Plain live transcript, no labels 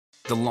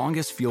The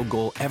longest field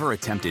goal ever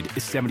attempted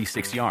is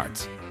 76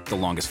 yards. The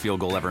longest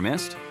field goal ever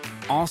missed?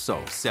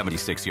 Also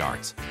 76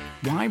 yards.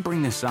 Why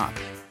bring this up?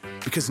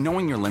 Because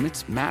knowing your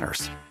limits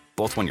matters,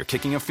 both when you're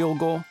kicking a field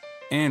goal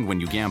and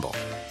when you gamble.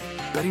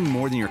 Betting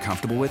more than you're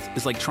comfortable with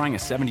is like trying a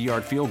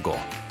 70-yard field goal.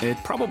 It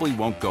probably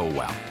won't go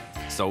well.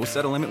 So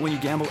set a limit when you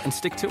gamble and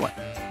stick to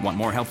it. Want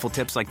more helpful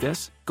tips like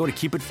this? Go to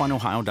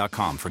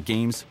keepitfunohio.com for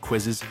games,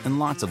 quizzes, and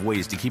lots of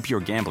ways to keep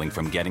your gambling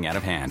from getting out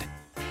of hand.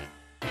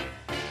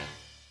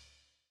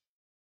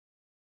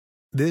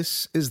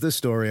 This is the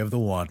story of the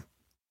one.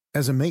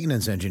 As a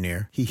maintenance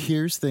engineer, he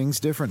hears things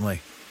differently.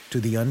 To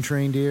the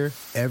untrained ear,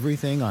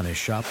 everything on his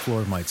shop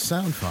floor might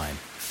sound fine,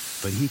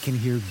 but he can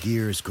hear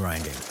gears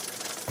grinding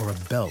or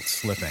a belt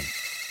slipping.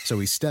 So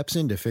he steps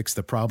in to fix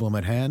the problem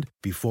at hand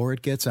before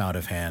it gets out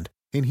of hand.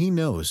 And he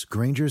knows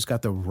Grainger's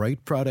got the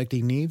right product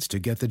he needs to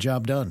get the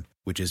job done,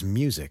 which is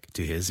music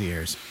to his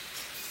ears.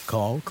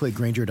 Call, click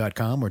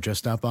Grainger.com, or just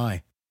stop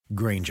by.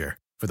 Grainger,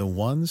 for the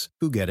ones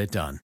who get it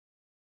done.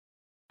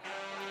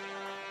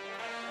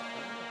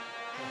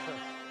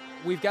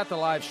 We've got the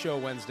live show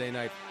Wednesday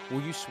night.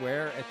 Will you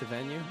swear at the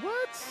venue?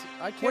 What?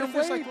 I can't What if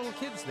there's wait. like little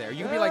kids there?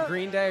 You can be like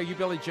Green Day. Are you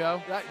Billy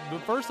Joe?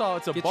 But first of all,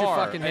 it's a Get bar. your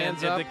fucking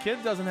hands and up. If the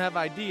kid doesn't have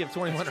ID of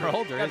 21 or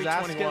older, Gotta his be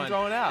ass is 21. getting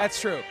thrown out. That's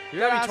true.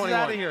 Your Gotta be ass is 21.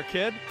 out of here,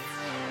 kid.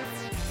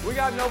 We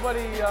got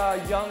nobody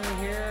young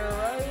here,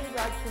 right?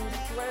 I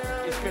can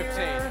swear. He's 15.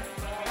 Here.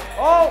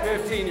 Oh!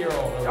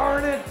 15-year-old.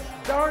 Darn it.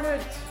 Darn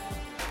it.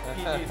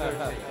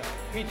 PG-13.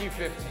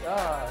 PG-15.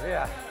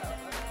 Yeah.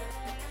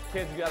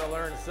 Kids got to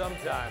learn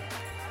sometime.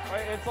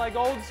 Right? It's like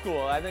old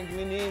school. I think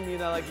we need,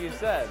 like you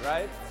said,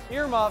 right?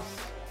 Earmuffs.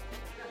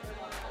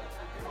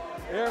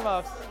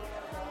 Earmuffs.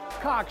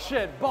 Cock,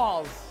 shit,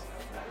 balls.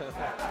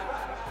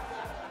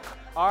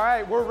 All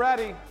right, we're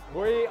ready.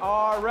 We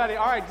are ready.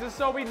 All right, just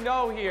so we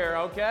know here,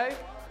 okay?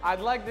 I'd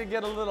like to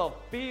get a little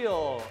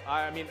feel.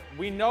 I mean,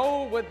 we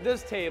know what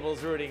this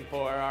table's rooting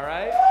for, all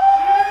right?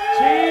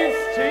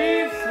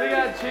 Chiefs, we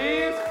got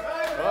Chiefs.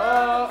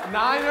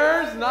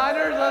 Niners,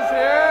 let's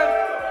hear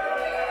it.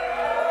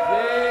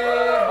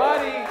 Yeah,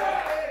 buddy.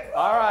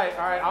 All right.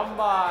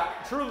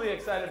 I'm truly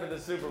excited for the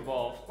Super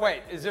Bowl.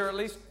 Wait, is there at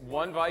least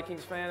one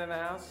Vikings fan in the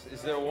house?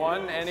 Is there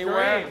one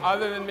anywhere Strange.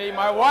 other than me?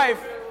 My wife,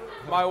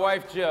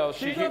 Jill.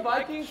 She's a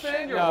Vikings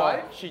fan, your no,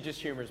 wife? she just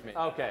humors me.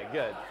 Okay,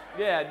 good.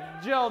 Yeah,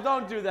 Jill,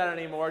 don't do that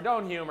anymore.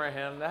 Don't humor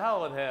him. The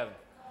hell with him.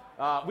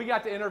 We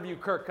got to interview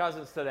Kirk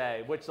Cousins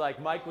today, which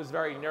Mike was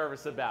very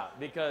nervous about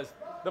because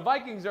the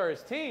Vikings are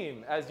his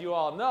team, as you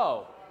all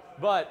know,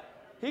 but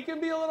he can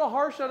be a little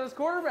harsh on his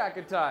quarterback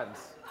at times.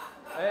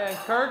 And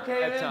Kirk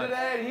came in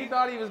today and he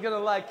thought he was going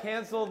to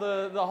cancel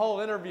the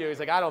whole interview. He's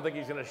like, I don't think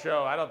he's going to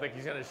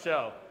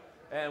show.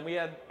 And we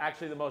had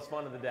actually the most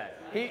fun of the day.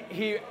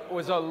 He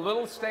was a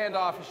little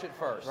standoffish at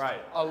first.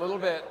 Right. A little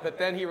bit, but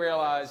then he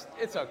realized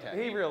it's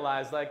okay. He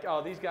realized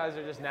these guys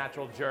are just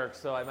natural jerks,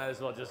 so I might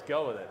as well just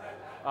go with it.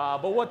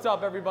 But what's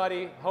up,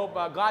 everybody?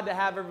 Glad to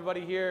have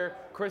everybody here.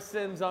 Chris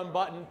Sims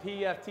Unbuttoned,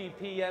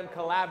 PFTPM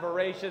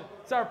collaboration.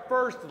 It's our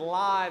first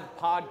live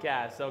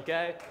podcast,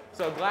 okay?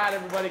 So glad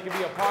everybody can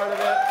be a part of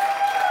it.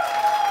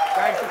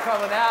 Thanks for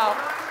coming out.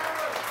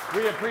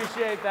 We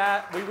appreciate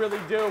that. We really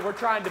do. We're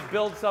trying to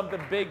build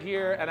something big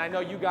here, and I know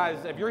you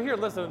guys, if you're here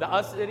listening to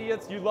us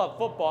idiots, you love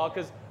football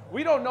because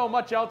we don't know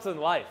much else in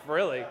life,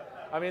 really.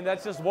 I mean,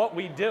 that's just what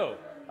we do.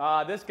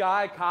 This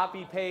guy,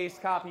 copy,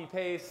 paste,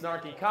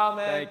 snarky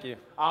comment. Thank you.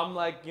 I'm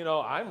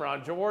I'm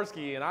Ron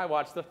Jaworski, and I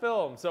watch the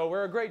film. So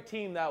we're a great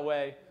team that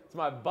way. It's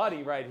my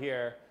buddy right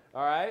here,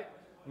 all right?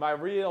 My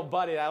real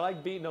buddy. I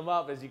like beating him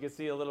up, as you can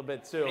see a little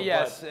bit, too.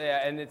 Yes,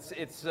 yeah, and it's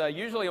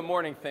usually a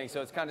morning thing,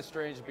 so it's kind of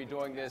strange to be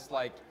doing this,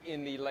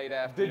 in the late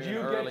afternoon, Did you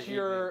early get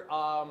your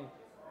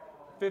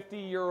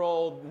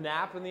 50-year-old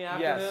nap in the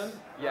afternoon?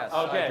 Yes,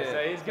 Okay, I did.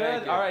 so he's good?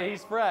 Thank you. All right,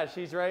 he's fresh.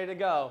 He's ready to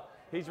go.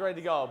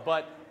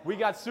 But we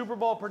got Super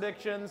Bowl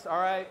predictions, all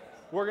right?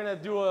 We're going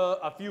to do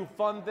a few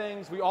fun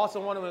things. We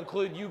also want to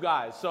include you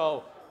guys.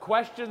 So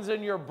questions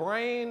in your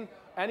brain,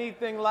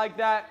 anything like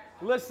that,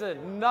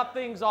 listen,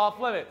 nothing's off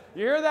limit.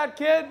 You hear that,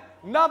 kid?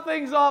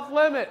 Nothing's off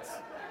limits,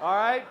 all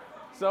right?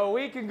 So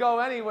we can go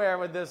anywhere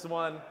with this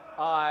one,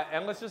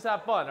 and let's just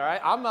have fun, all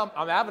right?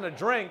 I'm having a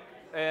drink,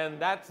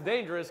 and that's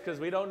dangerous because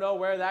we don't know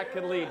where that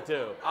could lead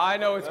to. I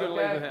know it's going to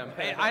lead Okay. with him.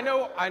 Hey, I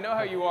know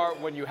how you are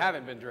when you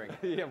haven't been drinking.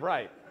 Yeah,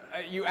 right.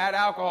 You add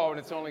alcohol and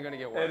it's only going to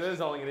get worse. It is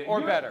only going to Or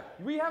better.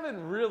 We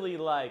haven't really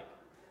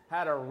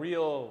had a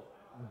real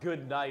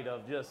good night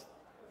of just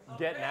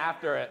getting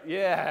after it.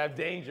 Yeah,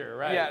 danger,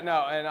 right? Yeah,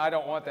 no, and I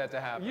don't want that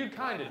to happen. You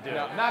kind of do.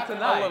 No, Not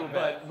tonight, a little bit,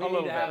 but we a need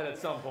little to have bit. it at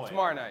some point.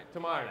 Tomorrow night.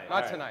 Not Not All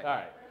right.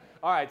 tonight.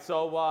 All right,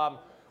 so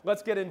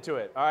let's get into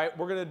it. All right,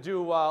 we're going to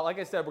do, like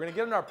I said, we're going to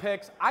get in our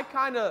picks.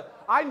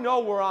 I know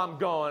where I'm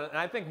going, and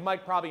I think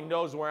Mike probably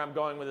knows where I'm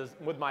going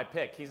with my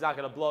pick. He's not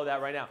going to blow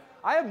that right now.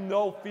 I have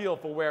no feel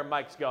for where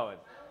Mike's going.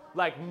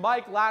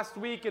 Mike last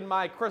week in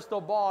my crystal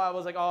ball, I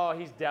was like, oh,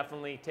 he's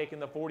definitely taking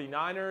the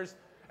 49ers.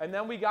 And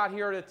then we got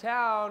here to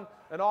town,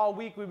 and all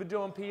week we've been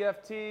doing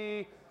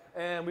PFT,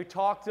 and we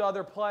talked to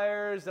other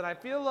players, and I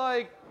feel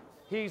like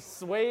He's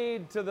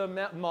swayed to the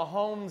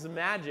Mahomes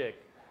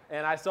magic.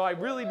 And so I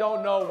really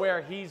don't know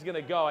where he's going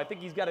to go. I think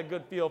he's got a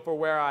good feel for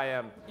where I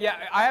am. Yeah,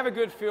 I have a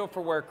good feel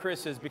for where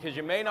Chris is because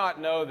you may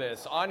not know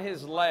this. On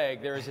his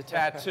leg, there is a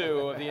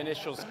tattoo of the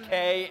initials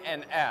K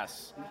and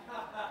S,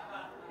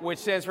 which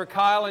stands for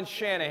Kyle and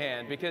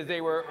Shanahan, because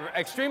they were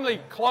extremely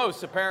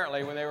close,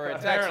 apparently, when they were in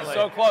Texas.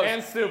 So close.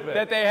 And stupid.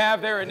 That they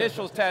have their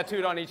initials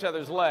tattooed on each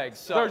other's legs.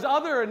 So. There's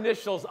other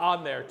initials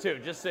on there, too,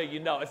 just so you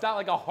know. It's not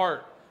like a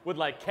heart with,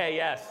 like,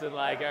 KS and,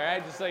 like, all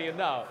right, just so you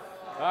know.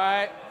 All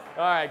right?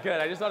 All right, good.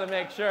 I just want to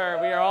make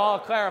sure we are all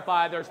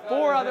clarified. There's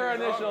 4 other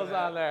initials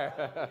on there.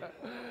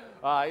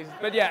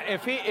 But yeah,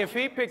 if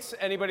he picks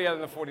anybody other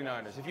than the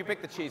 49ers, if you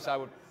pick the Chiefs, I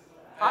would.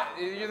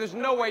 There's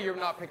no way you're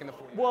not picking the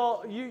 49ers.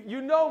 Well,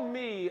 you know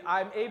me.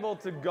 I'm able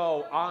to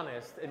go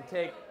honest and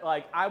take,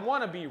 like, I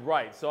want to be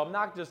right. So I'm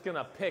not just going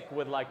to pick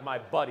with, like, my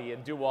buddy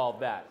and do all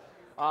that.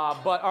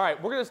 But, all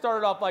right, we're going to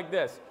start it off like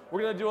this.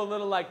 We're going to do a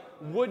little, like,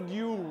 would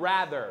you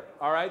rather,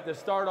 all right, to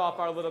start off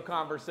our little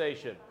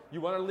conversation. You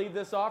want to lead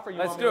this off, or you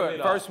Let's want me to do lead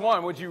it. off? First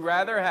one, would you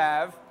rather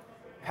have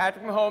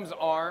Patrick Mahomes'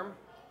 arm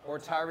or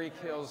Tyreek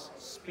Hill's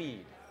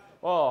speed?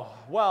 Oh,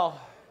 well,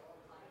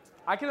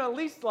 I can at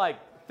least, like,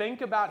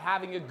 think about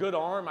having a good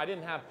arm. I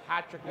didn't have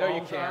Patrick Mahomes' No,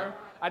 you can't. arm.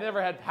 I never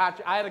had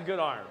Patrick. I had a good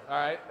arm, all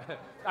right?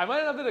 I might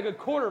not have been a good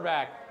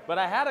quarterback, but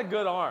I had a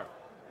good arm.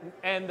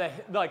 And,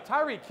 like,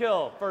 Tyreek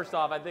Hill, first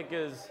off, I think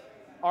is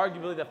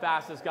arguably the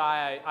fastest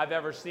guy I've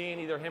ever seen,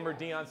 either him or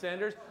Deion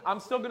Sanders.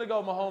 I'm still going to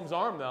go Mahomes'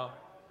 arm, though.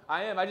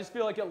 I am. I just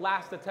feel like it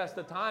lasts the test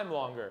of time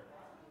longer.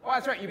 Oh,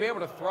 that's right. You'd be able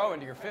to throw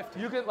into your 50.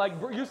 You can, like,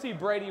 you see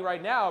Brady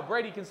right now.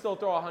 Brady can still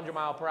throw a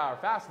 100-mile-per-hour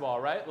fastball,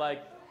 right?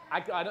 Like,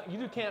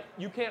 you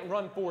can't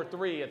run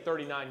 4.3 at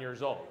 39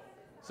 years old.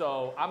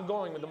 So I'm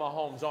going with the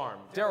Mahomes arm.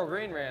 Darryl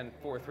Green ran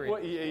 4.3.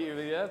 Well,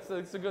 yeah,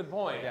 that's a good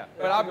point. Yeah,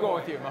 but I'm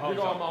going with you, Mahomes.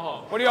 You're going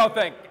arm. Mahomes. What do y'all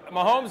think?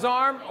 Mahomes'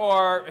 arm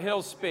or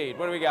Hill's speed?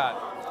 What do we got?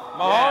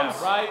 Mahomes?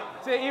 Yeah, right?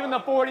 See, even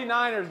the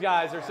 49ers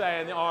guys are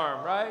saying the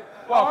arm, right?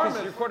 Well, arm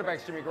because your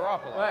quarterback's Jimmy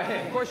Garoppolo. Right.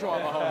 Of course you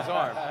want Mahomes'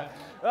 arm.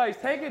 Well, he's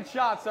taking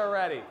shots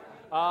already.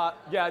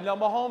 Yeah, no,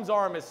 Mahomes'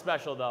 arm is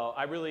special, though.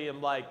 I really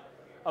am, like,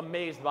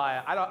 amazed by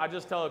it. I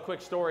just tell a quick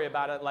story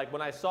about it. Like,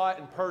 when I saw it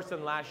in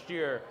person last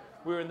year,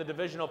 we were in the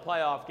divisional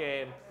playoff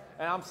game,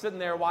 and I'm sitting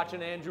there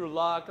watching Andrew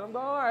Luck. I'm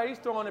going, all right, he's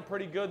throwing it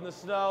pretty good in the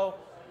snow.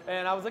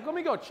 And I was like, let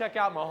me go check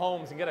out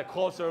Mahomes and get a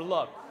closer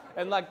look.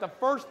 And, like, the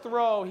first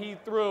throw he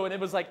threw, and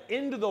it was, like,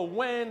 into the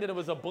wind, and it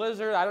was a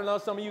blizzard. I don't know,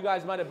 some of you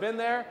guys might have been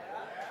there.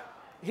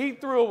 He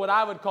threw what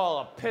I would call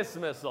a piss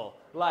missile.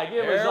 Like,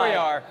 it was like, we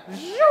are.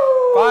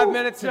 Shoo! 5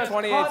 minutes and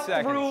 28 cut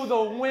seconds. Through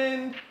the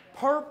wind,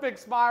 perfect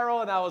spiral,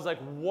 and I was like,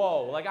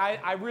 whoa. Like,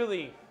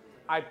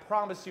 I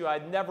promise you,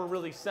 I'd never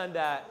really seen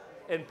that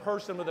in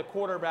person with a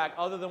quarterback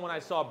other than when I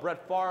saw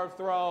Brett Favre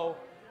throw,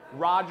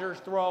 Rodgers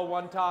throw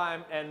one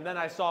time, and then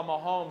I saw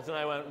Mahomes, and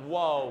I went,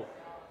 whoa.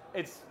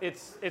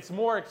 It's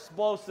more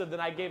explosive than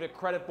I gave it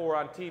credit for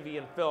on TV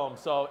and film.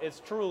 So it's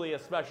truly a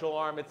special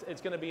arm.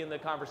 It's going to be in the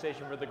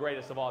conversation for the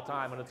greatest of all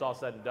time when it's all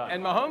said and done.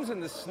 And Mahomes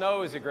in the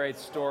snow is a great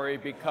story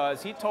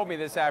because he told me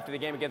this after the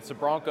game against the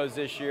Broncos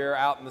this year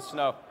out in the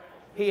snow.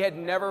 He had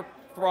never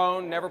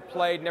thrown, never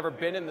played, never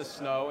been in the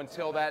snow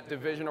until that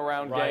divisional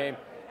round game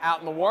out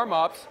in the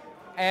warm-ups.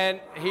 And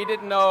he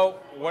didn't know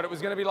what it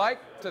was going to be like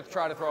to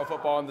try to throw a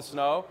football in the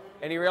snow.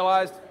 And he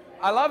realized,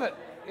 I love it.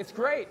 It's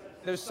great.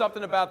 There's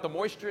something about the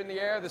moisture in the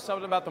air. There's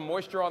something about the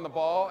moisture on the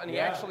ball. And he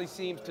actually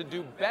seems to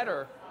do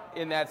better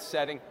in that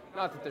setting.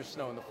 Not that there's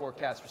snow in the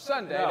forecast for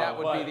Sunday. No, that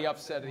would be the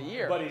upset of the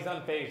year. But he's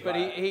unfazed. But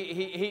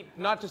he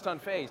not just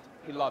unfazed,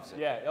 he loves it.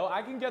 Yeah,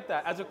 I can get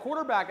that. As a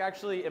quarterback,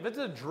 actually, if it's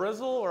a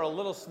drizzle or a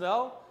little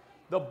snow,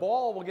 the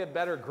ball will get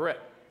better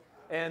grip.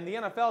 And the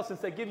NFL, since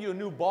they give you a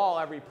new ball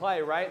every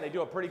play, right, and they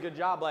do a pretty good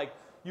job, like,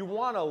 you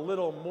want a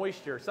little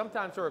moisture.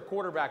 Sometimes for a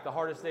quarterback, the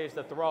hardest days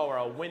to throw are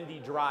a windy,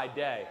 dry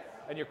day.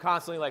 And you're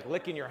constantly, like,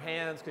 licking your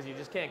hands because you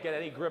just can't get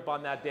any grip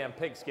on that damn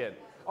pigskin.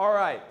 All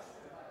right.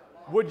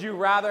 Would you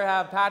rather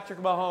have Patrick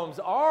Mahomes'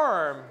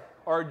 arm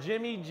or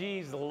Jimmy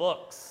G's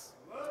looks?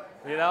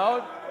 You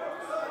know?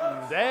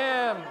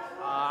 Damn.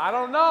 I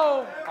don't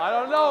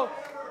know.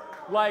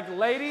 Like,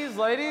 ladies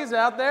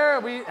out there,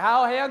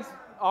 how handsome?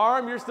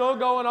 Arm, you're still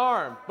going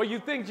arm. But you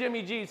think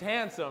Jimmy G's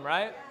handsome,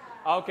 right?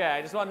 Okay,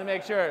 I just wanted to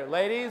make sure.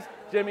 Ladies,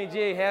 Jimmy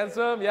G,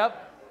 handsome,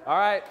 yep. All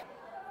right.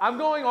 I'm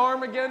going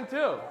arm again,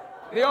 too.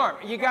 The arm.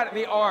 You got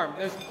the arm.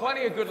 There's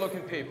plenty of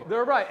good-looking people.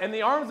 They're right. And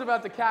the arm's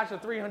about to cash a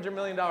 $300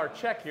 million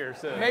check here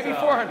soon. Maybe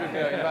 $400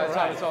 million by the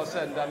time it's all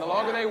said and done. The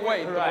longer they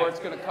wait, the more it's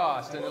going to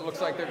cost. And it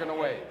looks like they're going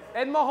to wait.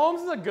 And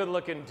Mahomes is a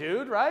good-looking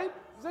dude, right?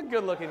 He's a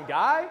good-looking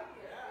guy.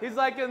 He's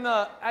like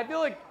I feel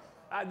like,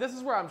 this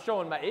is where I'm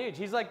showing my age.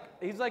 He's like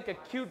a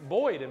cute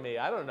boy to me.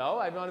 I don't know.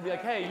 I want to be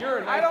like, hey, you're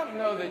a nice. I don't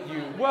know that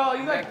you. Well,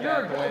 he's like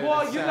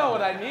you know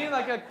what I mean.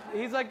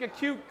 He's like a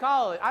cute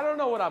college. I don't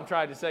know what I'm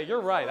trying to say. You're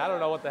right. I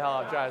don't know what the hell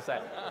I'm trying to say.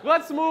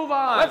 Let's move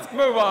on. Let's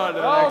move on to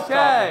the next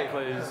topic,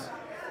 please.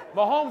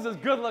 Mahomes is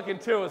good looking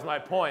too, is my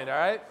point. All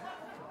right.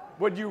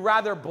 Would you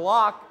rather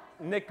block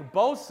Nick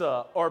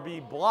Bosa or be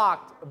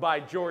blocked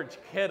by George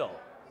Kittle?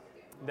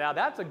 Now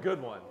that's a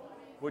good one.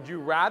 Would you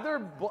rather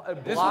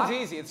block? This one's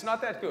easy. It's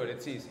not that good.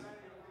 It's easy.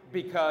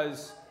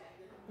 Because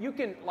you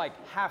can, like,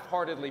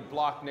 half-heartedly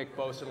block Nick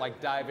Bosa, like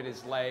dive at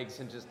his legs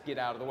and just get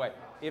out of the way.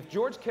 If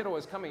George Kittle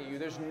is coming at you,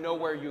 there's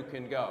nowhere you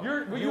can go.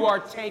 You are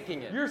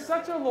taking it. You're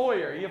such a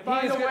lawyer. You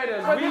find a way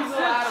to but weasel it's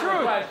out the of the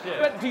truth. question.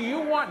 But do you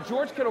want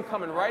George Kittle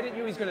coming right at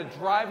you? He's going to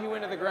drive you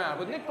into the ground.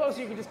 With Nick Bosa,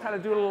 you can just kind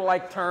of do a little,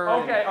 like, turn.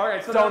 Okay, all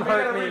right. So don't then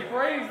hurt we me. gotta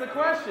rephrase the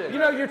question. You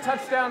know your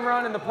touchdown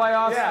run in the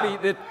playoffs?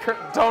 Yeah.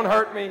 Don't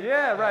hurt me.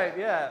 Yeah, right,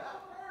 yeah.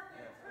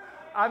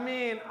 I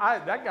mean,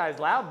 that guy's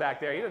loud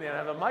back there. He doesn't even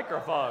have a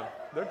microphone.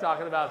 They're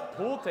talking about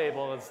pool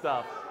table and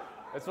stuff.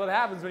 That's what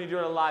happens when you do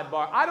it at a live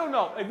bar. I don't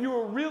know. If you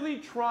were really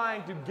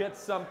trying to get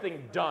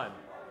something done,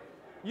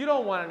 you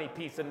don't want any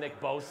piece of Nick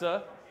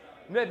Bosa.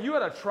 If you had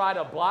to try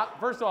to block,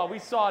 first of all, we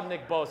saw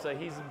Nick Bosa.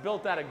 He's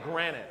built out of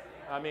granite.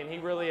 I mean, he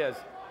really is.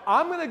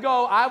 I'm going to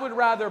go, I would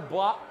rather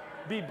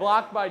be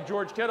blocked by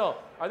George Kittle.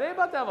 Are they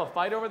about to have a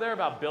fight over there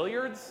about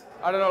billiards?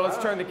 I don't know.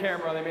 Let's turn the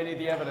camera on. They may need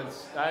the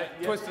evidence. Yeah.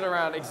 Twist it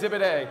around.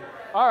 Exhibit A.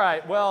 All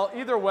right. Well,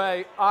 either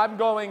way, I'm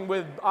going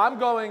with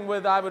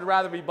I would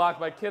rather be blocked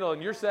by Kittle,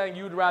 and you're saying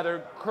you'd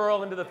rather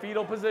curl into the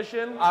fetal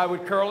position? I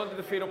would curl into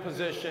the fetal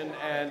position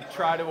and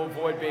try to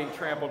avoid being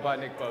trampled by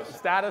Nick Bosa.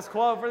 Status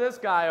quo for this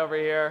guy over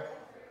here.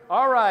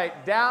 All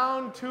right,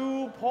 down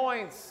 2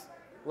 points.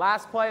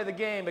 Last play of the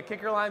game. The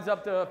kicker lines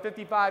up to a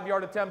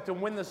 55-yard attempt to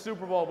win the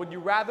Super Bowl. Would you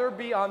rather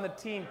be on the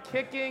team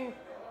kicking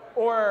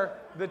or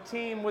the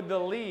team with the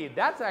lead?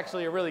 That's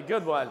actually a really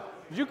good one.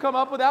 Did you come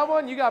up with that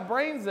one? You got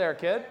brains there,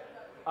 kid.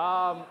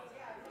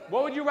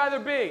 What would you rather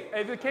be?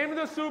 If it came to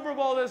the Super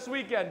Bowl this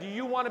weekend, do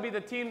you want to be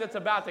the team that's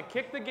about to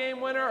kick the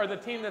game winner or the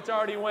team that's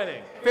already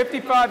winning?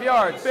 55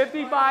 yards.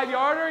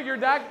 55-yarder? You're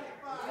that...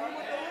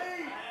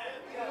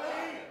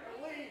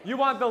 You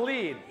want the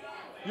lead.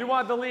 You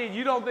want the lead.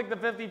 You don't think the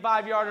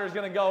 55-yarder is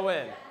going to go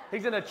in.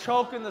 He's going to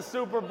choke in the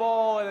Super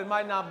Bowl, and it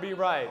might not be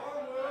right.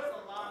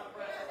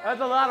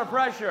 That's a lot of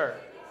pressure.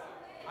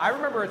 I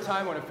remember a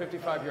time when a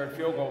 55-yard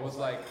field goal was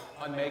like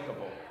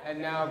unmakeable, and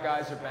now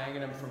guys are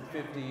banging them from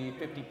 50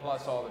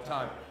 plus all the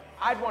time.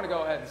 I'd want to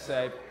go ahead and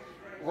say,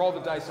 roll the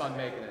dice on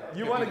making it.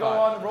 You want to go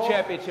on the roll?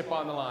 Championship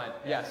on the line.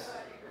 Yes.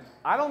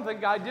 I don't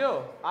think I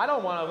do. I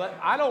don't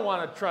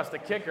want to trust a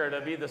kicker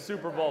to be the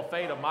Super Bowl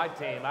fate of my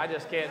team. I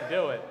just can't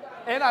do it.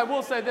 And I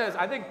will say this,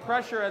 I think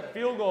pressure at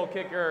field goal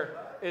kicker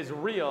is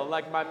real,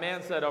 like my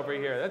man said over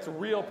here. That's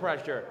real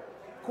pressure.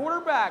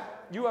 Quarterback,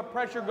 you have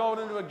pressure going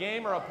into a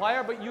game or a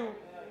player, but you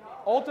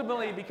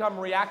ultimately become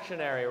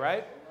reactionary,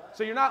 right?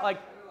 So you're not like,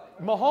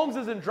 Mahomes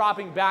isn't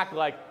dropping back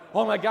like,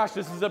 oh my gosh,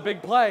 this is a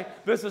big play.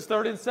 This is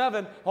 3rd and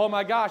 7. Oh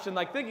my gosh, and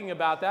like thinking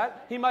about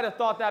that. He might have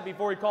thought that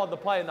before he called the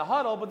play in the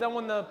huddle, but then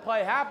when the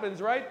play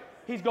happens, right,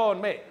 he's going,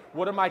 mate,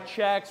 what are my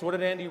checks? What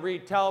did Andy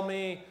Reid tell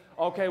me?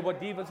 Okay, what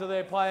defense are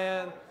they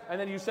playing? And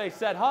then you say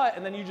set hut,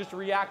 and then you just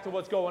react to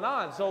what's going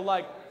on. So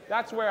like,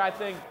 that's where I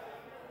think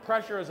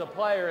pressure as a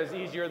player is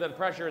easier than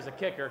pressure as a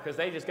kicker because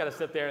they just got to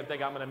sit there and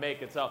think I'm going to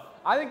make it. So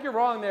I think you're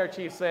wrong there,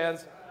 Chiefs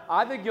fans.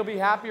 I think you'll be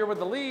happier with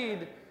the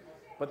lead,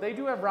 but they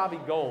do have Robbie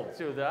Gould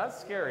too. That's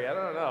scary. I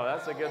don't know.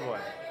 That's a good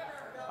one.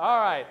 All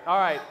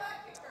right.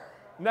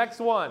 Next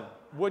one.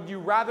 Would you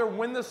rather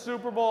win the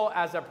Super Bowl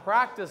as a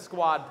practice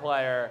squad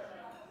player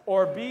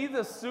or be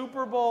the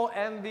Super Bowl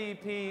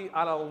MVP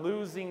on a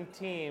losing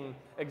team?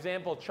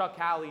 Example, Chuck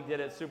Howley did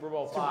it Super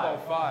Bowl 5. Super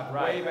Bowl 5,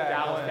 right. way back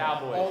Dallas when.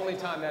 Cowboys. Only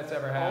time that's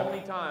ever happened.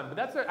 Only time. But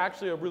that's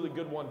actually a really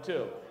good one,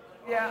 too.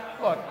 Yeah,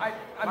 look, I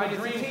My mean,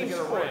 dream's it's a to team get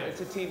a sport. ring.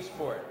 It's a team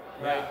sport,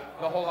 right? Yeah.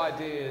 The whole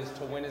idea is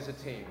to win as a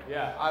team.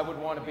 Yeah. I would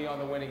want to be on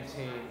the winning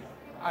team.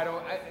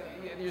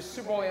 Your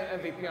Super Bowl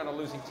MVP on a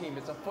losing team,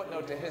 it's a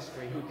footnote to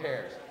history. Who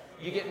cares?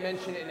 You get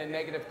mentioned in a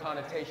negative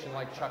connotation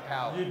like Chuck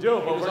Howley. You do,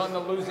 but he was we're- on the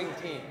losing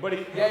team. But he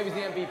was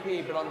the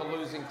MVP, but on the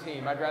losing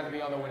team. I'd rather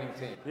be on the winning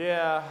team.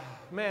 Yeah.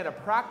 Man, a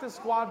practice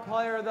squad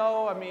player,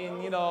 though, I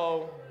mean, you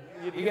know.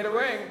 You get a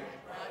ring.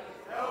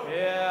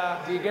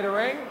 Yeah. Do you get a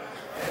ring?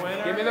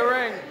 Winner. Give me the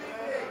ring.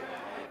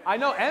 I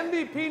know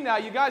MVP now,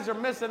 you guys are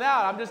missing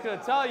out. I'm just going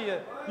to tell you,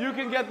 you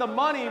can get the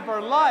money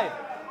for life.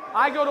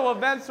 I go to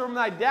events from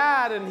my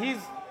dad, and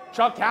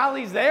Chuck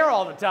Howley's there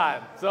all the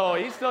time. So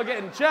he's still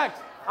getting checks.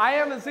 I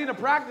haven't seen a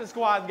practice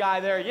squad guy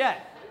there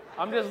yet.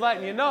 I'm just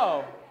letting you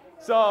know.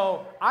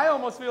 So I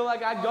almost feel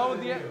like I'd go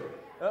with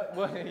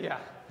yeah.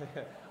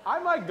 I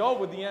might go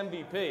with the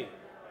MVP,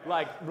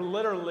 like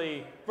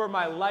literally for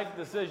my life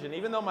decision.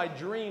 Even though my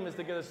dream is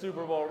to get a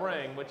Super Bowl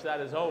ring, which that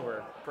is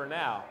over for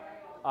now.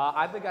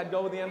 I think I'd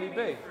go with the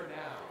MVP.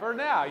 For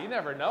now. You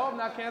never know. I'm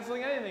not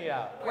canceling anything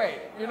out. Wait,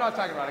 you're not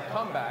talking about a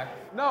comeback.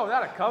 No,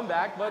 not a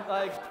comeback, but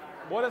like,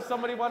 what if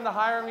somebody wanted to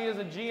hire me as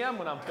a GM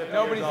when I'm 50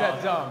 Nobody's years old?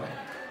 that dumb.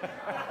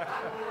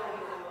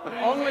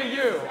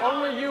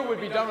 Only you would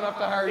be dumb enough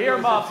to hire you.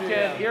 Earmuffs, as a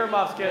kid. GM.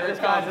 Earmuffs, kid. Here This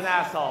it guy's comes. an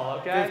asshole,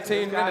 okay?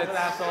 15 this guy's minutes. an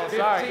asshole. 15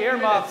 Sorry,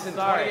 earmuffs. minutes and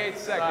Sorry. 28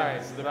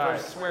 seconds. Sorry. The Sorry.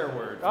 first swear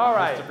word. All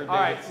right. Mr. All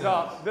right. David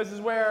So Sims. this is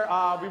where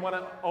we want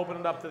to open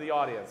it up to the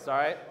audience. All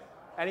right.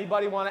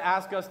 Anybody want to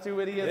ask us two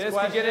idiots This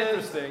questions? could get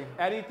interesting.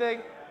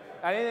 Anything?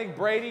 Anything?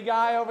 Brady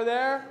guy over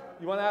there?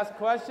 You want to ask a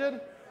question?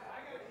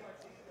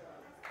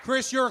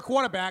 Chris, you're a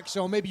quarterback,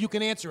 so maybe you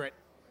can answer it.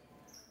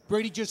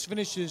 Brady just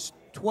finished his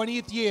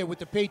 20th year with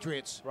the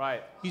Patriots.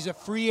 Right. He's a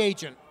free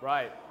agent.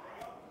 Right.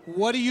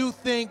 What do you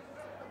think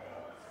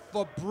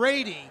for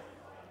Brady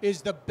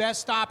is the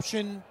best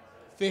option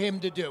for him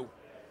to do?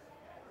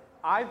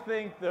 I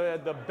think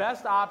the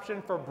best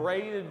option for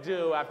Brady to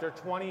do after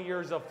 20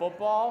 years of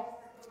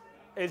football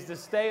is to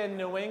stay in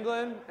New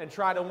England and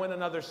try to win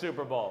another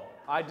Super Bowl.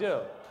 I do.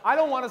 I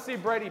don't want to see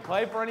Brady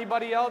play for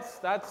anybody else.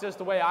 That's just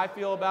the way I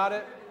feel about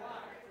it.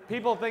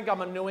 People think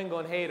I'm a New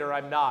England hater.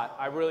 I'm not.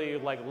 I really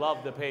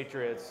love the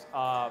Patriots.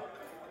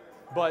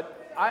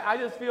 But I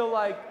just feel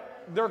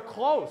like they're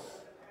close.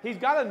 He's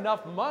got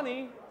enough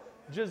money.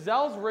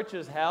 Gisele's rich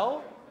as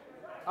hell.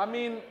 I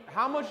mean,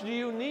 how much do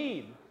you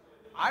need?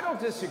 I don't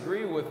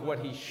disagree with what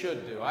he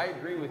should do. I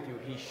agree with you.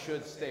 He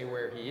should stay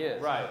where he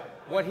is. Right.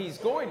 What he's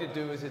going to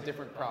do is a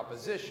different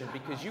proposition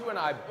because you and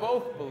I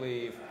both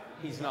believe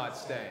he's not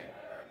staying.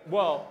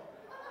 Well,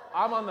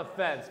 I'm on the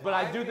fence, but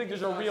I do think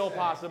there's a real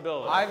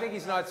possibility. I think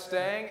he's not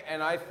staying,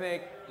 and I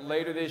think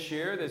later this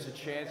year there's a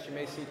chance you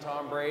may see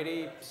Tom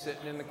Brady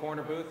sitting in the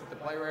corner booth at the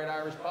Playwright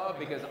Irish Pub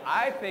because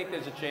I think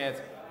there's a chance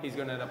he's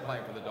going to end up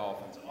playing for the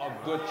Dolphins. A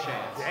good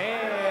chance.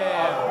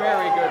 Damn. A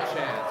very good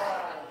chance.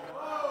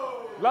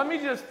 Let me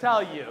just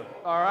tell you,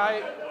 all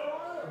right?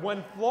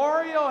 When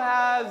Florio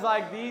has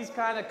these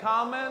kind of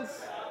comments,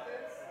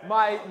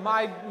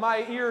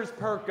 my ears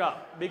perk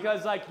up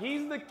because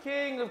he's the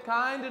king of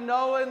kind of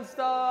knowing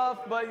stuff,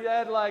 but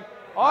yet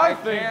I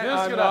think this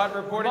I'm not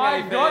reporting my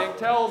anything. gut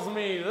tells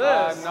me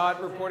this. I'm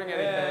not reporting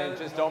anything.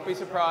 Just don't be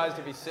surprised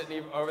if he's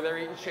sitting over there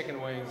eating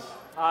chicken wings.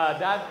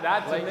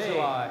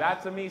 That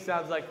to me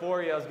sounds like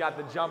Florio's got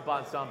the jump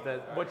on something,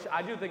 which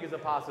I do think is a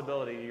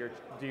possibility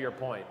to your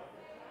point.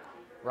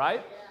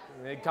 Right?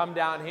 They come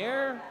down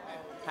here,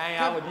 hang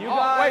out with you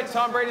guys. Wait,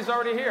 Tom Brady's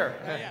already here.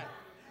 Yeah.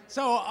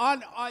 So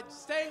on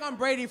staying on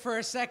Brady for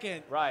a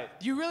second, right?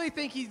 Do you really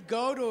think he'd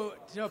go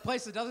to a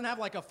place that doesn't have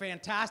a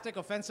fantastic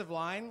offensive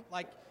line?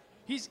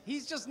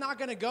 He's just not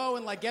gonna go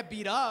and get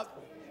beat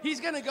up. He's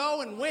gonna go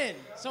and win.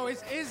 So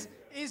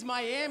is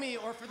Miami,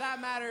 or for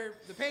that matter,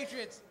 the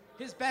Patriots,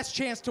 his best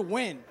chance to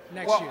win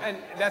next year? Well, and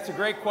that's a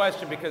great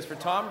question because for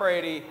Tom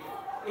Brady,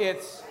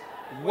 it's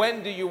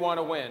when do you want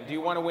to win? Do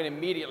you want to win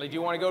immediately? Do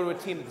you want to go to a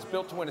team that's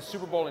built to win a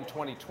Super Bowl in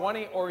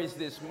 2020, or is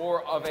this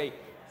more of a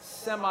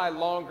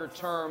semi-longer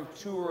term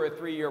 2 or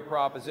 3 year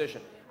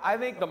proposition? I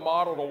think the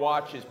model to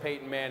watch is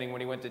Peyton Manning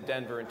when he went to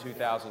Denver in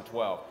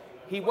 2012.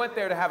 He went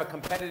there to have a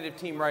competitive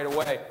team right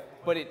away,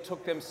 but it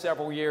took them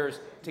several years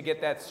to get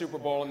that Super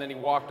Bowl, and then he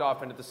walked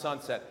off into the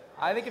sunset.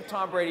 I think if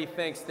Tom Brady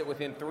thinks that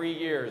within 3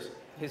 years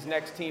his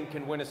next team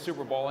can win a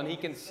Super Bowl, and he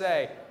can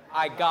say,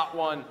 I got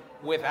one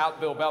without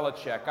Bill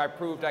Belichick, I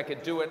proved I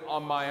could do it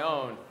on my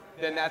own,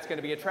 then that's going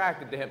to be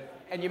attractive to him.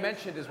 And you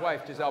mentioned his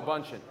wife, Gisele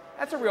Bündchen.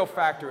 That's a real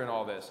factor in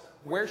all this,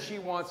 where she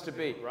wants to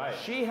be. Right.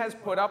 She has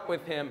put up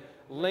with him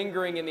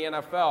lingering in the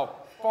NFL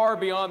far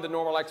beyond the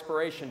normal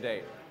expiration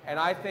date. And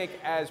I think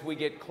as we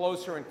get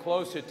closer and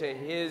closer to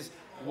his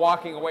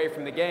walking away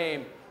from the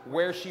game,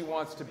 where she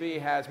wants to be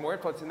has more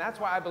influence. And that's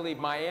why I believe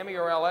Miami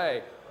or LA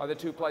are the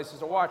two places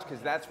to watch,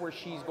 because that's where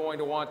she's going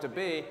to want to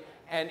be.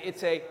 And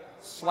it's a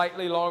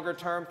slightly longer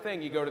term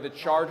thing. You go to the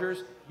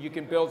Chargers, you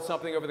can build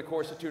something over the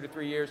course of 2 to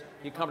 3 years.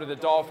 You come to the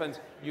Dolphins,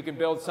 you can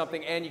build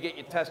something, and you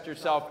test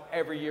yourself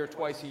every year,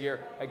 twice a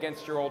year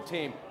against your old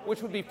team,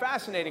 which would be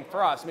fascinating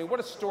for us. I mean, what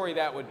a story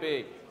that would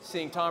be,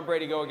 seeing Tom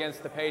Brady go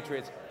against the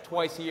Patriots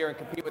twice a year and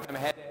compete with them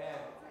head to head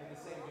in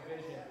the same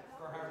division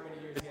for however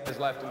many years he has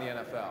left in the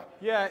NFL.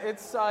 Yeah,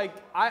 it's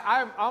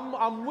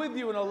I'm with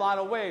you in a lot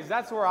of ways.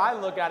 That's where I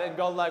look at it and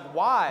go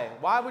why?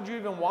 Why would you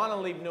even want to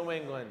leave New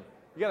England?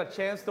 You got a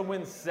chance to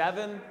win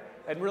 7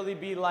 and really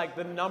be the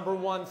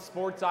 #1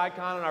 sports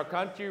icon in our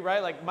country,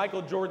 right?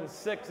 Michael Jordan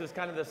 6 is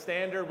kind of the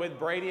standard with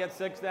Brady at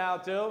 6 now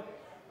too.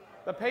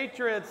 The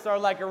Patriots are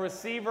a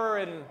receiver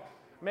and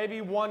maybe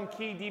one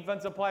key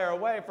defensive player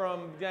away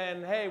from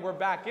saying, hey, we're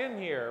back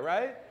in here,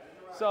 right?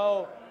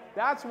 So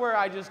that's where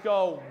I just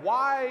go,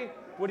 why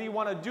would he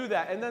want to do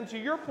that? And then to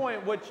your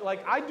point, which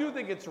I do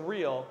think it's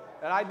real,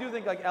 and I do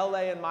think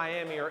LA and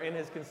Miami are in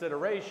his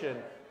consideration.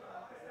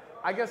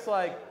 I guess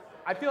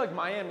I feel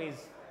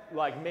Miami's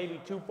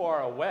maybe too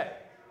far away.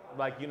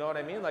 You know what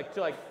I mean?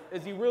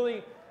 Is he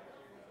really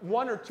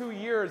 1 or 2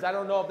 years? I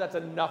don't know if that's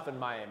enough in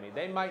Miami.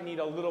 They might need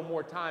a little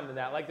more time than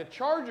that. The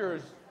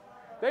Chargers,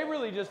 they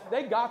really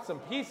they got some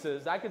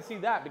pieces. I could see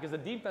that because the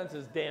defense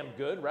is damn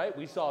good, right?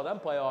 We saw them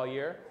play all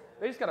year.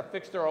 They just got to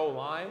fix their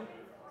O-line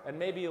and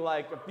maybe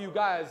a few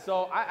guys.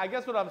 So I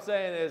guess what I'm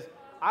saying is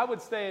I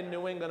would stay in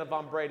New England if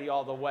I'm Brady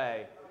all the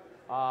way.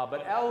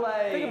 But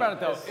LA Think about it,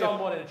 though. is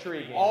somewhat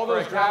intriguing. All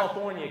those for a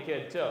California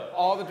kid too.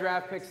 All the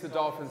draft picks the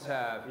Dolphins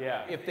have,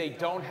 Yeah. if they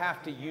don't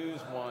have to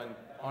use one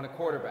on a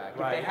quarterback.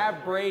 Right. If they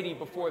have Brady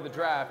before the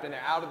draft and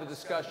they're out of the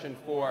discussion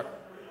for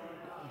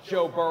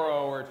Joe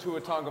Burrow or Tua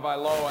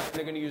Tagovailoa, and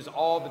they're going to use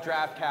all the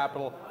draft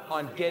capital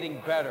on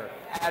getting better,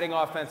 adding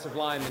offensive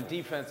linemen,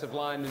 defensive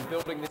linemen,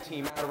 building the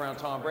team out around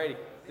Tom Brady,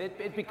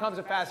 it becomes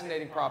a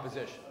fascinating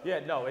proposition. Yeah,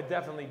 no, it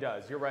definitely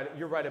does. You're right.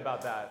 You're right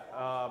about that.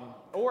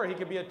 Or he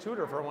could be a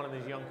tutor for one of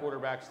these young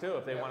quarterbacks too,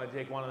 if they want to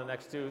take one of the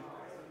next two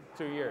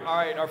years. All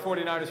right, our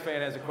 49ers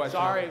fan has a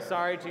question.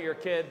 Sorry to your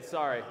kid.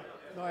 Sorry.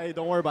 No, hey,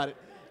 don't worry about it.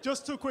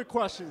 Just 2 quick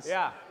questions.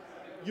 Yeah.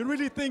 You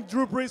really think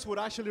Drew Brees would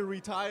actually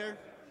retire?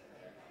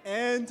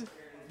 And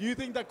do you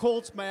think that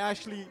Colts may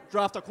actually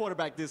draft a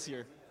quarterback this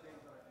year?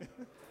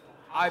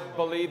 I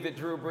believe that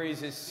Drew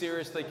Brees is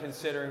seriously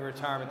considering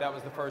retirement. That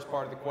was the first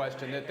part of the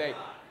question, that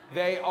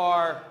they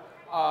are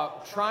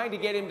trying to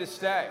get him to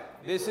stay.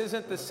 This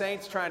isn't the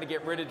Saints trying to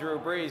get rid of Drew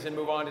Brees and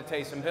move on to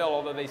Taysom Hill,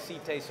 although they see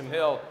Taysom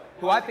Hill,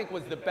 who I think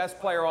was the best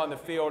player on the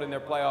field in their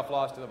playoff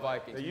loss to the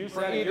Vikings. You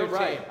For said it, either you're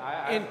team.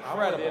 right.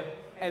 Incredible.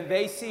 And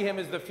they see him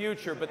as the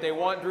future, but they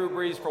want Drew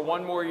Brees for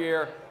one more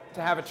year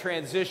to have a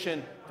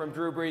transition from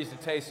Drew Brees to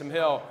Taysom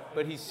Hill.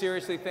 But he's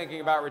seriously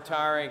thinking about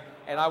retiring,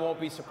 and I won't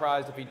be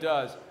surprised if he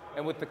does.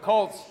 And with the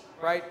Colts,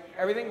 right,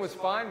 everything was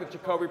fine with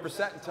Jacoby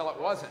Brissett until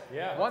it wasn't.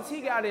 Yeah. Once he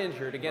got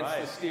injured against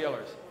the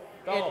Steelers,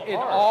 it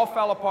apart. all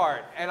fell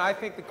apart. And I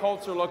think the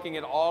Colts are looking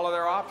at all of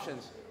their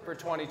options for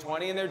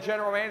 2020. And their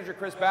general manager,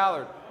 Chris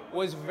Ballard,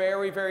 was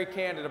very, very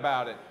candid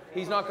about it.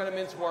 He's not going to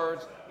mince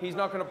words. He's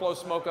not going to blow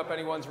smoke up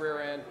anyone's rear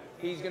end.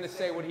 He's going to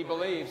say what he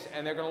believes,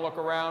 and they're going to look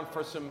around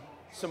for some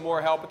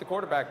more help at the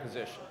quarterback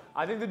position.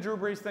 I think the Drew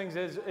Brees thing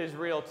is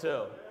real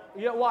too.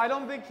 Yeah, well, I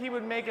don't think he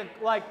would make it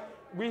like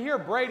we hear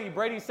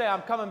Brady say,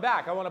 "I'm coming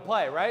back. I want to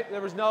play." Right? There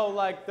was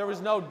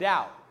no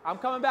doubt. I'm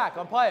coming back.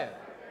 I'm playing.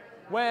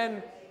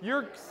 When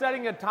you're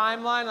setting a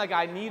timeline like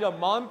I need a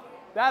month,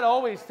 that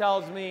always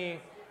tells me,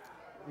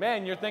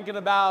 man, you're thinking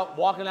about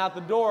walking out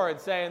the door and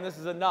saying this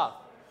is enough.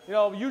 You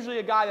know, usually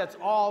a guy that's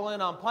all in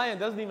on playing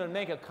doesn't even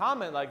make a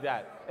comment like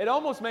that. It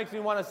almost makes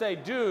me want to say,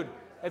 dude,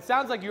 it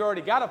sounds like you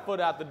already got a foot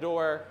out the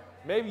door.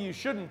 Maybe you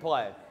shouldn't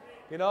play.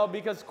 You know,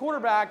 because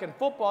quarterback and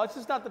football, it's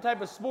just not the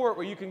type of sport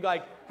where you can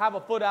like have a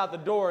foot out the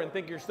door and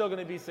think you're still going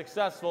to be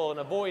successful and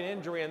avoid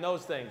injury and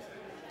those things.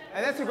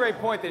 And that's a great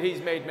point that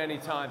he's made many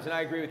times, and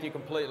I agree with you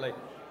completely.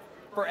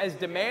 For as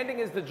demanding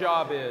as the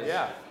job is,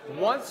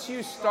 once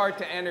you start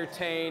to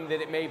entertain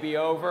that it may be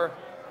over,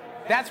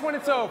 that's when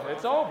it's over.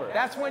 It's over.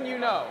 That's when you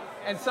know.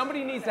 And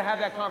somebody needs to have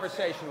that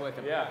conversation with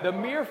him. Yeah. The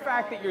mere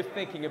fact that you're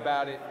thinking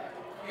about it,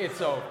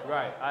 it's over.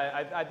 Right.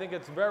 I think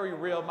it's very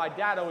real. My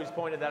dad always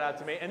pointed that out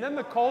to me. And then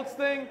the Colts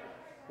thing,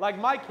 like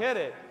Mike hit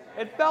it.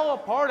 It fell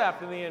apart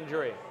after the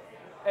injury.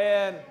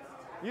 And,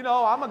 you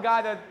know, I'm a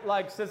guy that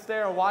like sits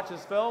there and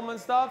watches film and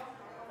stuff.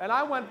 And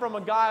I went from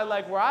a guy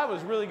like where I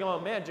was really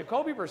going, man,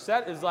 Jacoby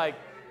Brissett is like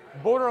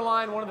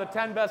borderline one of the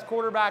 10 best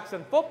quarterbacks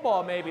in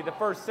football maybe the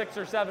first 6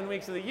 or 7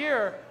 weeks of the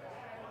year.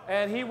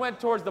 And he went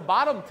towards the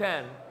bottom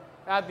 10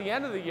 at the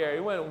end of the year.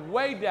 He went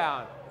way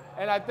down.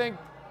 And I think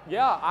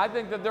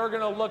that they're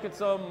going to look at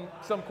some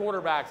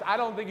quarterbacks. I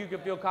don't think you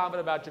can feel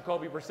confident about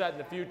Jacoby Brissett in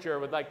the future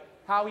with like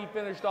how he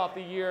finished off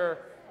the year.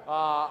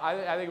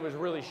 I think it was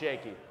really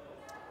shaky.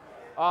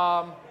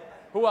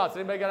 Who else?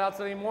 Anybody got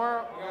outside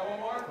anymore? You got one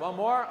more? One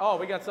more? Oh,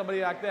 we got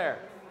somebody back there.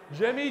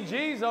 Jimmy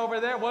G's over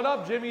there. What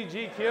up, Jimmy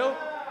GQ? All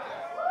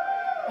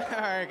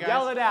right, guys.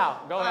 Yell it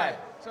out. Go ahead.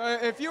 So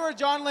if you were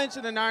John Lynch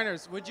of the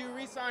Niners, would you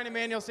re-sign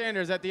Emmanuel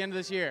Sanders at the end of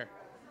this year?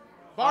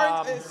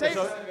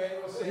 If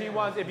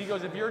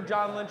you're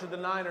John Lynch of the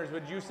Niners,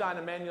 would you sign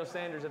Emmanuel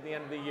Sanders at the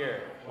end of the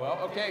year? Well,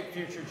 okay,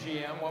 future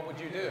GM, what would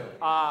you do?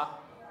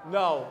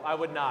 No, I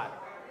would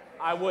not.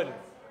 I wouldn't.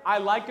 I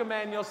like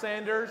Emmanuel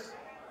Sanders.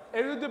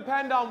 It would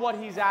depend on what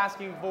he's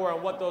asking for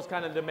and what those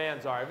kind of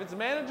demands are. If it's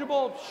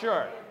manageable,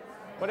 sure.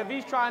 But if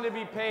he's trying to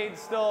be paid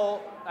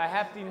still a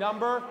hefty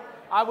number,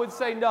 I would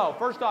say no.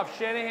 First off,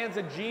 Shanahan's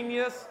a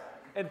genius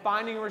in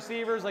finding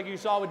receivers like you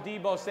saw with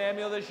Deebo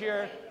Samuel this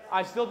year.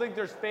 I still think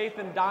there's faith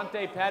in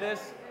Dante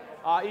Pettis,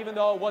 even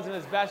though it wasn't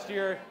his best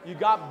year. You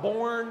got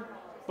Bourne,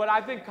 but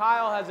I think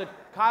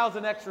Kyle's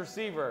an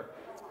ex-receiver.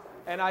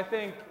 And I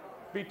think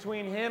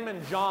between him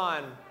and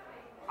John,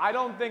 I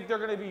don't think they're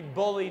going to be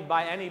bullied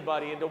by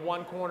anybody into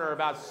one corner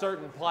about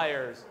certain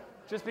players,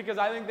 just because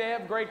I think they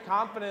have great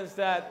confidence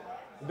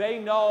that they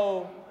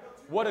know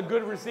what a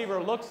good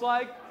receiver looks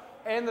like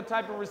and the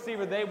type of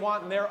receiver they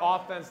want in their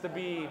offense to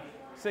be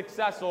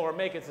successful or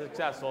make it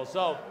successful.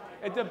 So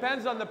it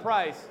depends on the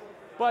price,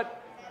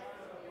 but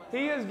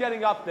he is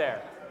getting up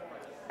there.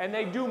 And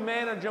they do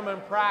manage him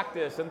in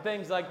practice and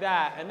things like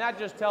that. And that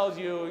just tells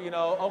you,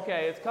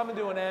 okay, it's coming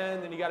to an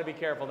end and you got to be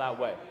careful that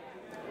way.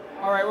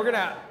 All right, we're going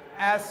to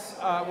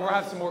we'll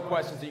have some more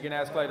questions that you can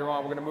ask later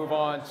on. We're going to move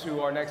on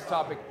to our next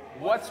topic.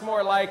 What's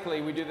more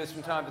likely? We do this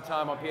from time to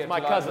time on PFT my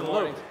Live cousin in the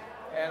mornings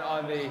and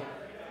on the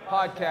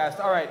podcast.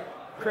 All right,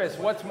 Chris,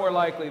 what's more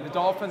likely? The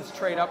Dolphins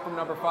trade up from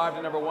number 5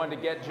 to number 1 to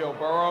get Joe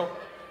Burrow,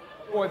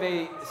 or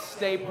they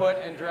stay put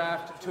and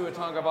draft Tua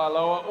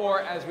Tagovailoa,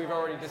 or as we've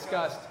already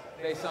discussed,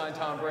 they sign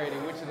Tom Brady.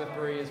 Which of the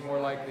three is more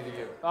likely to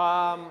you?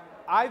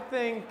 I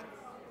think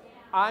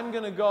I'm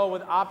going to go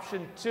with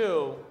option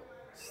 2,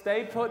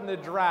 stay put in the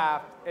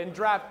draft and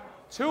draft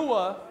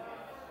Tua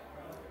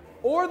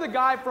or the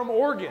guy from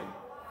Oregon.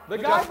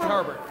 Justin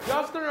Herbert.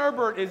 Justin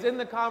Herbert is in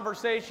the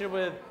conversation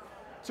with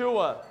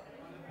Tua.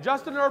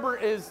 Justin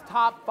Herbert is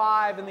top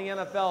 5 in the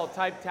NFL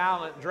type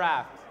talent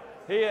draft.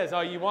 He is.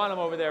 Oh, you want him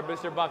over there,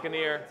 Mr.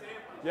 Buccaneer.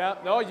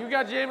 Yep. No, you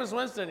got Jameis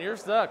Winston. You're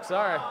stuck.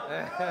 Sorry.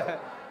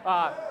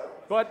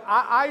 But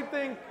I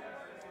think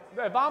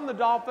if I'm the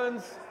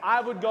Dolphins,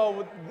 I would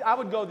go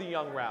the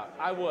young route.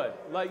 I would.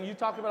 Like you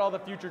talked about all the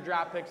future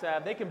draft picks they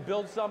have. They can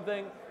build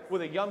something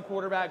with a young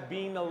quarterback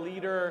being the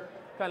leader,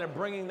 kind of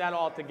bringing that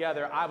all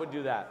together. I would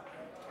do that.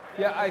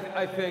 Yeah,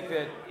 I think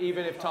that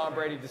even if Tom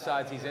Brady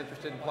decides he's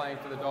interested in playing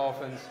for the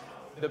Dolphins,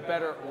 the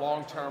better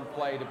long-term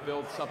play to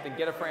build something,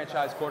 get a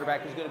franchise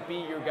quarterback who's going to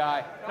be your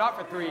guy, not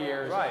for 3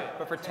 years,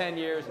 but for 10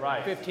 years,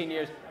 15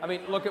 years. I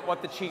mean, look at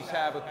what the Chiefs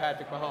have with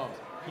Patrick Mahomes.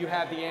 You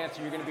have the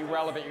answer. You're going to be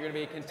relevant. You're going to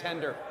be a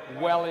contender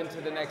well into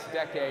the next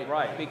decade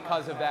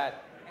because of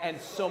that. And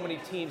so many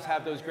teams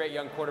have those great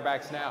young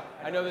quarterbacks now.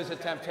 I know there's a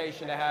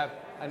temptation to have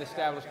an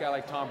established guy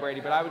like Tom Brady,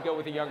 but I would go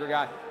with a younger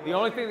guy. The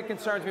only thing that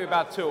concerns me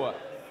about Tua,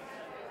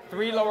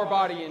 3 lower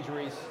body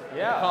injuries at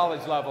the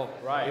college level.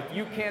 If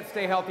you can't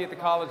stay healthy at the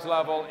college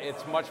level,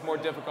 it's much more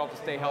difficult to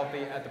stay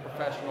healthy at the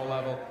professional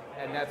level,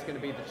 and that's going to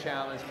be the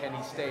challenge. Can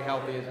he stay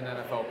healthy as an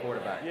NFL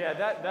quarterback? Yeah,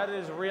 that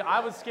is real. I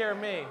would scare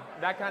me.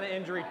 That kind of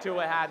injury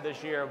Tua had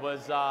this year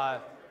was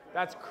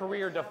that's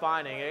career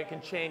defining. It can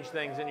change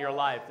things in your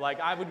life. Like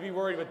I would be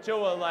worried with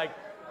Tua, like,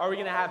 are we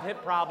going to have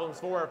hip problems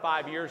 4 or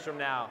 5 years from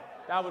now?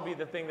 That would be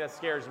the thing that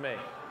scares me.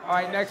 All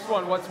right, next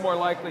one. What's more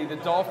likely, the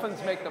Dolphins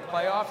make the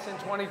playoffs in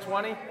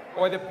 2020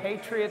 or the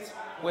Patriots,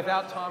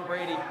 without Tom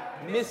Brady,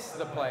 miss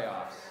the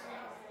playoffs?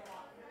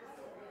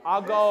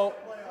 I'll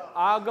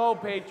go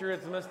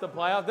Patriots miss the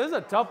playoffs. This is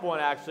a tough one,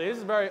 actually. This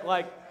is very,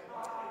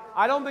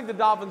 I don't think the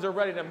Dolphins are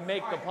ready to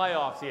make the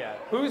playoffs yet.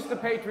 Who's the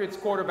Patriots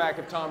quarterback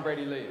if Tom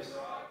Brady leaves?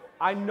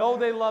 I know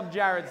they love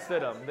Jarrett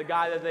Stidham, the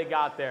guy that they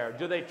got there.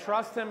 Do they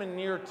trust him in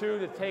year 2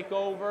 to take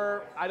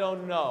over? I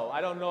don't know.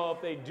 I don't know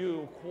if they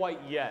do quite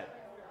yet.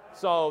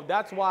 So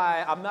that's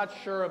why I'm not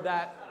sure of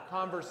that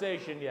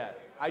conversation yet.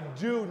 I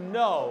do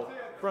know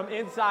from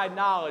inside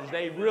knowledge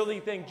they really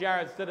think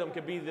Jarrett Stidham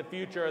could be the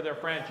future of their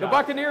franchise. The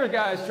Buccaneers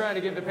guy is trying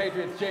to give the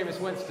Patriots Jameis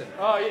Winston.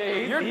 Oh, yeah.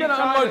 You're going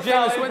to unload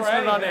Jameis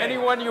Winston on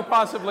anyone you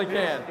possibly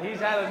can. He's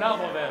had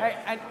enough of it.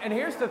 Hey, and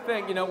here's the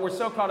thing, we're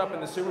so caught up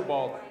in the Super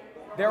Bowl.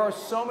 There are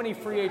so many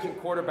free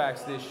agent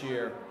quarterbacks this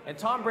year, and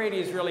Tom Brady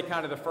is really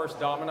kind of the first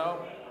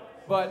domino.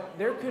 But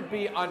there could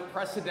be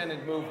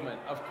unprecedented movement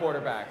of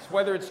quarterbacks,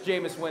 whether it's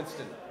Jameis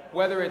Winston,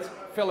 whether it's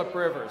Phillip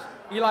Rivers.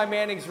 Eli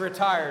Manning's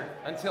retired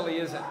until he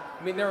isn't.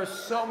 I mean, there are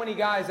so many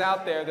guys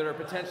out there that are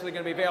potentially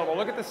going to be available.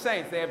 Look at the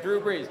Saints. They have Drew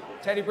Brees,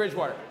 Teddy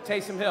Bridgewater,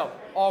 Taysom Hill,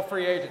 all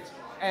free agents.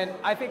 And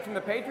I think from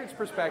the Patriots'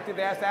 perspective,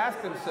 they have to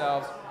ask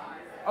themselves,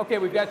 okay,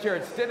 we've got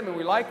Jarrett Stidham and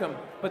we like him,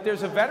 but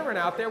there's a veteran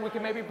out there we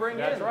can maybe bring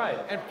in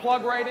and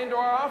plug right into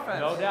our offense.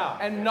 No doubt.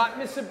 And not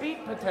miss a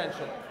beat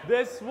potentially.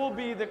 This will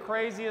be the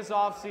craziest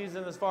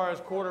offseason as far as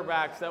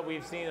quarterbacks that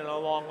we've seen in a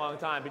long, long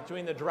time.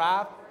 Between the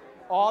draft,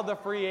 all the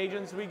free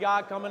agents we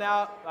got coming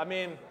out, I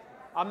mean,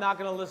 I'm not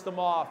going to list them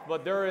off,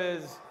 but there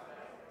is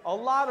a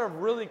lot of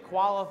really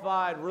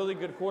qualified, really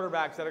good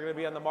quarterbacks that are going to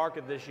be on the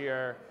market this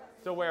year.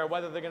 So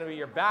whether they're going to be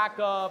your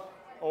backup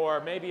or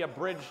maybe a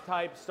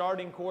bridge-type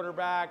starting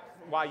quarterback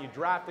while you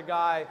draft a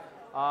guy.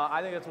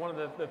 I think that's one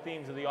of the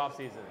themes of the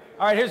offseason.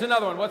 All right, here's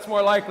another one. What's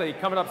more likely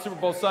coming up Super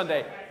Bowl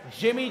Sunday?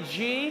 Jimmy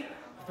G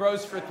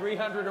throws for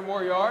 300 or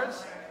more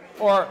yards,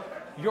 or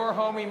your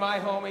homie, my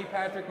homie,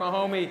 Patrick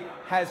Mahomes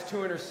has 2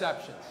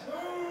 interceptions?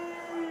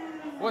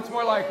 What's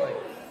more likely?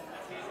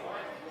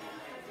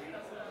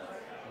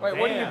 Wait,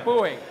 what are you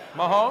booing?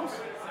 Mahomes?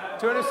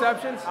 2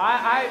 interceptions?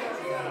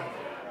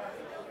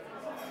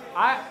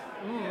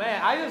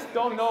 Man, I just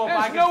don't know if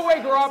There's no way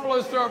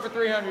Garoppolo's throwing for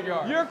 300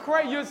 yards. You're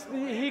crazy.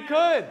 He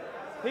could.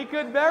 He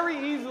could very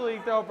easily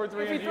throw for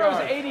 300 yards.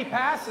 If he throws 80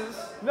 passes.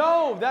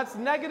 No, that's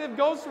negative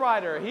Ghost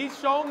Rider. He's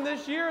shown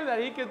this year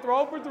that he can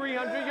throw for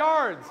 300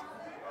 yards.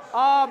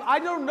 I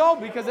don't know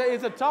because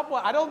it's a tough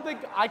one.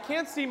 I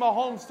can't see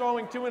Mahomes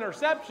throwing 2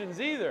 interceptions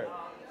either.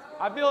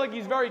 I feel like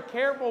he's very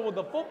careful with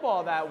the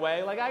football that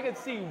way. Like I could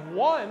see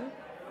 1.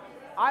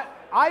 I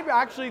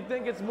actually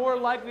think it's more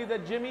likely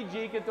that Jimmy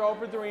G could throw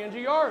for 300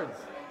 yards.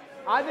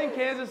 I think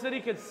Kansas City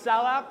could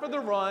sell out for the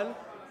run.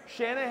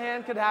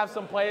 Shanahan could have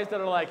some plays that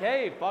are like,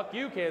 hey, fuck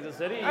you, Kansas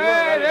City.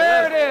 Hey,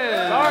 there it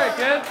is. Sorry,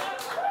 kids.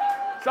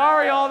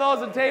 Sorry, all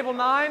those in Table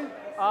 9.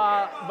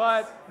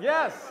 But,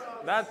 yes,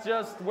 that's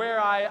just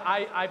where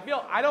I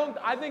feel.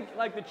 I think,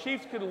 like, the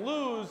Chiefs could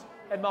lose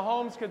and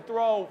Mahomes could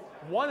throw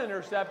 1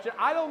 interception.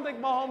 I don't think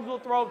Mahomes will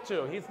throw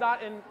 2. He's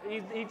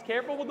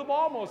careful with the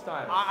ball most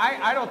times.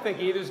 I don't think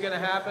either's going to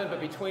happen,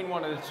 but between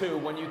one of the two,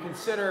 when you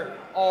consider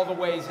all the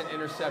ways an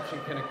interception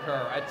can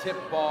occur, a tip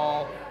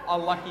ball, a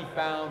lucky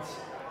bounce,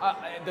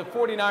 the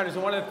 49ers,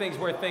 and one of the things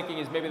we're thinking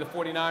is maybe the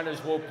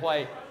 49ers will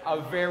play a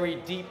very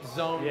deep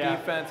zone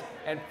defense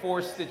and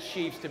force the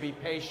Chiefs to be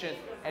patient,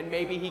 and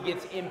maybe he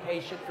gets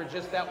impatient for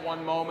just that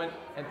one moment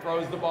and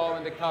throws the ball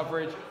into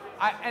coverage.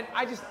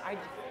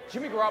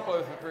 Jimmy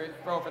Garoppolo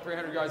throw for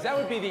 300 yards. That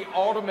would be the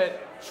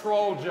ultimate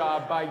troll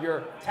job by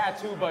your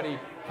tattoo buddy,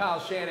 Kyle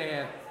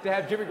Shanahan to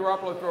have Jimmy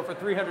Garoppolo throw for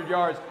 300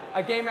 yards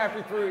a game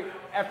after he threw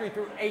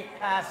 8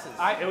 passes. He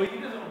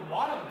doesn't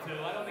want him to.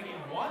 I don't think he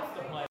wants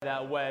to play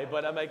that way,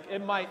 but I'm like,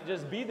 it might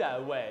just be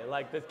that way.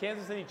 Like the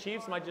Kansas City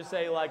Chiefs might just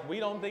say, like, we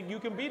don't think you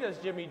can beat us,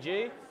 Jimmy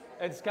G,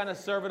 and just kind of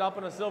serve it up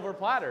on a silver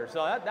platter.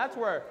 So that's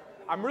where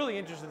I'm really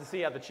interested to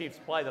see how the Chiefs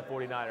play the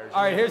 49ers.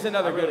 All right, here's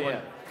another good one.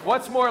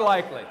 What's more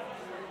likely?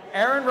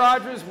 Aaron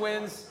Rodgers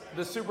wins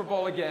the Super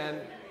Bowl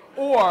again,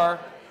 or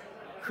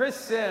Chris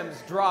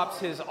Sims drops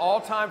his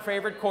all-time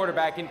favorite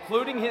quarterback,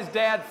 including his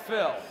dad,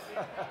 Phil,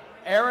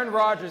 Aaron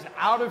Rodgers,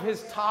 out of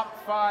his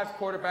top 5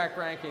 quarterback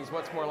rankings.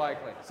 What's more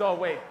likely? So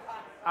wait,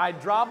 I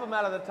drop him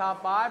out of the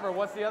top 5, or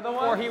what's the other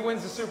one? Or he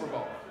wins the Super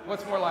Bowl.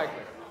 What's more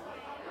likely?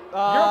 You're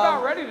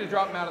about ready to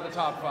drop him out of the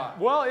top 5.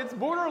 Well, it's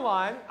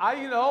borderline.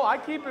 I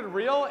keep it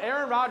real.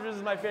 Aaron Rodgers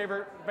is my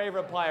favorite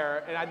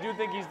player, and I do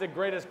think he's the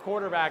greatest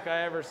quarterback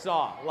I ever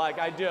saw. Like,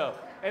 I do.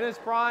 In his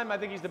prime, I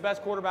think he's the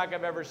best quarterback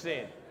I've ever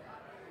seen.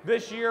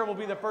 This year will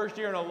be the first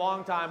year in a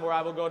long time where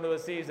I will go into a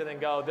season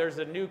and go, there's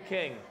a new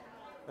king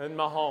in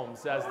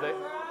Mahomes, as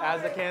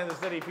the Kansas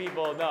City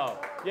people know.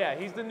 Yeah,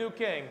 he's the new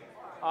king.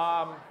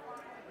 I'm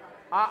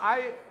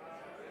going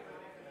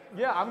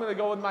to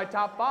go with my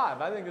top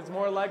 5. I think it's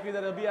more likely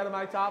that he'll be out of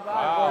my top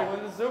 5 before he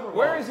wins the Super Bowl.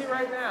 Where is he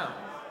right now?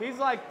 He's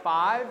like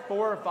 4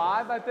 or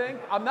 5, I think.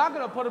 I'm not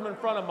going to put him in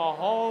front of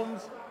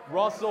Mahomes,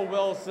 Russell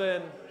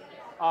Wilson,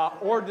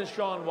 or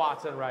Deshaun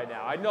Watson right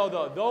now. I know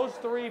those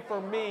 3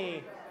 for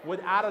me,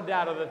 without a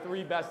doubt, are the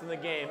 3 best in the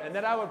game. And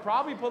then I would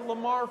probably put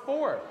Lamar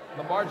 4.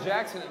 Lamar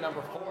Jackson at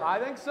number 4. I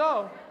think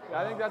so.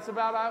 I think that's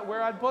about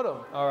where I'd put him.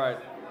 All right.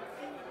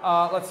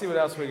 Let's see what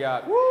else we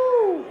got.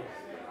 Woo!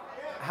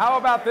 How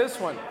about this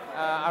one?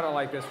 I don't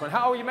like this one.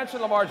 You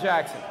mentioned Lamar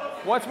Jackson.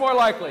 What's more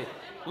likely?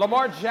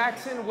 Lamar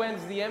Jackson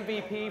wins the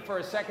MVP for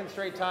a second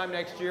straight time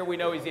next year. We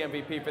know he's the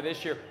MVP for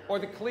this year. Or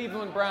the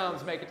Cleveland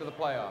Browns make it to the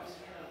playoffs.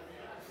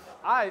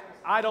 I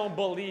don't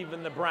believe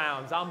in the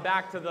Browns. I'm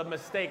back to the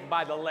mistake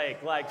by the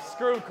lake. Like,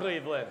 screw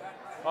Cleveland.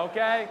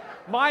 Okay?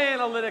 My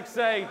analytics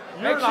say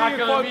you're not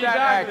going to be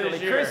back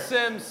this year. Chris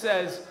Sims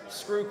says,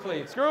 screw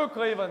Cleveland. Screw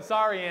Cleveland.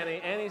 Sorry, Annie.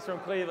 Annie's from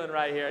Cleveland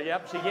right here.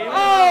 Yep, she gave me the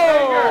middle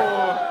finger.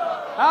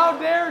 How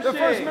dare she? The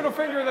first middle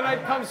finger of the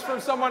night comes from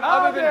someone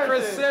other than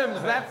Chris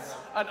Sims. That's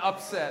an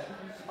upset.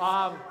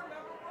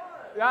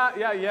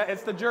 Yeah.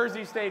 It's the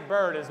Jersey State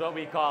bird is what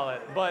we call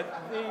it. But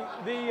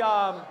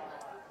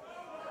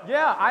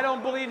I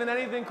don't believe in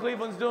anything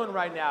Cleveland's doing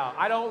right now.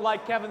 I don't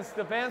like Kevin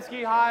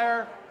Stefanski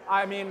hire.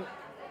 I mean,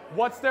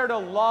 what's there to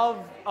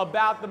love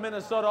about the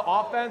Minnesota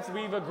offense?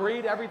 We've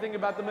agreed everything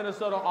about the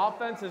Minnesota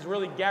offense is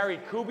really Gary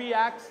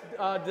Kubiak's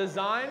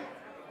design.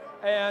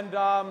 And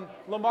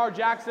Lamar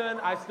Jackson,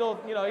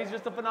 he's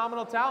just a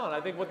phenomenal talent.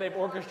 I think what they've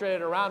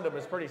orchestrated around him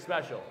is pretty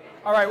special.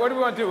 All right, what do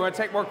we want to do? We want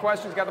to take more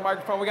questions. Got the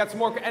microphone. We got some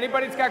more.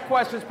 Anybody that's got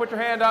questions, put your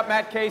hand up.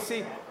 Matt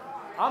Casey.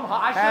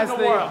 I shouldn't have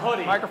wore a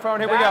hoodie. Microphone.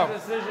 Here we go. Bad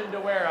decision to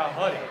wear a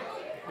hoodie.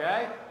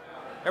 Okay?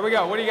 Here we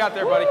go. What do you got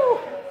there, buddy?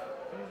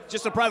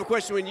 Just a private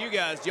question with you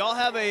guys. Do y'all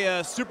have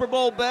a Super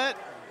Bowl bet?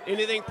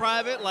 Anything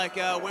private, like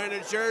wearing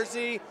a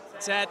jersey,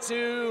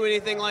 tattoo,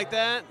 anything like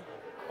that?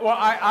 Well,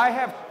 I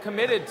have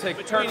committed to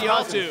Between Kirk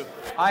y'all Cousins. two.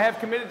 I have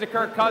committed to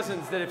Kirk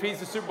Cousins that if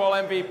he's the Super Bowl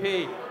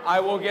MVP, I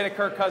will get a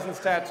Kirk Cousins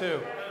tattoo.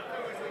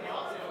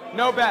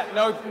 No bet.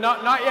 No,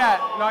 not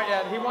yet. Not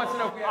yet. He wants to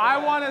know. I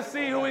want to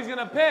see who he's going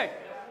to pick.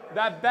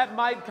 That bet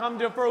might come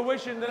to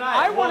fruition tonight.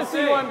 I want to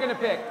see who I'm going to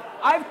pick.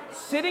 I'm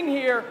sitting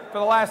here for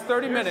the last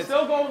 30 minutes.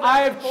 Still going back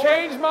I have and forth?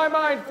 changed my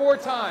mind 4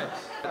 times.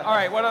 All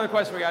right, what other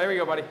question we got? Here we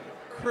go, buddy.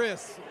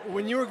 Chris,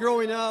 when you were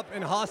growing up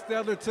and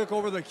Hostetler took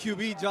over the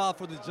QB job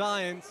for the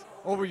Giants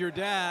over your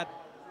dad,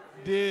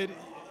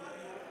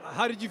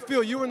 how did you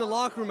feel? You were in the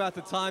locker room at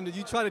the time. Did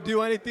you try to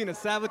do anything to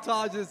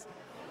sabotage his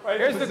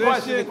Here's position? the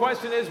question. The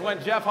question is,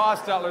 when Jeff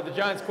Hostetler, the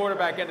Giants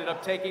quarterback, ended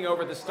up taking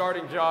over the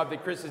starting job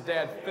that Chris's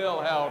dad,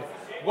 Phil, held,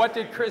 what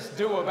did Chris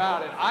do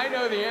about it? I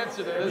know the answer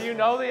to this. Do you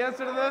know the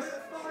answer to this?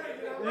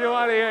 You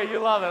want to hear it. You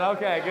love it.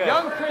 Okay, good.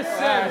 Young Chris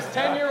Sims,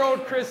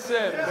 10-year-old Chris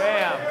Sims.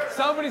 Bam.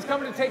 Somebody's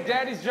coming to take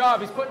Daddy's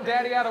job. He's putting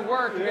Daddy out of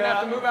work. You're going to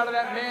have to move out of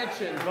that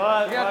mansion. You're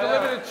going to have to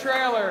live in a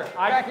trailer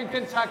back in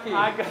Kentucky. You're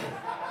going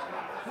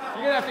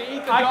to have to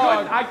eat the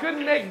dog. I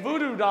couldn't make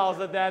voodoo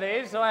dolls at that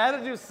age, so I had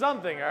to do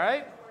something, all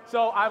right?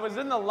 So I was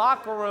in the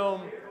locker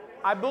room,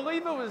 I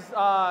believe it was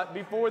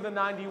before the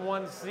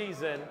 91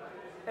 season,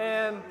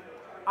 and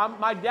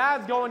my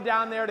dad's going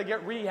down there to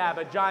get rehab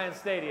at Giant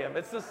Stadium.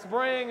 It's the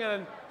spring,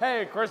 and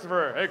hey,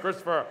 Christopher,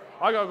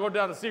 I got to go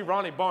down to see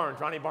Ronnie Barnes.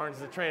 Ronnie Barnes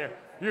is the trainer.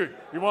 You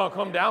want to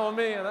come down with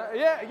me? And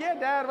yeah,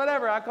 Dad,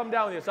 whatever. I'll come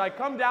down with you. So I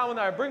come down with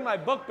her. I bring my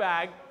book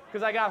bag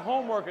because I got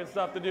homework and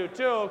stuff to do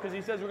too because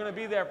he says we're going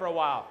to be there for a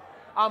while.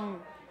 I'm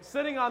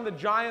sitting on the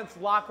Giants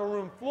locker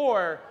room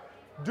floor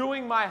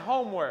doing my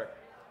homework.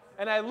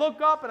 And I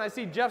look up and I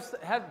see Jeff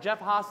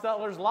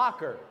Hostetler's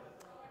locker.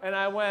 And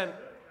I went,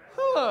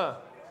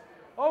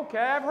 okay,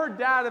 I've heard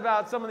Dad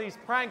about some of these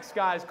pranks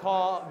guys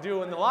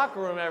do in the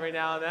locker room every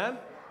now and then.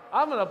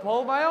 I'm going to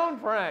pull my own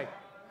prank.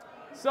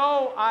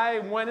 So I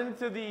went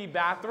into the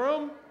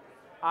bathroom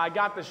I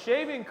got the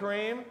shaving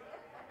cream,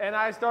 and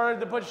I started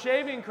to put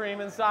shaving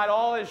cream inside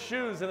all his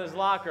shoes in his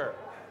locker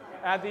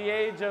at the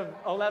age of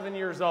 11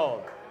 years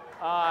old.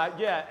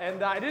 Yeah,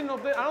 and I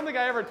don't think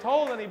I ever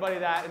told anybody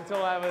that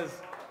until I was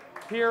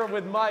here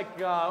with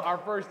Mike our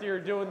first year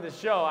doing the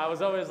show. I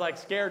was always like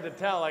scared to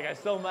tell, like I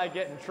still might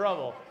get in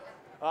trouble.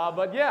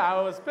 But yeah,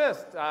 I was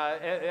pissed.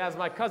 As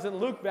my cousin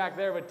Luke back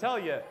there would tell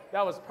you,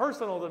 that was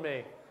personal to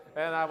me.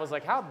 And I was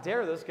like, how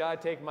dare this guy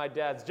take my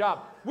dad's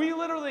job? We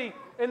literally,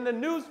 in the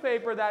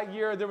newspaper that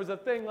year, there was a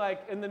thing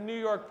like in the New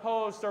York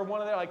Post or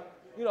one of their like,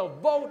 you know,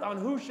 vote on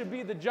who should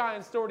be the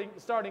Giants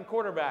starting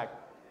quarterback.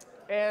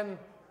 And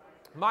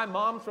my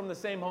mom's from the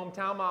same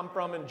hometown I'm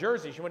from in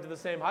Jersey. She went to the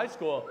same high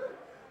school.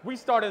 We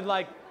started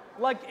like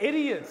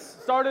idiots,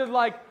 started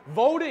like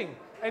voting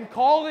and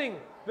calling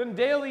the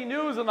Daily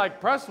News and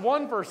like press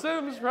 1 for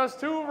Sims, press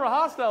 2 for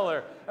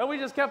Hostetler. And we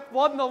just kept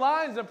flooding the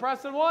lines and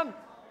pressing 1.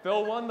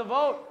 Phil won the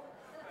vote.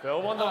 Phil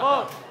won the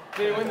vote.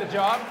 Did he win the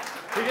job?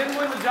 He didn't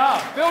win the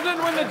job. Phil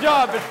didn't win the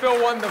job, but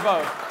Phil won the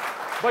vote.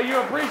 But you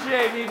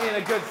appreciate me being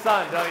a good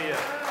son, don't you?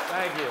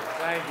 Thank you.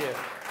 Thank you.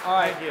 All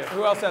right. Thank you.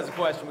 Who else has a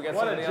question? We got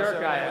What a somebody jerk else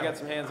over I there. am. We got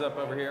some hands up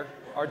over here.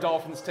 Our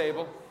Dolphins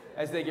table,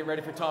 as they get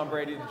ready for Tom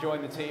Brady to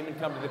join the team and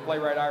come to the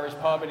Playwright Irish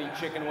Pub and eat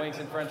chicken wings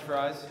and French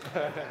fries.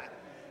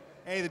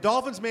 Hey, the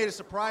Dolphins made a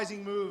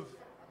surprising move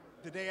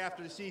the day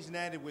after the season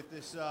ended with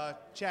this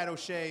Chad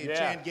O'Shea and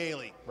Chan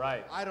Gailey.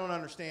 Right. I don't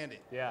understand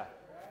it. Yeah.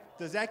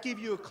 Does that give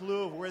you a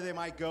clue of where they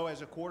might go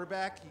as a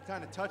quarterback? You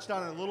kind of touched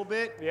on it a little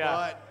bit,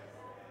 Yeah.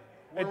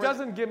 but It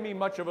doesn't give me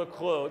much of a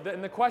clue.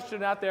 And the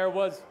question out there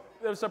was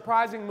a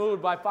surprising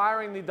move by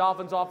firing the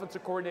Dolphins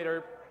offensive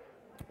coordinator,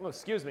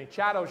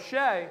 Chad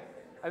O'Shea,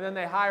 and then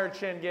they hired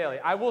Chan Gailey.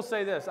 I will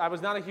say this, I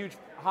was not a huge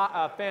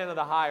fan of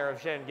the hire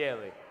of Chan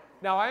Gailey.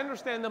 Now, I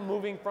understand them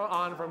moving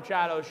on from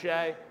Chad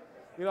O'Shea.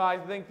 You know, I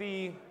think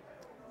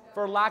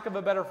for lack of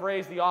a better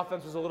phrase, the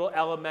offense was a little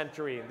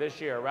elementary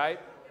this year, right?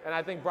 And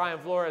I think Brian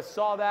Flores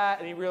saw that,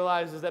 and he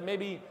realizes that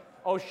maybe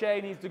O'Shea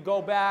needs to go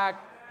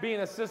back, be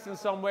an assistant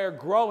somewhere,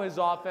 grow his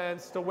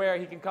offense to where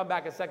he can come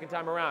back a second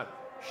time around.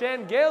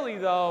 Chan Gailey,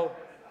 though,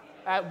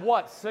 at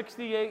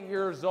 68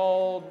 years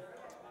old,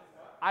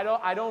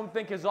 I don't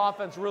think his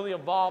offense really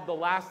evolved the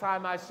last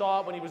time I saw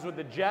it when he was with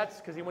the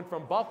Jets, because he went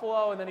from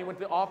Buffalo and then he went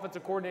to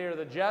offensive coordinator of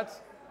the Jets.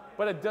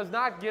 But it does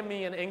not give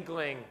me an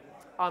inkling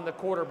on the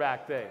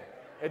quarterback thing.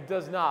 It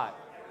does not.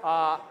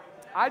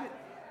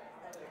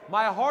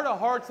 My heart of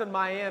hearts in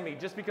Miami,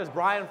 just because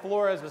Brian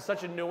Flores was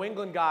such a New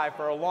England guy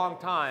for a long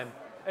time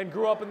and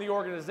grew up in the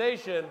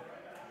organization,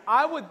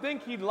 I would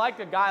think he'd like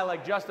a guy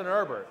like Justin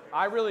Herbert.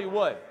 I really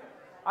would.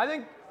 I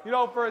think, you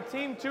know, for a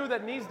team, too,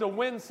 that needs to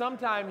win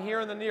sometime here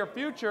in the near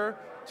future,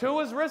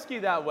 Tua's risky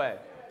that way.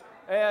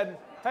 And,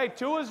 hey,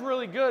 Tua's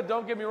really good,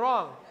 don't get me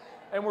wrong.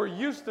 And we're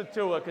used to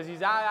Tua because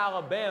he's at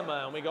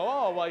Alabama, and we go,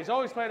 oh, well, he's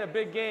always playing a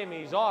big game,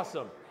 and he's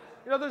awesome.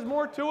 You know, there's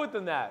more to it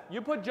than that.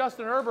 You put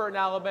Justin Herbert in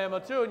Alabama,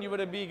 too, and you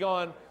would be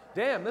going,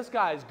 damn, this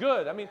guy's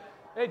good. I mean,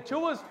 hey,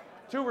 Tua's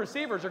 2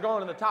 receivers are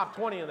going in the top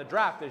 20 in the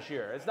draft this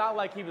year. It's not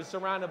like he was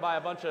surrounded by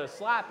a bunch of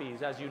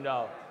slappies, as you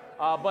know.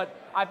 But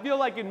I feel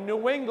like in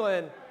New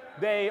England,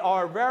 they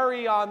are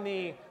very on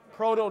the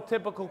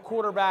prototypical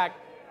quarterback.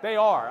 They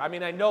are. I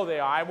mean, I know they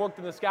are. I worked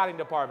in the scouting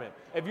department.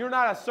 If you're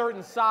not a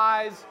certain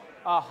size,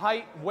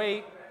 height,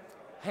 weight,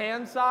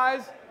 hand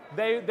size,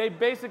 they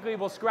basically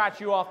will scratch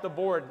you off the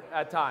board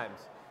at times.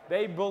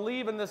 They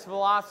believe in this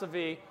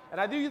philosophy, and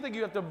I do think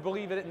you have to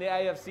believe it in the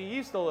AFC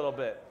East a little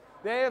bit.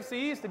 The AFC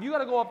East, if you got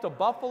to go up to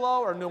Buffalo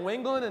or New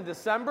England in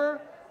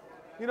December,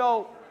 you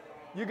know,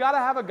 you got to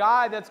have a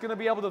guy that's going to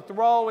be able to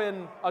throw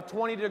in a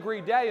 20-degree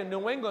day in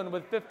New England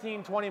with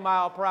 15,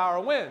 20-mile-per-hour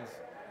winds.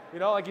 You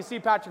know, like you see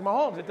Patrick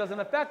Mahomes, it doesn't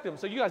affect him,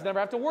 so you guys never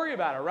have to worry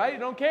about it, right? You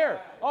don't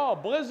care. Oh,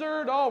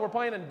 blizzard, oh, we're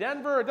playing in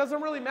Denver. It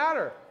doesn't really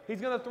matter.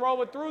 He's going to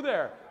throw it through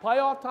there.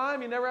 Playoff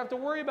time, you never have to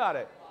worry about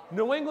it.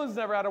 New England's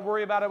never had to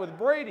worry about it with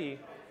Brady,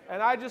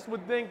 and I just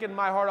would think in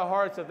my heart of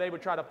hearts that they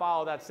would try to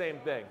follow that same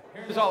thing.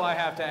 Here's all I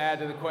have to add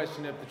to the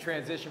question of the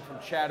transition from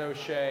Chad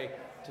O'Shea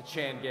to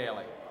Chan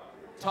Gailey.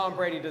 Tom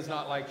Brady does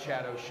not like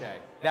Chad O'Shea.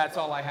 That's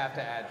all I have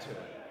to add to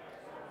it.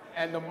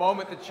 And the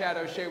moment that Chad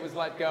O'Shea was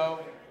let go,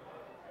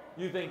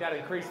 you think that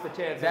increased the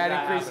chances? That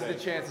increases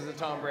the chances of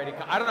Tom Brady.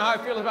 I don't know how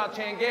I feel about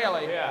Chan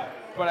Gailey,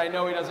 but I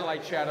know he doesn't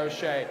like Chad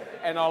O'Shea.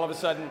 And all of a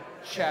sudden,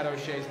 Chad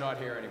O'Shea's not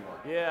here anymore.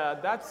 Yeah,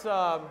 that's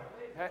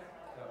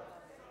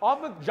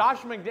often Josh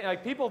McDaniels.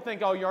 Like people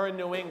think, oh, you're in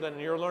New England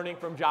and you're learning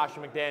from Josh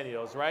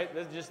McDaniels, right?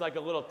 This is just like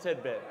a little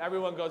tidbit.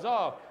 Everyone goes,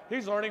 oh,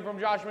 he's learning from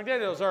Josh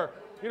McDaniels, or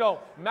you know,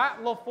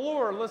 Matt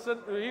LaFleur. Listen,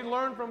 he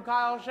learned from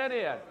Kyle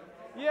Shanahan.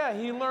 Yeah,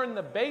 he learned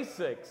the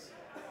basics.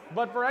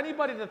 But for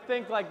anybody to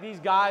think like these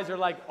guys are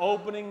like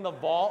opening the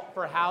vault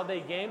for how they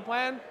game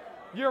plan,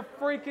 you're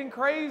freaking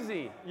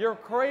crazy. You're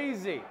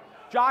crazy.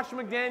 Josh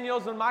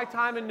McDaniels, in my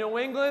time in New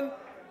England,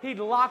 he'd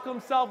lock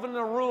himself in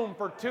a room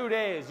for 2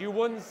 days. You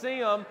wouldn't see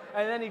him,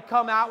 and then he'd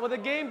come out with a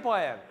game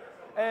plan.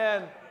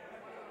 And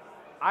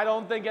I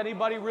don't think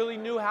anybody really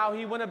knew how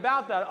he went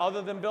about that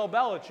other than Bill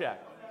Belichick.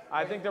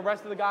 I think the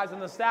rest of the guys on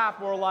the staff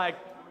were like,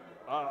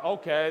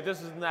 okay,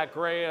 this isn't that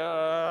great,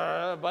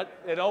 but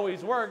it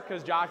always worked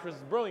because Josh was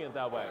brilliant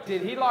that way.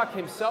 Did he lock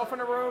himself in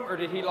a room, or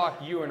did he lock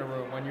you in a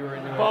room when you were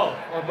in New York? Both.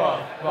 Or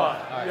both? Both.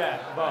 All right.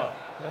 Yeah,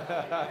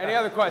 both. Any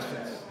other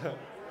questions?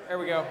 There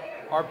we go.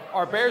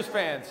 Our Bears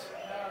fans.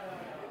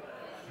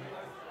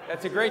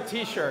 That's a great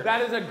T-shirt.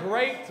 That is a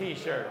great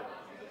T-shirt.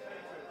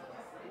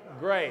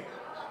 Great.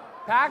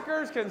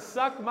 Packers can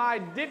suck my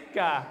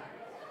ditka.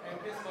 And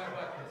kiss my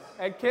buttons.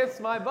 And kiss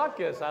my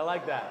butkus. I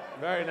like that.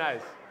 Very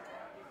nice.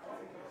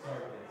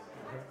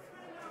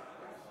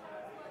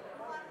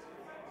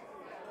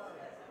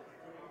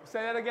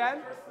 Say that again?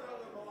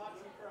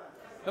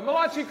 The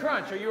Malachi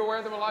Crunch. Are you aware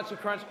of the Malachi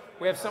Crunch?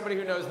 We have somebody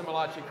who knows the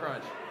Malachi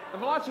Crunch. The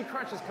Malachi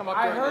Crunch has come up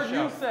I during heard the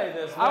show. you say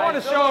this. I want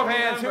a still show of don't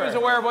hands. Who is remember.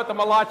 aware of what the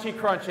Malachi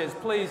Crunch is?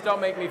 Please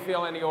don't make me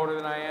feel any older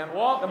than I am.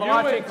 Well, the you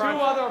Malachi and Crunch.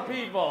 two other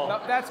people.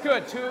 No, that's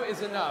good. 2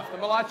 is enough. The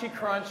Malachi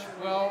Crunch,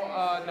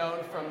 well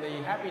known from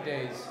the Happy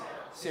Days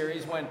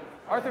series when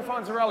Arthur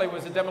Fonzarelli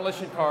was a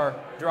demolition car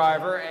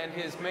driver and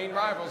his main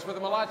rivals were the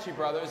Malachi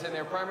brothers, and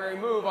their primary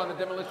move on the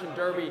demolition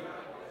derby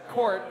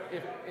court,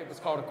 if it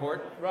was called a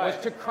court, was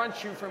to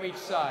crunch you from each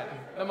side.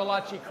 The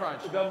Malachi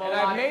Crunch. And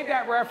I've made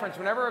that reference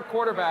whenever a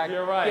quarterback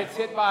gets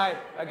hit by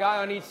a guy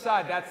on each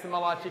side. That's the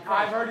Malachi Crunch.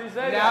 I've heard you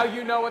say now that. Now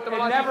you know what the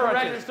Malachi Crunch is. It never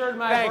is. registered in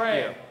my Thank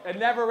brain. you. It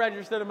never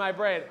registered in my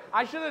brain.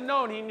 I should have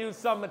known he knew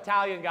some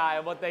Italian guy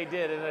and what they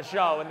did in a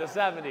show in the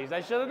 70s.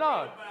 I should have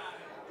known.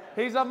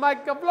 He's a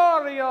Mike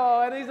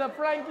Florio, and he's a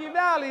Frankie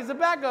Valli. He's a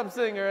backup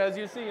singer, as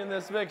you see in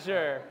this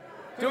picture.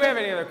 Do we have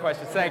any other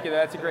questions? Thank you.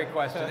 That's a great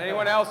question.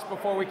 Anyone else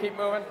before we keep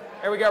moving?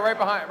 There we go, right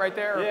behind, right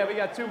there. Yeah, we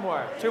got 2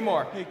 more. 2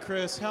 more. Hey,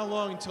 Chris, how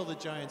long until the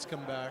Giants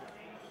come back?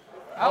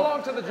 How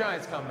long till the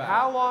Giants come back?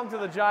 How long till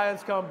the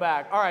Giants come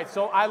back? All right,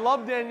 so I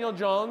love Daniel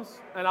Jones,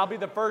 and I'll be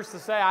the first to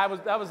say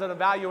that was an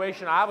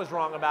evaluation I was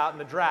wrong about in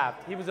the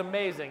draft. He was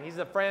amazing. He's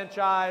a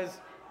franchise.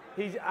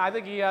 I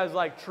think he has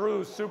like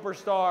true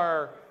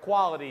superstar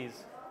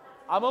qualities.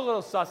 I'm a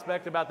little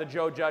suspect about the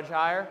Joe Judge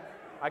hire.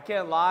 I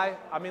can't lie.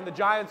 I mean, the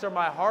Giants are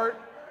my heart.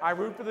 I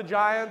root for the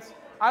Giants.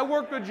 I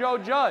worked with Joe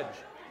Judge.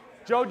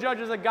 Joe Judge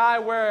is a guy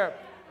where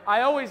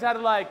I always had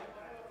like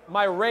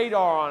my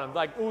radar on him.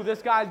 Like, ooh,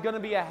 this guy's going to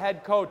be a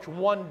head coach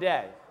one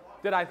day.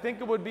 Did I think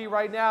it would be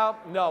right now?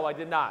 No, I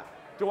did not.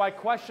 Do I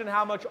question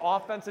how much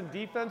offense and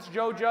defense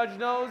Joe Judge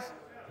knows?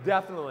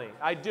 Definitely,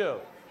 I do.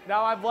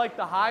 Now, I've liked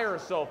the hire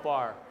so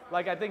far.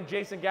 Like, I think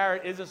Jason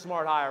Garrett is a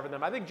smart hire for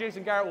them. I think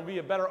Jason Garrett will be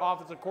a better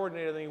offensive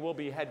coordinator than he will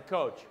be head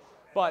coach.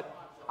 But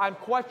I'm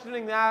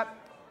questioning that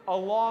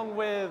along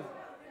with,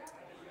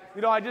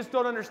 I just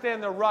don't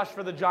understand the rush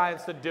for the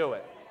Giants to do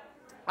it.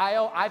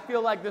 I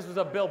feel like this was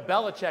a Bill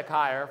Belichick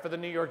hire for the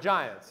New York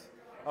Giants.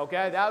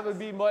 Okay, that would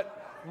be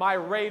what my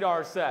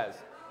radar says.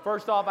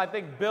 First off, I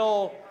think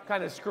Bill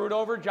kind of screwed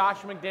over Josh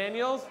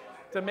McDaniels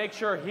to make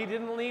sure he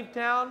didn't leave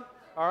town.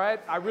 All right,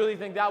 I really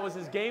think that was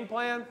his game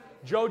plan.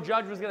 Joe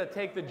Judge was going to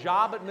take the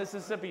job at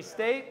Mississippi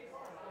State.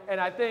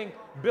 And I think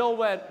Bill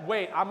went,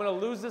 wait, I'm going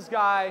to lose this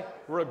guy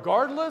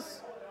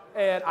regardless.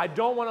 And I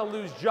don't want to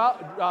lose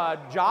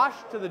Josh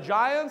to the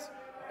Giants.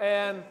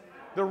 And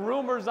the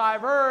rumors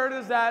I've heard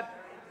is that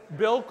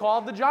Bill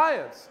called the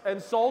Giants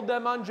and sold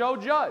them on Joe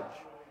Judge.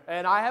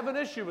 And I have an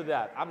issue with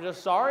that. I'm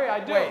just sorry, I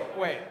do.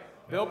 Wait.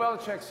 Bill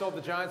Belichick sold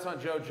the Giants on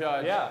Joe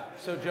Judge. Yeah.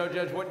 So Joe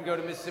Judge wouldn't go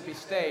to Mississippi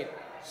State.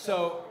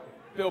 So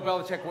Bill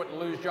Belichick wouldn't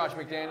lose Josh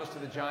McDaniels to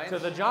the Giants? To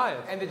the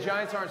Giants. And the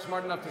Giants aren't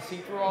smart enough to see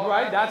through all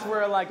right, that? that's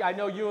where, like, I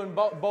know you and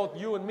both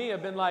you and me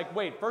have been like,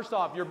 wait, first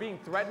off, you're being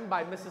threatened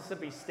by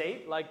Mississippi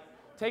State? Like,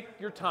 take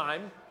your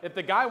time. If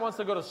the guy wants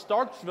to go to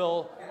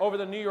Starksville over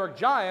the New York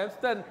Giants,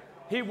 then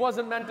he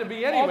wasn't meant to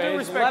be anyways. All due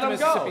respect Let to him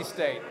Mississippi go.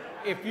 State,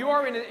 if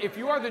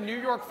you are the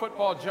New York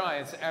Football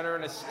Giants and are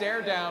in a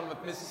stare down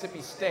with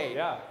Mississippi State,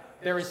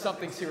 there is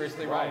something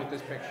seriously wrong with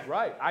this picture.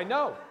 Right, I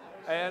know.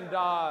 And,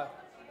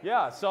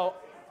 so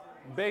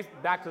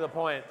back to the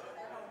point.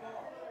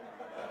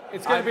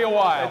 It's going to be a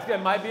while.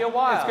 It might be a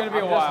while. It's going to be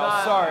a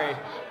while. Sorry.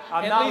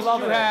 I'm At not least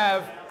loving you it.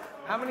 have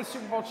how many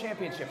Super Bowl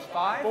championships?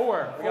 5?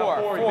 4. We got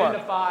 4. We've been to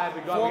 5.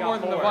 We got 4 more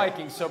than the 4.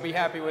 Vikings, so be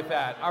happy with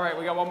that. All right,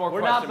 we got one more We're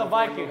question. not the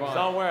before we Vikings. move on.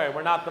 Don't worry.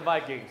 We're not the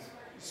Vikings.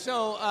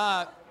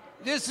 So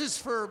this is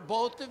for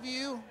both of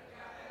you.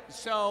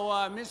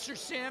 So, Mr.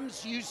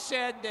 Sims, you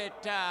said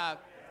that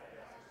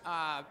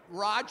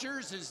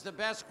Rodgers is the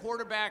best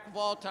quarterback of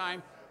all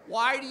time.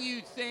 Why do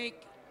you think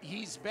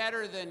he's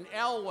better than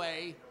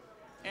Elway?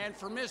 And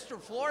for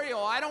Mr. Florio,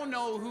 I don't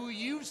know who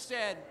you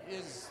said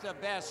is the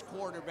best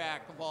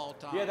quarterback of all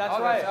time. Yeah, that's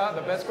right.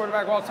 The best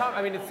quarterback of all time.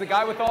 I mean, it's the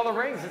guy with all the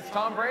rings. It's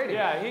Tom Brady.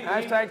 Yeah,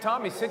 Hashtag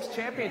Tommy, 6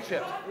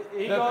 championships.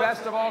 The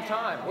best of all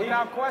time,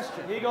 without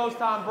question. He goes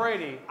Tom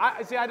Brady.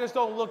 I just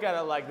don't look at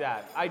it like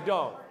that. I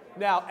don't.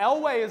 Now,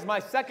 Elway is my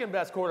second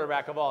best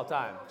quarterback of all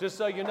time, just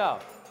so you know.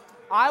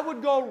 I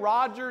would go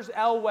Rodgers,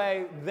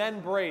 Elway,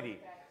 then Brady.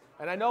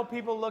 And I know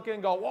people look and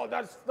go, whoa,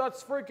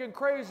 that's freaking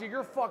crazy.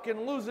 You're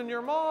fucking losing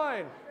your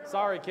mind.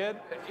 Sorry, kid.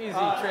 Easy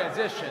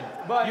transition.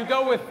 But you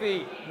go with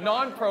the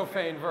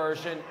non-profane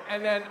version,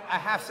 and then a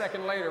half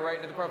second later, right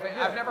into the profane.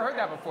 Yeah. I've never heard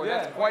that before.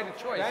 Yeah. That's quite a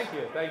choice. Thank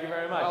you. Thank you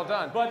very much. Well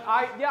done. But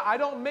I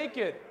don't make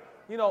it,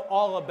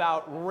 all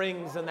about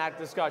rings and that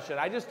discussion.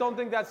 I just don't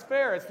think that's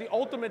fair. It's the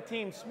ultimate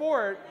team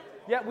sport,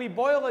 yet we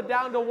boil it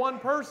down to one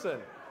person.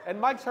 And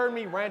Mike's heard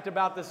me rant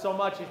about this so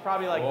much, he's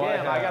probably like,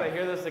 damn, I got to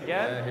hear this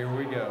again. Yeah, here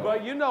we go.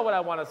 But you know what I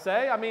want to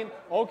say. I mean,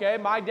 okay,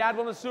 my dad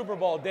won a Super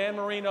Bowl. Dan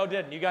Marino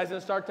didn't. You guys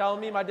going to start telling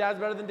me my dad's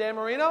better than Dan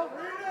Marino?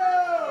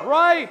 Marino!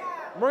 Right.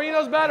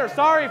 Marino's better.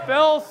 Sorry,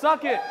 Phil.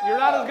 Suck it. You're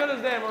not as good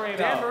as Dan Marino.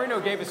 Dan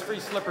Marino gave us free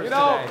slippers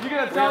today. You're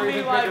going to tell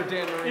me like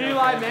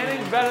Eli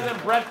Manning's better than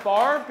Brett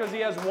Favre because he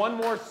has one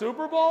more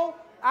Super Bowl?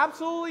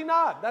 Absolutely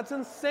not. That's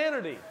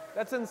insanity.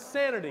 That's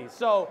insanity.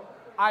 So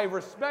I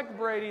respect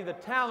Brady. The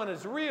talent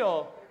is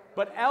real.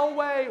 But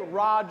Elway,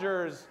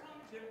 Rodgers,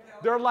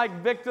 they're like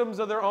victims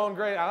of their own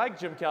great. I like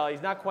Jim Kelly.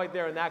 He's not quite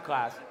there in that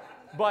class.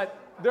 But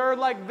they're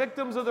like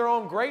victims of their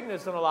own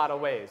greatness in a lot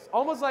of ways.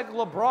 Almost like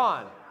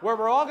LeBron, where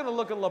we're all going to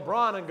look at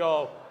LeBron and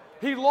go,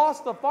 he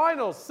lost the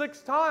finals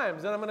 6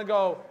 times. And I'm going to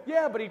go,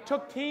 yeah, but he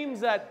took teams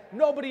that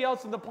nobody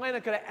else on the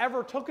planet could have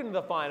ever taken to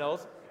the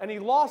finals, and he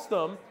lost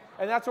them.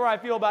 And that's where I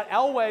feel about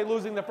Elway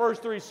losing the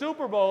first 3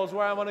 Super Bowls,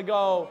 where I'm going to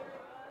go,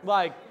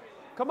 like,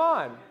 come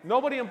on.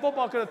 Nobody in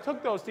football could have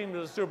took those teams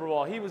to the Super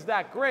Bowl. He was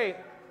that great.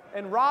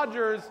 And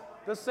Rodgers,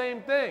 the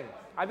same thing.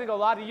 I think a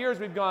lot of years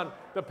we've gone,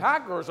 the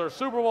Packers are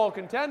Super Bowl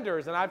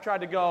contenders, and I've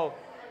tried to go,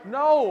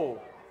 no,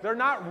 they're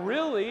not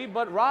really,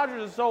 but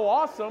Rodgers is so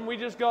awesome, we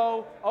just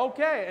go,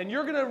 okay. And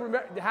you're going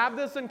to have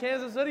this in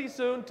Kansas City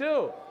soon,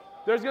 too.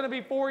 There's going to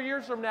be 4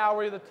 years from now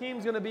where the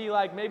team's going to be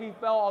like, maybe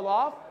fell all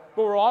off,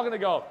 but we're all going to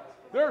go,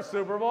 they're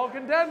Super Bowl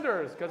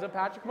contenders because of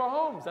Patrick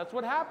Mahomes. That's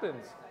what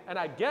happens. And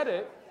I get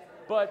it,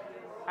 but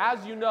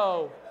as you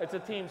know, it's a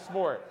team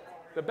sport.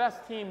 The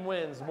best team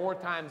wins more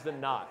times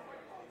than not.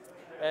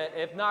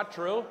 If not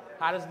true,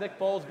 how does Nick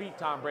Foles beat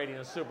Tom Brady in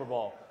a Super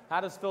Bowl? How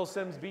does Phil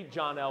Simms beat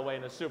John Elway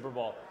in a Super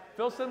Bowl?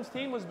 Phil Simms'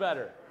 team was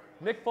better.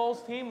 Nick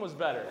Foles' team was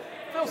better.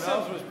 Phil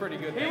Simms was pretty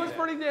good. He was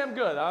pretty damn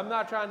good. I'm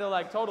not trying to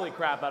like totally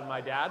crap on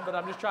my dad, but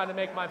I'm just trying to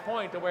make my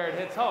point to where it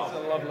hits home.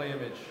 It's a lovely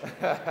image.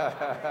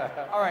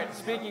 All right,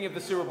 speaking of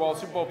the Super Bowl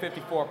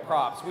 54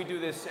 props, we do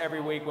this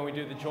every week when we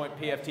do the joint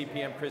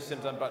PFT-PM Chris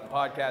Simms Unbuttoned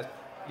podcast,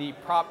 the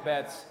prop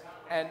bets,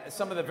 and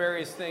some of the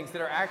various things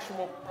that are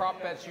actual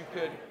prop bets you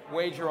could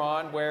wager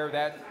on where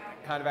that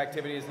kind of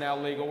activity is now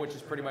legal, which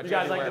is pretty much you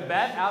guys everywhere. like the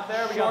bet out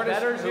there? We got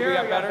bettors here. We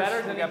got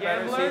bettors. We got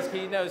bettors.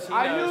 He knows.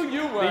 I knew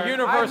you were. The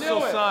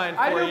universal sign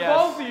for I knew yes.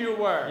 both of you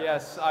were.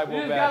 Yes, I will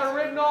bet. You just got it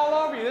written all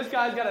over you. This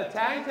guy's got a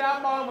tank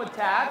top on with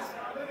tats.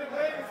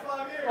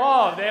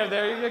 Oh,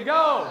 there you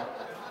go.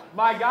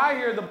 My guy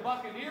here, the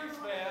Buccaneers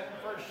fan,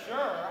 for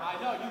sure.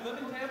 I know. You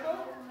live in Tampa?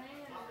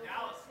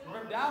 Dallas. You're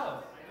from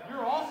Dallas.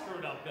 You're all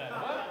screwed up then.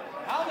 What?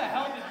 How the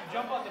hell did you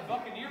jump on the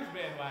Buccaneers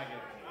bandwagon?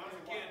 I was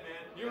a kid,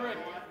 man.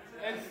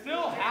 And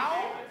still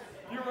how?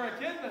 You were a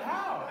kid, but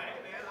how?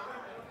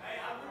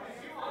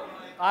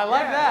 I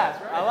like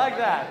that. Right. I like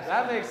that.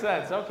 That makes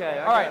sense. Okay.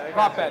 All right,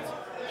 prop bets.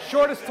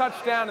 Shortest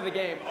touchdown of the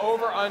game,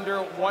 over under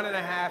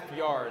 1.5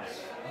 yards.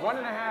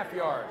 1.5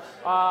 yards.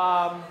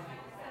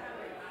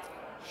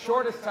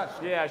 Shortest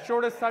touchdown. Yeah,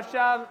 shortest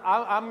touchdown,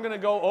 I'm going to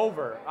go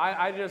over.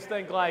 I just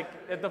think, like,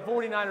 if the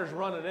 49ers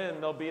run it in,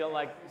 they'll be,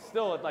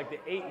 still at, the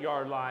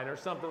 8-yard line or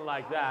something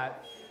like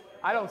that.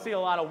 I don't see a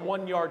lot of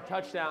 1-yard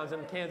touchdowns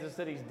in Kansas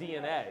City's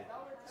DNA.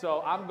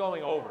 So I'm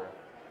going over.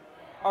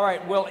 All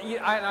right, well,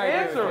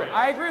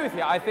 I agree with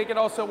you. I think it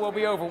also will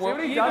be over. See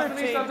what he does to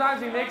me?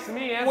 Sometimes he makes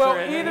me answer Will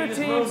it. Either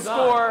team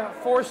score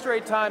 4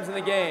 straight times in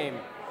the game.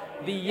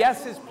 The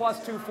yes is plus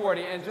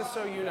 240, and just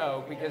so you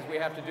know, because we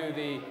have to do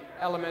the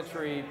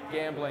elementary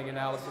gambling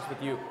analysis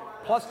with you,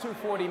 plus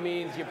 240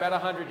 means you bet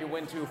 100, you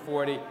win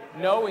 240.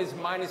 No is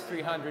minus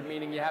 300,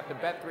 meaning you have to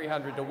bet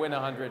 300 to win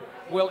 100.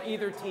 Will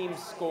either team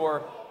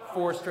score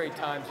 4 straight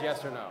times,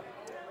 yes or no?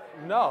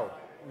 No.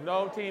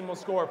 No team will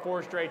score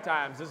 4 straight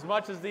times. As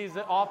much as these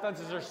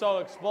offenses are so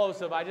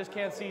explosive, I just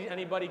can't see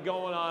anybody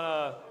going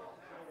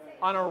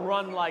on a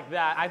run like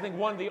that. I think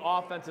one of the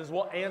offenses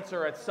will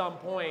answer at some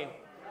point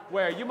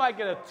where you might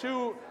get a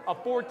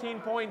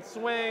 14-point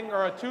swing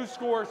or a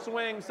 2-score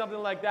swing, something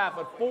like that.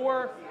 But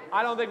 4,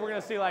 I don't think we're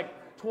going to see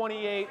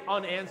 28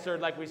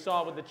 unanswered like we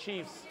saw with the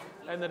Chiefs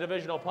in the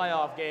divisional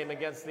playoff game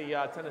against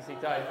the Tennessee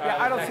Titans. Yeah,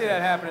 I don't see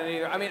that happening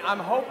either. I mean, I'm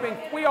hoping,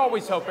 we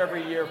always hope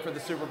every year for the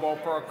Super Bowl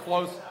for a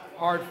close,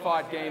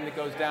 hard-fought game that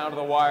goes down to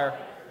the wire.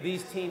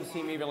 These teams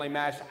seem evenly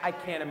matched. I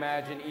can't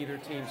imagine either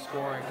team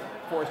scoring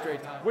 4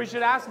 straight times. We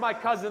should ask my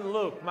cousin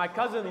Luke. My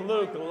cousin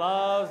Luke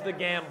loves to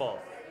gamble.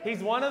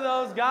 He's one of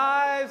those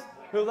guys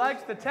who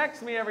likes to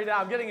text me every day.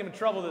 I'm getting him in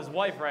trouble with his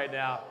wife right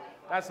now.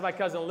 That's my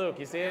cousin Luke.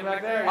 You see him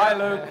back there? Hi,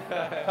 Luke.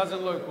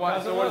 Cousin Luke.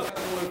 What does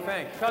Cousin Luke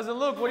think? Cousin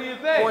Luke, what do you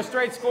think? 4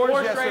 straight scores,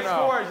 4 yes straight or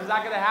no? scores. Is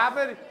that going to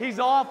happen? He's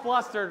all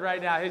flustered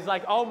right now. He's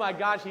like, oh my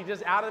gosh, he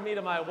just outed me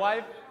to my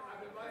wife.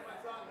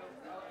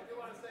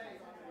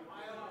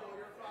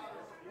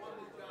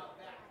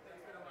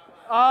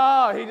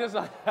 Oh, he just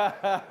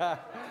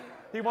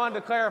he wanted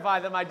to clarify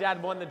that my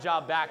dad won the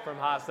job back from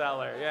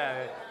Hostetler.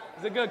 Yeah,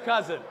 he's a good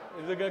cousin.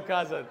 He's a good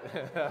cousin.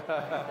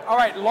 All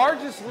right,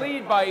 largest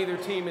lead by either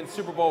team in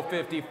Super Bowl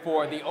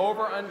 54. The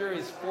over-under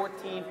is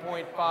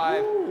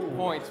 14.5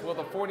 points. Will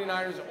the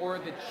 49ers or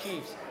the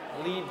Chiefs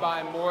lead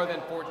by more than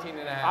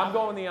 14.5? I'm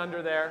going the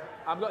under there.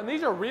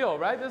 These are real,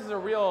 right? This is a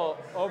real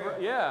over.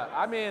 Yeah,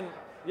 I mean,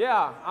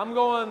 yeah, I'm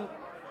going.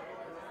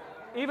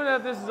 Even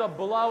if this is a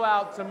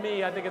blowout to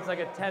me, I think it's like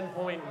a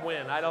 10-point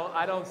win. I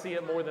don't see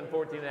it more than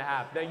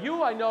 14.5. Now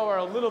you, I know, are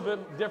a little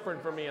bit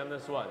different for me on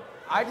this one.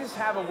 I just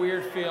have a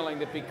weird feeling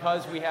that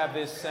because we have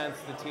this sense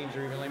the teams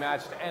are evenly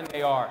matched, and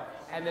they are,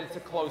 and that it's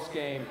a close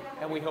game,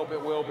 and we hope it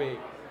will be,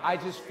 I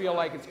just feel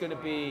like it's going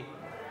to be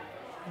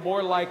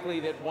more likely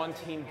that one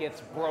team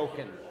gets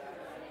broken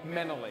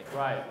mentally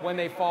when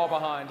they fall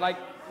behind. Like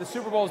the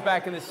Super Bowls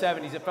back in the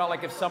 70s, it felt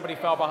like if somebody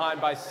fell behind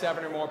by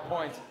 7 or more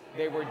points,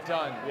 they were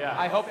done. Yeah.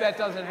 I hope that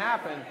doesn't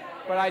happen,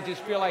 but I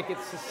just feel like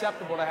it's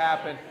susceptible to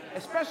happen,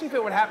 especially if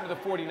it would happen to the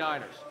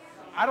 49ers.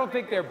 I don't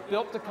think they're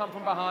built to come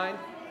from behind.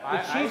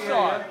 The Chiefs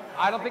are.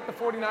 I don't think the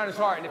 49ers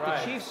are. And if the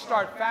Chiefs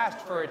start fast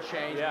for a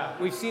change,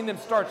 we've seen them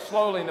start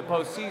slowly in the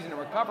postseason and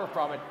recover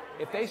from it.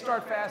 If they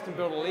start fast and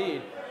build a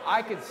lead,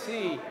 I could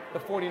see the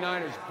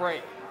 49ers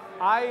break.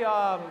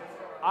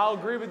 I'll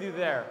agree with you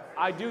there.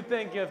 I do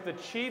think if the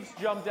Chiefs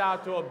jumped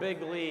out to a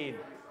big lead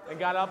and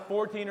got up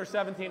 14 or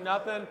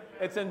 17-0,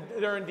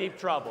 they're in deep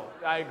trouble.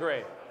 I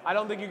agree. I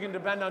don't think you can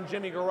depend on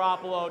Jimmy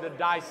Garoppolo to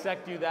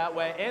dissect you that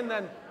way. And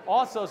then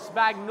also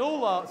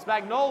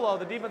Spagnuolo,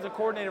 the defensive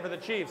coordinator for the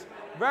Chiefs,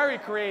 very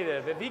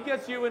creative. If he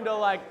gets you into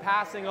like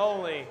passing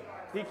only,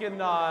 he can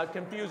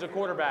confuse a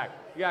quarterback.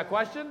 You got a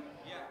question?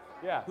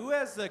 Yeah. Who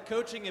has the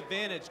coaching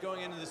advantage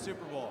going into the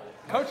Super Bowl?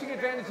 Coaching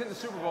advantage in the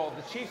Super Bowl,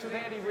 the Chiefs with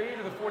Andy Reid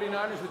or the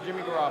 49ers with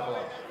Jimmy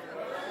Garoppolo?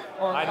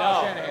 Or I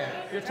Kyle know.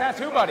 Shanahan? Your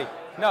tattoo buddy.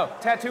 No,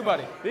 tattoo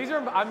buddy. These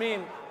are, I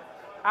mean,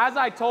 as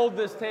I told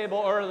this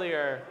table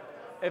earlier,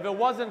 if it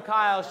wasn't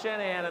Kyle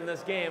Shanahan in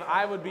this game,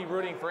 I would be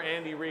rooting for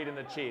Andy Reid and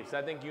the Chiefs.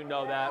 I think you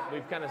know that.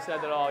 We've kind of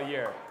said that all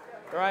year.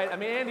 Right? I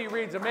mean, Andy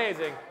Reid's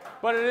amazing,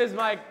 but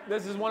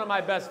this is one of my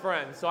best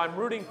friends, so I'm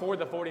rooting for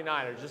the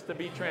 49ers, just to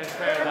be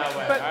transparent that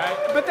way. But, all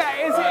right?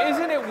 but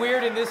isn't it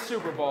weird in this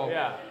Super Bowl?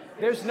 Yeah.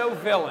 There's no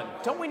villain.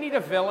 Don't we need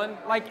a villain?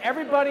 Like,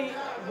 everybody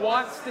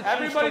wants the Chiefs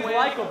Everybody's to win.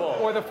 likable.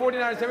 Or the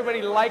 49ers,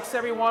 everybody likes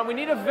everyone. We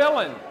need a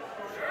villain.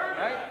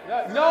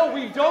 Right? No,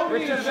 we don't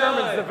need a Richard Sherman's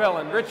villain. the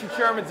villain. Richard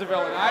Sherman's the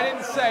villain. I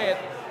didn't say it.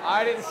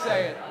 I didn't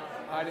say it.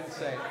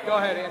 Go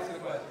ahead, answer the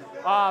question.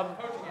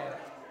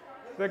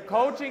 The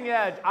coaching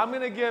edge, I'm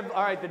going to give,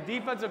 all right, the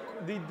defensive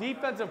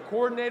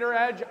coordinator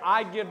edge,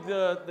 I give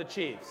the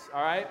Chiefs,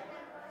 all right?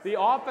 The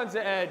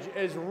offensive edge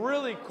is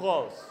really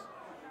close.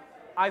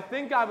 I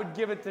think I would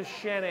give it to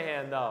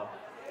Shanahan, though.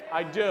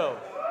 I do.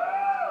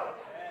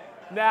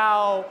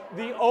 Now,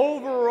 the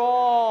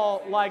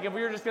overall, like, if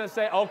we were just going to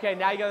say, okay,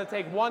 now you got to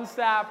take one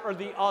staff or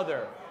the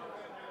other.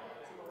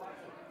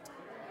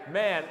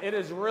 Man, it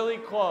is really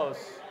close.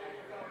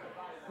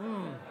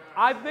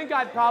 I think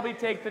I'd probably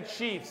take the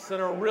Chiefs in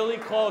a really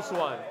close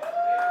one.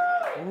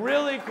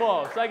 Really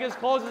close, like as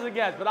close as it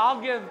gets. But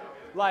I'll give,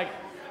 like,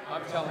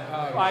 I'm telling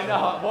Kyle. I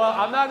know. Well,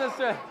 I'm not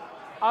necessarily.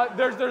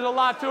 There's a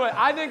lot to it.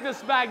 I think the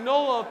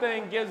Spagnuolo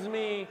thing gives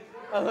me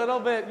a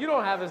little bit. You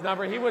don't have his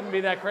number. He wouldn't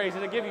be that crazy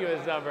to give you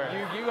his number.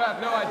 You have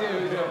no idea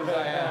who's doing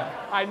that.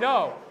 I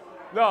know.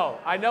 No,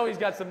 I know he's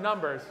got some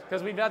numbers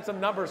because we've had some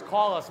numbers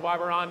call us while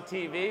we're on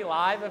TV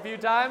live a few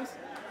times,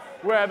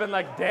 where I've been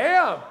like,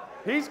 damn.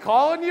 He's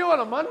calling you on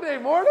a Monday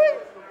morning?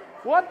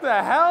 What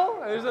the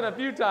hell? There's been a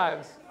few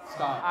times.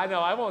 Stop. I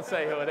know, I won't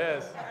say who it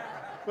is.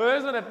 But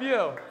there's been a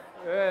few.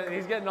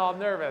 He's getting all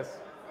nervous.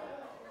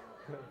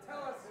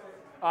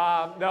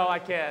 No, I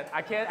can't.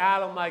 I can't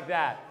add him like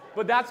that.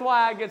 But that's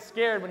why I get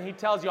scared when he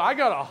tells you, I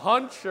got a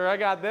hunch or I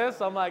got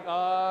this. I'm like,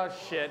 oh,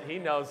 shit, he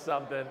knows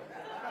something.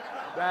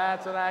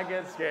 That's when I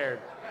get scared.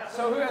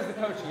 So who has the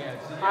coaching edge?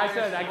 I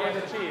said I gave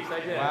the Chiefs. I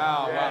did.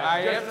 Wow. Yeah. Well, I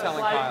am Just telling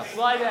a Kyle.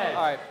 Slight edge.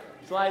 All right.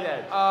 Slight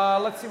edge.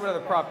 Let's see what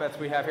other prop bets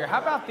we have here.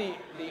 How about the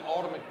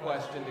ultimate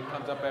question that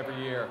comes up every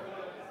year?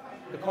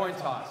 The coin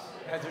toss,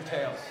 heads or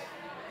tails.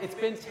 It's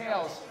been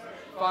tails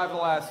 5 of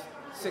the last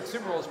 6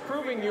 Super Bowls,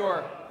 proving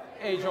your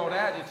age-old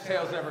adage,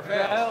 tails never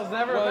fails. Tails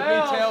never Will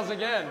fails. it be tails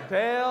again?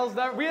 Tails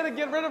never. We had to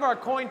get rid of our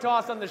coin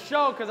toss on the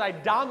show because I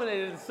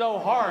dominated it so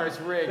hard It's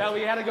rigged. that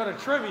we had to go to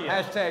trivia.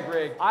 Hashtag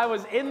rigged. I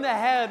was in the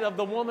head of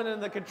the woman in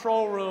the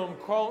control room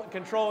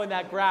controlling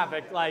that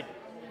graphic.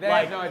 They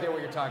have no idea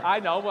what you're talking about. I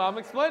know, but I'm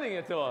explaining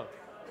it to them.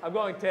 I'm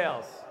going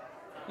tails.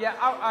 Yeah,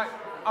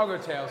 I'll go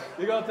tails.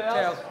 You go tails?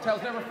 Tails.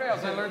 Tails never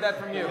fails. I learned that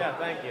from you. Yeah,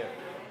 thank you.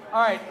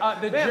 All right,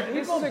 Man, this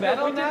people is a bet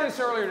good, on we that? did this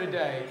earlier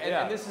today, and,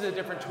 Yeah. and this is a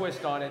different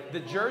twist on it.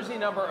 The jersey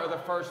number or the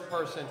first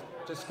person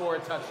to score a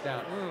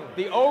touchdown.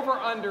 The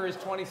over-under is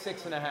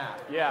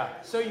 26.5. Yeah.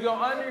 So you go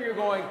under, you're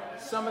going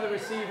some of the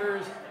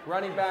receivers,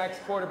 running backs,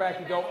 quarterback.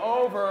 You go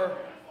over,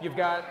 you've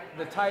got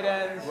the tight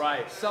ends,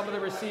 Right. some of the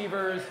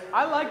receivers.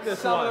 I like this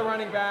some one. of the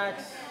running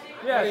backs.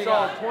 Yeah, do you so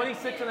got?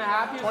 26 and a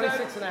half, you 26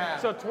 said? and a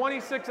half. So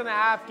 26 and a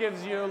half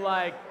gives you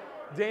like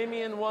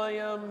Damian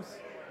Williams.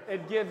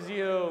 It gives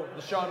you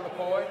LaShawn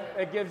McCoy.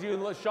 It gives you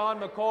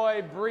LaShawn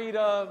McCoy,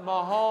 Breida,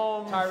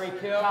 Mahomes,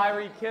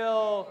 Tyreek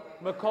Hill,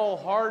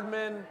 McCole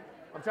Hardman.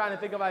 I'm trying to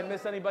think if I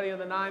missed anybody in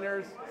the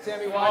Niners.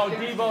 Sammy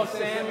Watkins. Oh, Deebo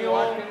Sammy Samuel.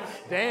 Watkins.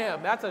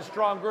 Damn, that's a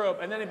strong group.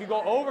 And then if you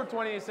go over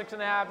 26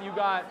 and a half, you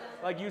got,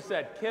 like you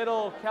said,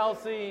 Kittle,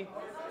 Kelsey,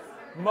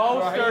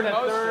 Mostert at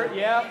third.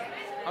 Yep.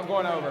 I'm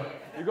going over.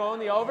 You going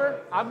the over?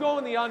 I'm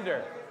going the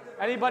under.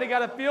 Anybody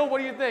got a feel? What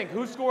do you think?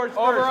 Who scores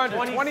Over first?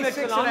 under, 26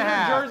 and and a under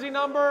half. jersey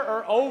number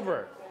or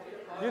over?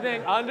 You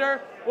think under?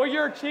 Well,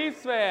 you're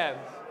Chiefs fans.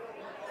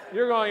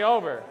 You're going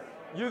over.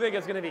 You think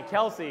it's going to be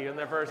Kelsey in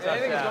their first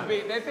touchdown.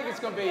 They think it's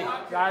going to be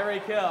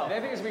Tyreek Hill. They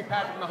think it's going to be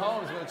Patrick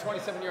Mahomes with a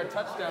 27-yard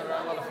touchdown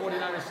run while the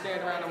 49ers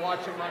stand around and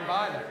watch him run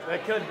by them.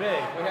 It could be.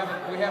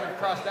 We haven't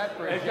crossed that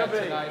bridge yet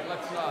tonight.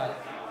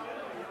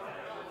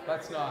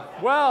 Let's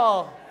not.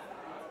 Well,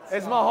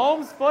 is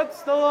Mahomes' foot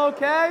still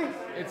okay?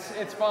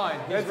 It's fine.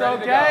 It's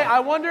okay. I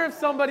wonder if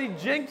somebody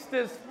jinxed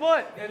his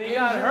foot and he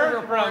got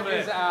hurt from it.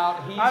 Is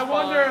out. He's I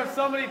wonder fine. if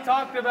somebody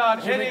talked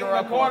about Jimmy hitting the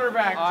Garoppolo.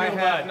 quarterback too I much.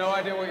 have no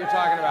idea what you're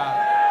talking about.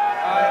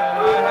 I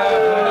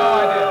have no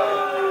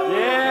idea.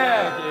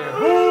 Yeah. Thank you.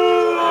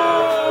 Boo!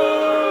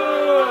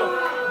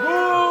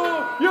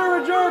 Boo!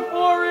 You're a jerk,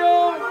 Florio!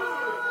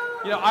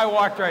 You know, I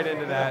walked right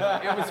into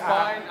that. It was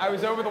fine. I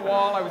was over the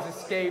wall. I was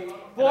escaped.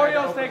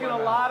 Florio's taken a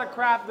lot of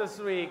crap this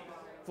week.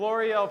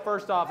 Florio,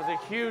 first off, is a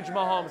huge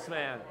Mahomes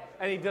fan,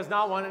 and he does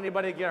not want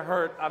anybody to get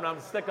hurt. I'm going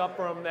to stick up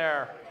for him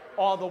there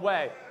all the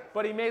way.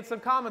 But he made some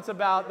comments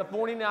about the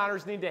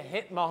 49ers need to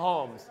hit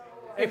Mahomes.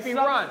 If he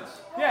runs.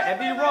 Yeah, if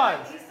he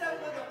runs. He said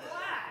with a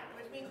flag,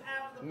 which means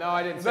after the No,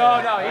 I didn't say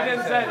that. No, he I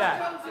didn't say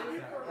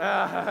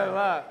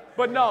that.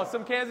 But no,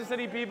 some Kansas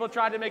City people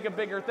tried to make a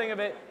bigger thing of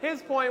it.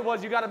 His point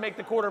was you got to make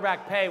the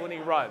quarterback pay when he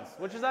runs,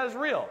 which is that is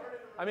real.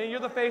 I mean, you're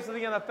the face of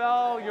the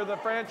NFL, you're the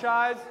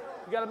franchise,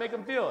 you got to make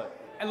him feel it.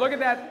 And look at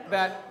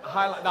that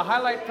highlight, the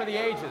highlight for the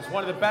ages,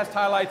 one of the best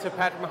highlights of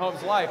Patrick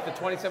Mahomes' life, the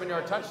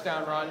 27-yard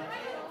touchdown run.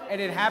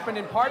 And it happened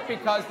in part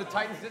because the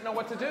Titans didn't know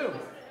what to do.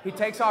 He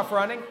takes off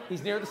running,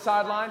 he's near the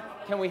sideline.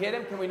 Can we hit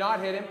him? Can we not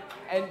hit him?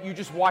 And you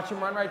just watch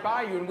him run right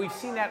by you. And we've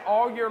seen that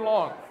all year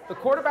long. The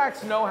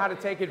quarterbacks know how to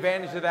take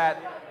advantage of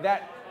that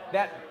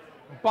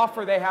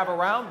buffer they have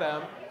around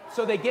them.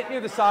 So they get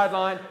near the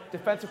sideline,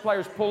 defensive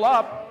players pull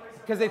up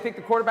because they think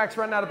the quarterback's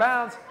running out of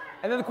bounds,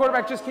 and then the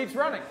quarterback just keeps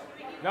running.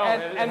 No,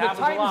 and the happens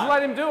a Titans lot.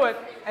 let him do it.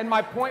 And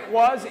my point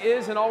was,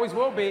 is, and always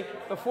will be,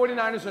 the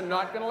 49ers are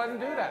not going to let him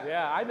do that.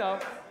 Yeah, I know.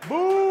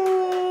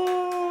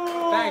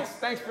 Boo!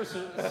 Thanks for.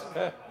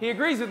 He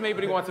agrees with me,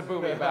 but he wants to boo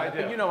me about it.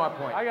 But you know my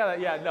point.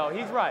 No,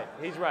 he's right.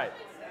 He's right.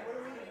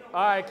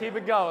 All right, keep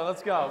it going.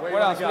 Let's go. Where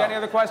What else? Go? We got any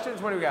other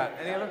questions? What do we got?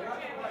 Any other?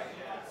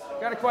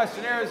 Got a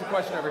question. There's a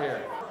question over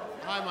here.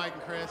 Hi, Mike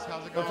and Chris.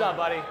 How's it going? What's up,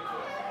 buddy?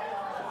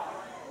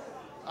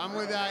 I'm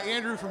with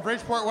Andrew from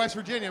Bridgeport, West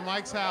Virginia,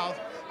 Mike's house.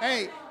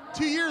 Hey,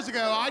 2 years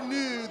ago, I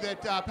knew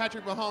that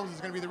Patrick Mahomes was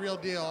going to be the real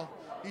deal.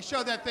 He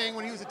showed that thing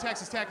when he was at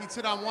Texas Tech. He'd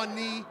sit on one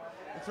knee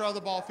and throw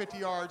the ball 50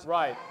 yards.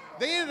 Right.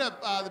 They ended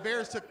up, the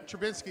Bears took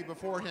Trubinsky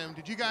before him.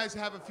 Did you guys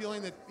have a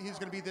feeling that he was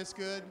going to be this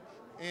good?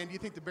 And do you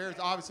think the Bears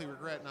obviously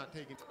regret not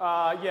taking?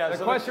 Yeah.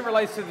 The question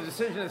relates to the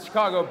decision of the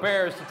Chicago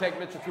Bears to take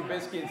Mitchell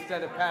Trubisky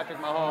instead of Patrick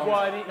Mahomes.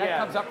 Well, that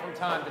comes up from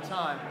time to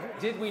time.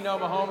 Did we know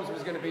Mahomes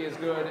was going to be as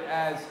good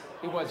as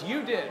he was?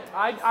 You did.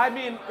 I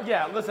mean,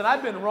 yeah, listen,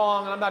 I've been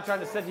wrong, and I'm not trying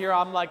to sit here,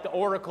 I'm like the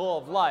oracle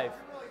of life.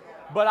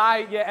 But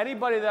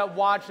anybody that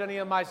watched any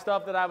of my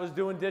stuff that I was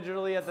doing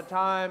digitally at the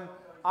time,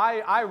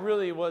 I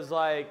really was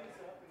like,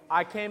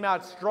 I came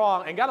out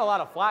strong and got a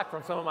lot of flack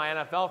from some of my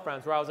NFL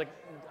friends where I was like,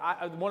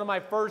 one of my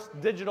first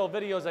digital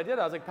videos I did,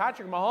 I was like,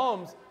 Patrick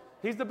Mahomes,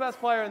 he's the best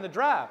player in the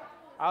draft.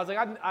 I was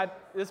like,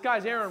 this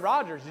guy's Aaron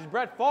Rodgers, he's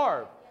Brett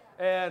Favre.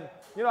 And,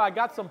 you know, I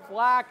got some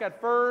flack at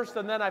first,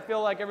 and then I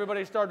feel like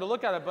everybody started to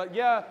look at it. But,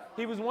 yeah,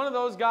 he was one of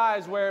those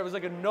guys where it was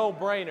like a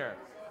no-brainer.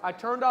 I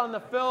turned on the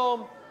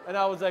film, and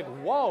I was like,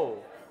 whoa,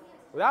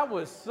 that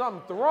was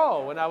some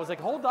throw. And I was like,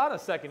 hold on a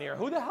second here.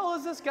 Who the hell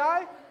is this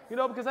guy? You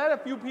know, because I had a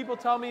few people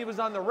tell me he was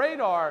on the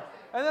radar,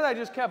 and then I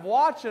just kept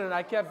watching, and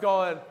I kept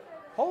going,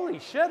 holy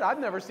shit, I've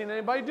never seen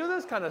anybody do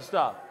this kind of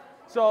stuff.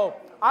 So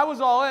I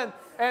was all in.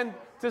 And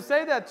to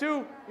say that,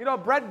 too, you know,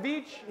 Brett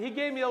Veach, he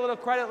gave me a little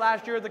credit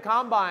last year at the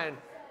Combine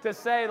to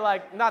say,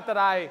 like, not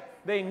that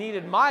they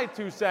needed my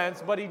 2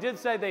 cents, but he did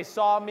say they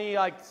saw me,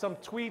 like, some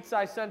tweets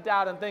I sent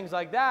out and things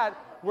like that,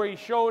 where he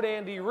showed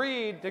Andy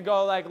Reid to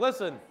go, like,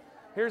 listen,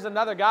 here's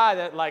another guy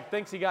that, like,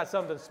 thinks he got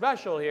something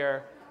special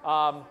here.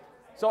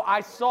 So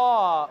I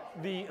saw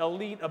the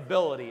elite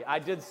ability. I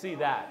did see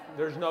that.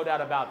 There's no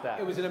doubt about that.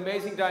 It was an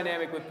amazing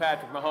dynamic with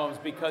Patrick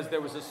Mahomes because there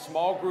was a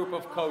small group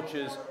of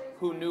coaches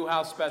who knew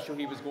how special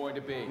he was going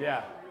to be.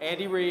 Yeah.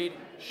 Andy Reid,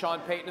 Sean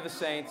Payton of the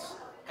Saints,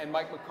 and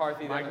Mike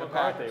McCarthy. Mike of the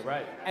McCarthy, Packers.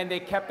 right. And they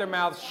kept their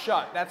mouths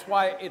shut. That's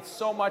why it's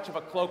so much of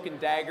a cloak and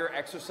dagger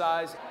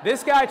exercise.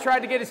 This guy tried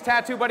to get his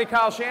tattoo buddy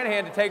Kyle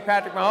Shanahan to take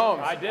Patrick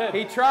Mahomes. I did.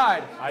 He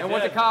tried. And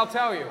what did Kyle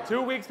tell you?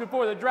 2 weeks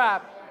before the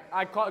draft,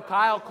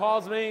 Kyle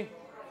calls me.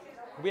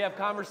 We have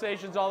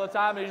conversations all the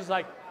time. And he's just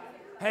like,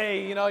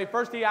 hey, you know, he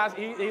liked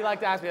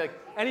to ask me, like,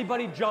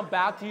 anybody jump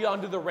out to you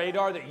under the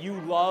radar that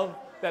you love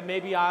that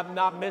maybe I'm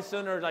not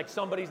missing or like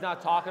somebody's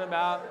not talking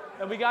about?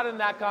 And we got in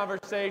that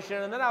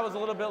conversation, and then I was a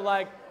little bit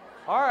like,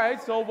 all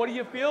right, so what are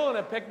you feeling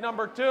at pick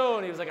number 2?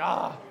 And he was like,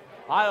 I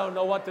don't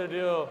know what to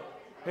do.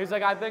 He's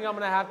like, I think I'm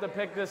going to have to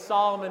pick this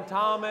Solomon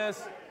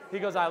Thomas. He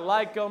goes, I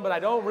like him, but I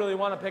don't really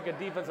want to pick a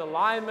defensive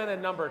lineman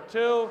at number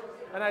 2.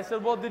 And I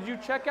said, well, did you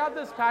check out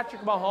this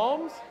Patrick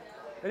Mahomes?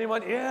 And he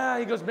went, yeah.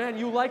 He goes, man,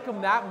 you like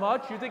him that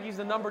much? You think he's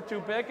the number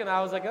 2 pick? And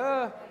I was like,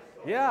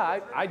 yeah,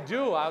 I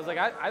do. I was like,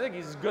 I think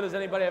he's as good as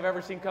anybody I've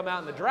ever seen come out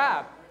in the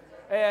draft.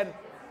 And,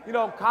 you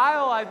know,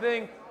 Kyle, I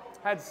think,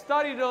 had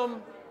studied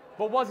him,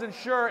 but wasn't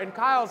sure. And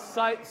Kyle's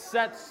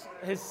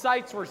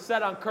sights were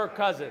set on Kirk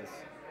Cousins.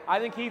 I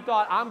think he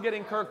thought, I'm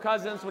getting Kirk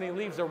Cousins when he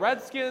leaves the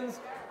Redskins.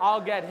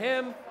 I'll get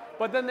him.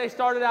 But then they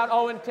started out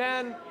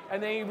 0-10,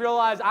 and then he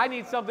realized, I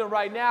need something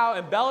right now.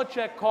 And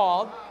Belichick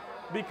called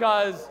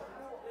because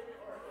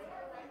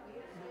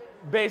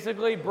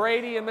basically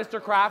Brady and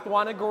Mr. Kraft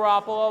wanted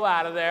Garoppolo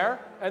out of there,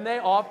 and they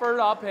offered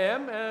up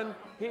him. And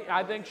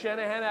I think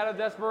Shanahan, out of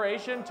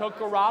desperation, took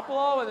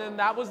Garoppolo, and then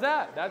that was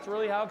that. That's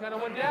really how it kind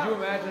of went down. Could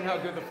you imagine how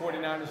good the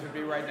 49ers would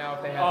be right now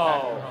if they had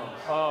Patrick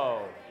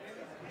Mahomes?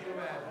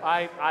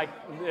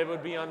 It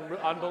would be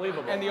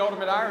unbelievable. And the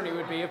ultimate irony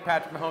would be if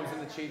Patrick Mahomes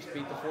and the Chiefs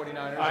beat the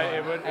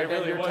 49ers. And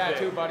then your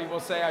tattoo buddy will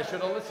say, I should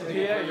have listened to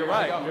you. Yeah, you're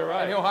right. You're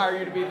right. And he'll hire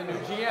you to be the new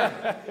GM.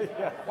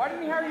 Yeah. Why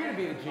didn't he hire you to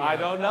be the GM? I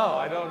don't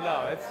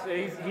know.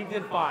 He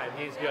did fine.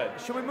 He's good.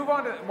 Should we move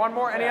on to one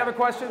more? Any other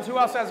questions? Who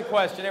else has a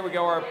question? There we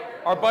go.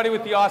 Our buddy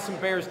with the awesome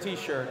Bears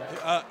T-shirt.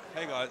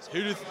 Hey guys,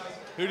 who do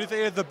you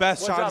think has the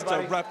best chance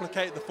to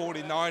replicate the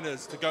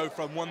 49ers to go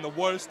from one of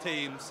the worst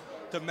teams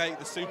to make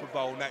the Super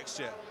Bowl next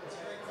year?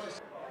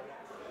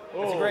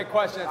 That's a great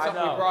question. That's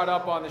something we brought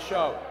up on the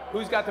show.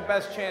 Who's got the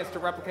best chance to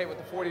replicate what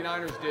the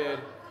 49ers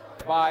did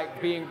by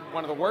being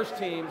one of the worst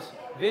teams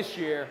this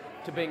year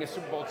to being a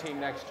Super Bowl team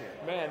next year?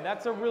 Man,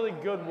 that's a really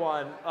good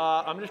one.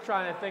 I'm just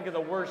trying to think of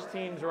the worst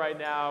teams right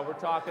now. We're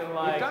talking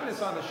like... We've done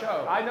this on the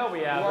show. I know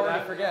we have. You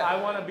already forget.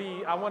 I want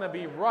to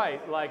be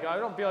right. Like, I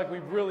don't feel like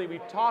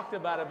we've talked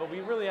about it, but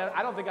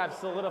I don't think I've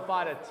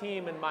solidified a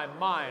team in my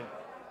mind.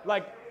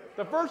 Like,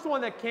 the first one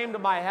that came to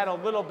my head a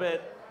little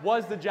bit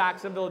was the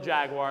Jacksonville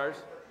Jaguars.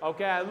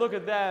 Okay, I look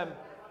at them.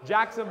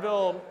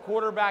 Jacksonville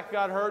quarterback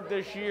got hurt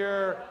this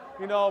year.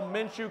 You know,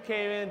 Minshew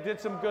came in, did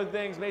some good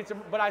things,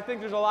 but I think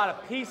there's a lot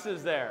of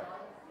pieces there.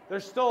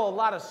 There's still a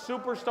lot of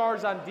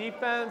superstars on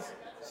defense,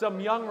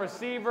 some young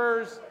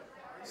receivers,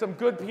 some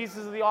good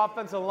pieces of the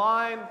offensive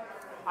line.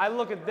 I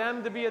look at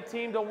them to be a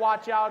team to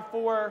watch out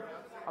for.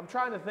 I'm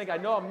trying to think. I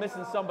know I'm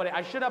missing somebody.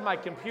 I should have my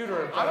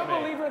computer in front of me.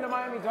 I'm a believer in the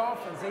Miami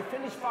Dolphins. They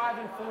finished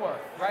 5-4,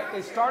 right?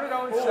 They started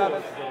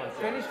 0-7,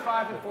 finished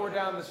 5-4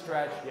 down the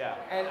stretch. Yeah.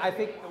 And I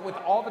think with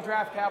all the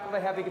draft capital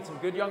they have, they get some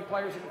good young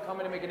players who can come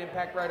in and make an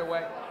impact right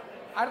away.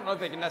 I don't know if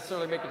they can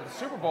necessarily make it to the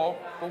Super Bowl,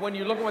 but when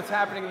you look at what's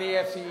happening in the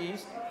AFC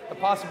East, the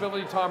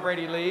possibility Tom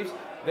Brady leaves,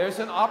 there's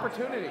an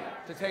opportunity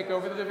to take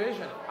over the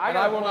division.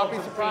 I will not be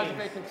surprised if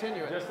they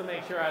continue it. Just to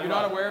make sure You're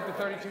not aware of the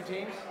 32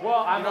 teams?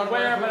 Well, I'm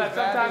aware, but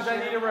sometimes I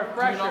need a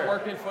refresher. Do you not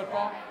work in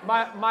football?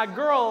 My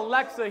girl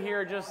Alexa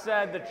here just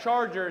said the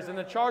Chargers, and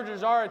the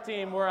Chargers are a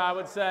team where I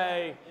would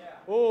say,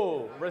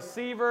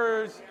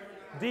 receivers,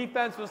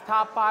 defense was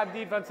top 5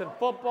 defense in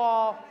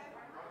football.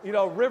 You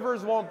know,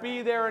 Rivers won't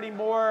be there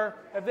anymore.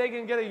 If they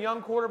can get a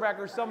young quarterback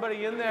or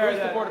somebody in there. Who's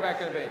the quarterback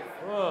going to be?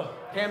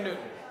 Cam Newton.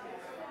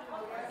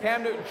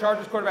 Cam Newton,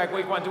 Chargers quarterback,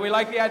 week 1. Do we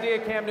like the idea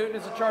of Cam Newton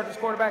as a Chargers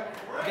quarterback?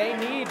 They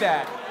need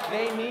that.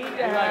 They need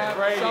to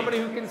have somebody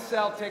who can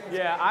sell tickets.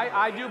 Yeah,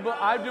 I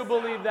do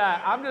believe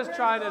that. I'm just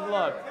trying to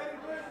look.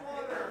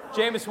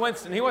 Jameis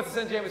Winston. He wants to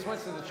send Jameis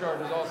Winston to the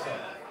Chargers also.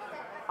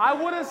 I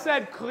would have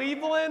said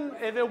Cleveland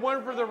if it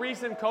weren't for the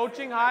recent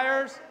coaching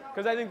hires,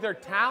 because I think their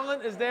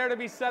talent is there to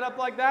be set up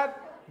like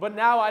that. But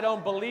now I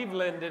don't believe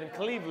in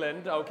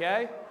Cleveland,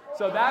 okay?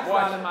 So that's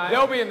not in my...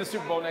 They'll be in the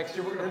Super Bowl next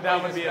year.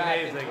 That would be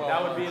amazing.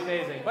 That would be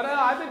amazing. But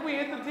I think we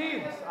hit the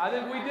teams. I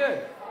think we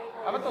did.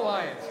 How about the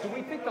Lions? Do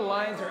we think the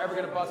Lions are ever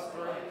going to bust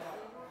through?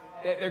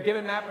 They're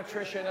giving Matt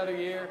Patricia another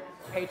year,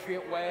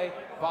 Patriot way,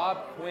 Bob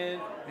Quinn,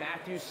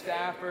 Matthew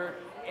Stafford.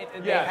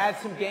 They had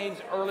some games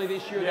early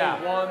this year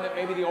they won that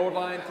maybe the old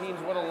Lion teams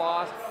would have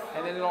lost,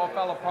 and then it all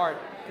fell apart.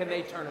 Can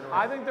they turn it around?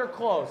 I think they're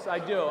close. I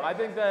do. I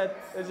think that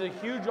it's a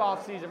huge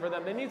offseason for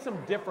them. They need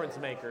some difference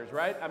makers,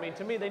 right? I mean,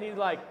 to me, they need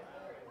like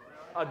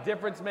a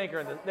difference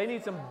maker. They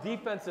need some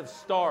defensive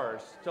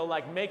stars to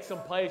like make some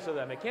plays for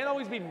them. It can't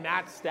always be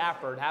Matt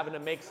Stafford having to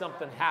make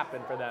something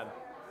happen for them.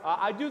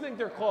 I do think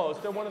they're close.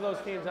 They're one of those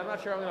teams. I'm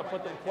not sure I'm going to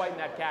put them quite in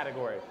that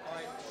category.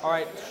 All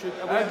right. Shoot.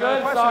 Good.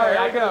 Sorry,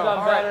 I could have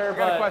done better.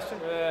 Got a question?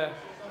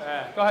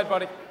 Go ahead,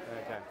 buddy.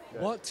 Okay.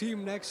 Good. What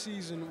team next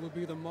season would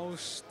be the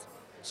most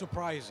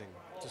surprising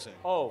to say?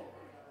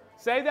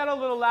 Say that a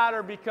little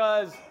louder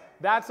because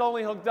that's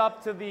only hooked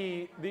up to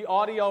the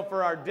audio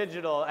for our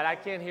digital, and I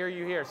can't hear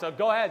you here. So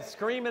go ahead,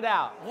 scream it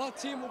out. What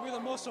team will be the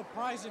most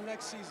surprising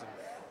next season?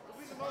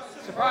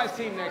 Surprise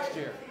team next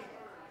year.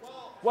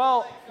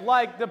 Well,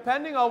 like,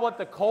 depending on what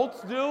the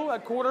Colts do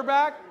at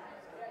quarterback,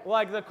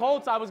 like the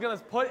Colts, I was going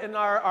to put in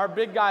our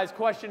big guys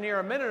question here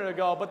a minute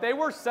ago, but they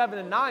were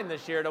 7-9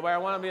 this year to where I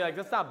want to be like,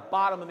 that's not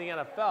bottom of the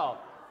NFL.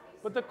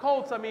 But the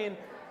Colts, I mean,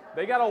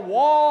 they got a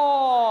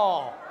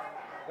wall.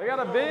 They got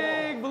a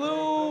big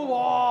blue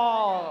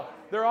wall.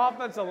 Their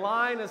offensive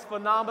line is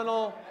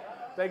phenomenal.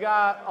 They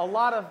got a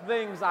lot of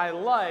things I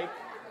like.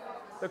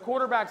 The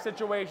quarterback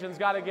situation's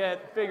got to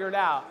get figured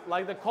out.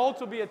 Like the Colts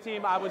will be a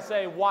team I would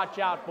say watch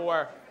out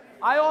for.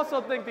 I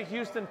also think the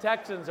Houston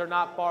Texans are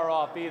not far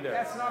off either.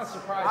 That's not a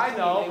surprise. I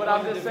know, team. but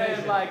I'm just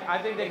saying, like, I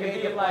think they could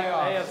be in like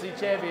AFC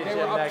Championship They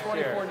were up next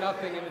year.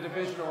 24-0 in the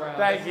divisional round.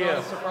 Thank you. Not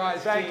a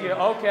surprise Thank team. you.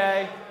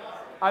 Okay.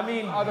 I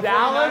mean, The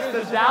Dallas. 49ers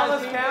Does a surprise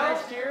Dallas team for count?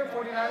 next year?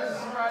 49ers a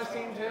surprise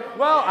team too?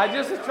 Well, I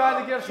just was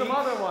trying to give some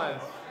other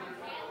ones.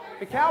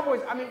 The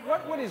Cowboys, I mean,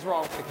 what is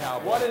wrong with the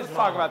Cowboys? What is Let's wrong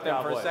talk with about the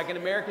them for a Cowboys? second.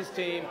 America's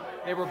team.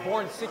 They were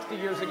born 60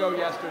 years ago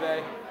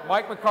yesterday.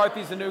 Mike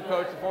McCarthy's the new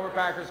coach, the former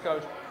Packers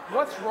coach.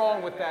 What's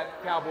wrong with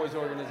that Cowboys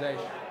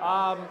organization?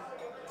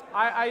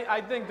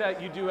 I think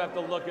that you do have to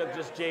look at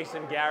just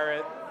Jason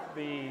Garrett,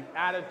 the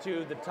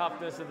attitude, the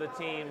toughness of the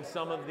team,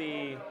 some of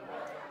the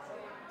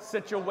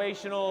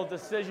situational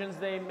decisions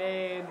they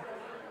made.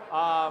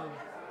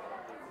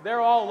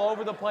 They're all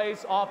over the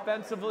place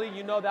offensively.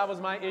 You know, that was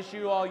my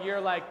issue all year.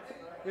 Like,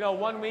 you know,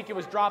 1 week it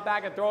was drop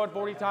back and throw it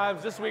 40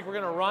 times. This week we're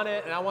going to run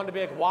it, and I wanted to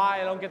be like,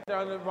 why? I don't get there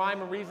on the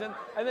rhyme and reason.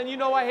 And then, you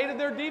know, I hated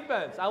their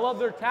defense. I love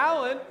their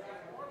talent,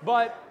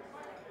 but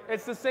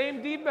it's the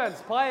same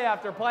defense, play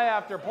after play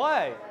after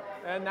play.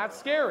 And that's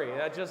scary.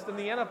 That just in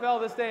the NFL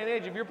this day and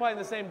age, if you're playing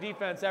the same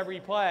defense every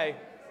play,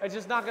 it's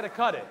just not going to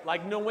cut it.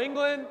 Like New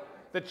England,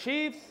 the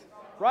Chiefs,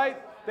 right?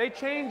 They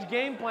change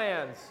game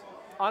plans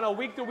on a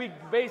week-to-week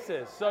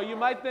basis. So you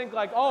might think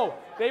like, oh,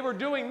 they were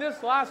doing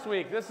this last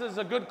week. This is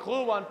a good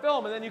clue on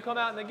film. And then you come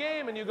out in the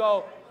game and you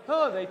go,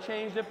 huh, they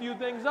changed a few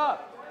things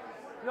up.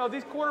 You know,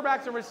 these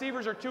quarterbacks and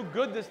receivers are too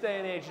good this day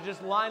and age to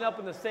just line up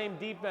in the same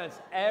defense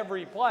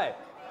every play.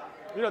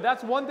 You know,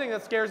 that's one thing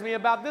that scares me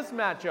about this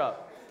matchup.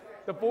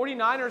 The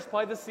 49ers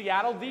play the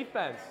Seattle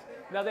defense.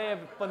 Now, they have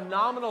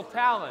phenomenal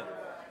talent,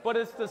 but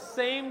it's the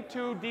same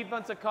two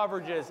defensive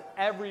coverages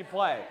every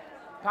play.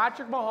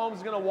 Patrick Mahomes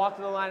is going to walk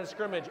to the line of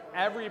scrimmage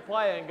every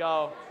play and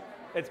go,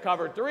 it's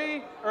cover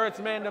 3 or it's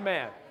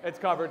man-to-man. It's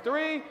cover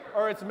 3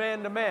 or it's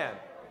man-to-man.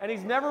 And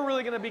he's never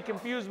really going to be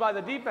confused by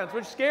the defense,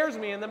 which scares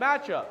me in the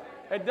matchup.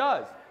 It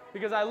does,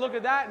 because I look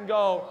at that and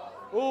go,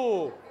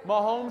 ooh,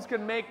 Mahomes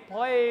can make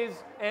plays.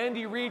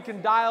 Andy Reid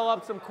can dial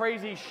up some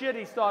crazy shit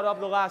he's thought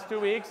up the last 2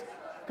 weeks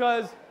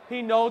because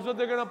he knows what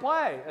they're going to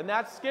play. And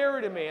that's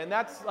scary to me. And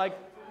that's like,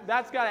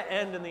 that's got to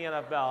end in the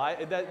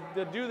NFL.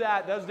 To do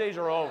that, those days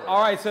are over.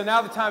 All right, so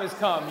now the time has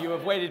come. You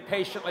have waited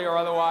patiently or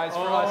otherwise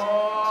for us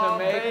to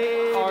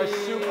make our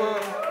Super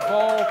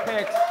Bowl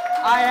picks.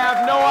 I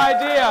have no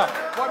idea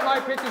what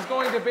my pick is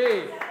going to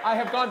be. I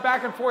have gone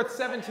back and forth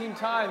 17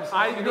 times.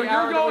 You're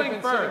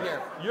going first.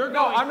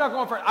 I'm not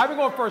going first. I've been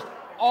going first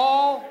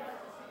all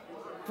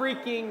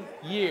freaking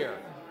year.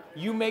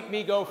 You make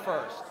me go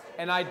first,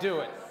 and I do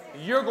it.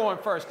 You're going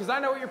first, because I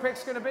know what your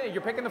pick's going to be.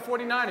 You're picking the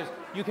 49ers.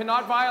 You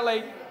cannot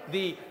violate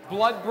the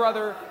blood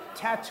brother,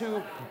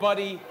 tattoo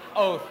buddy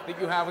oath that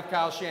you have with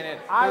Kyle Shanahan.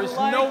 There's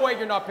no way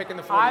you're not picking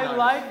the 49ers. I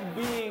like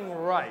being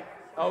right,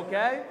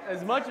 okay?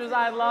 As much as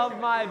I love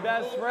my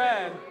best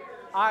friend,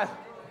 I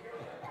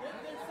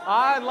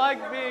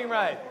like being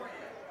right.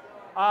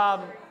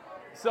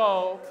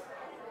 So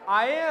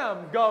I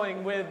am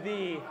going with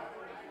the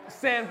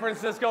San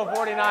Francisco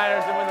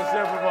 49ers to win the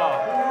Super Bowl.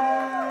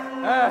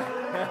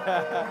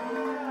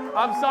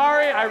 I'm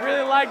sorry, I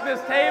really like this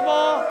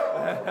table.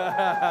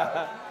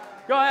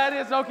 Go ahead,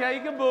 it's okay,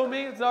 you can boo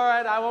me, it's all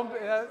right, I won't.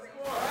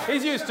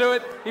 He's used to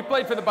it. He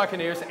played for the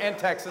Buccaneers and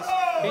Texas.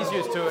 He's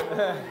used to it.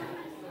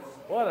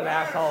 What an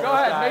asshole. Go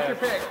ahead, make your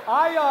pick.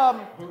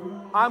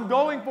 I'm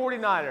going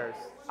 49ers.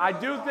 I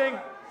do think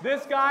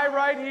this guy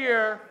right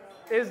here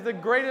is the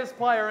greatest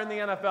player in the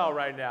NFL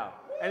right now.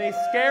 And he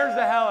scares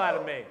the hell out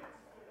of me.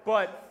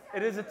 But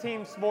it is a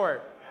team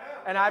sport.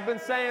 And I've been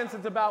saying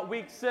since about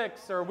week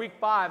 6 or week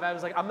 5, I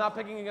was like, I'm not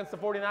picking against the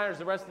 49ers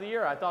the rest of the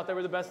year. I thought they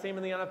were the best team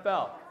in the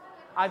NFL.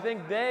 I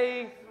think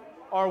they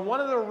are one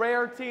of the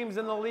rare teams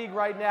in the league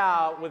right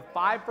now with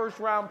 5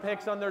 first-round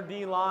picks on their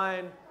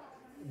D-line,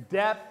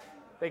 depth.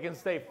 They can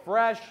stay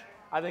fresh.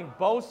 I think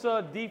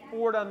Bosa, D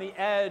Ford on the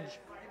edge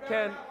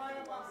can.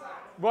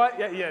 What?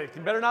 Yeah, you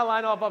better not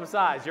line up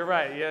sides. You're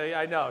right. Yeah,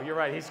 I know. You're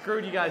right. He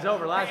screwed you guys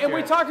over last year. And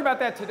we talked about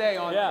that today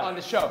on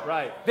the show.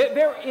 Right.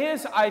 There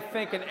is, I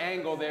think, an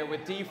angle there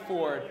with D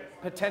Ford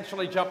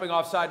potentially jumping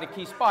offside the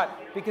key spot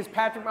because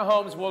Patrick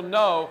Mahomes will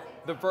know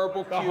the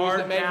verbal cues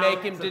that may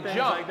make him to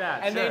jump. Like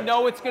that. And they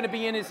know it's going to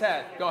be in his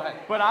head. Go ahead.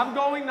 But I'm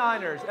going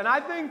Niners. And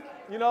I think,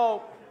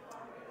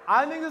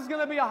 I think this is going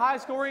to be a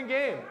high-scoring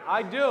game.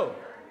 I do.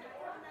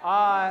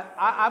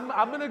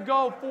 I'm going to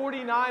go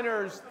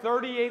 49ers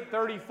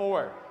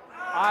 38-34.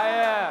 I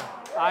am.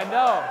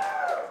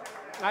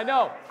 I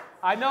know.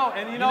 I know,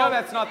 and you know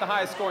that's not the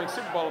highest scoring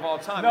Super Bowl of all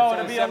time. No,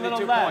 it's it'll be a little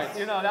 72 less. points.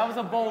 You know, that was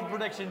a bold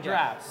prediction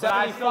draft.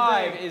 Yeah.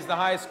 75 is the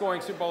highest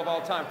scoring Super Bowl of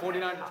all time.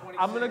 49-26.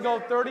 I'm going to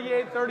go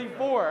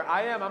 38-34.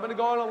 I am. I'm going to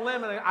go on a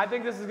limb, and I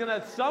think this is going to,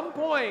 at some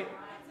point,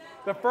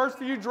 the first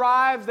few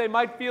drives, they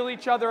might feel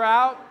each other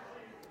out.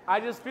 I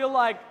just feel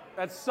like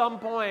at some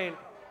point,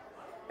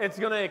 it's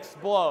going to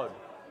explode.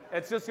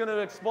 It's just going to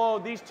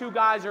explode. These two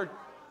guys are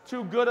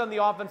too good on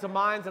the offensive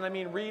minds, and I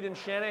mean Reed and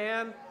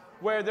Shanahan,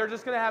 where they're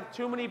just going to have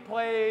too many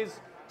plays,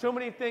 too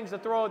many things to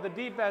throw at the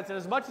defense. And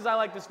as much as I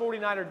like this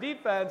 49er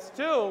defense,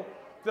 too,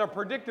 their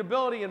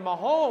predictability in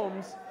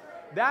Mahomes,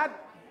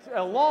 that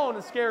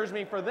alone scares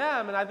me for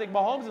them. And I think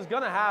Mahomes is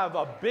going to have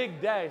a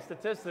big day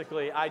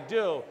statistically. I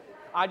do.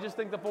 I just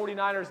think the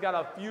 49ers got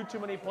a few too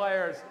many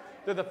players.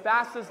 They're the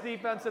fastest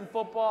defense in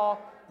football,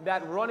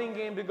 that running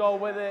game to go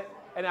with it.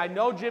 And I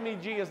know Jimmy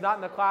G is not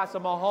in the class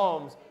of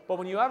Mahomes, but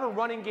when you have a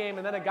running game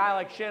and then a guy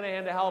like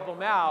Shanahan to help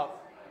him out,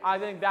 I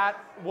think that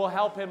will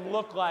help him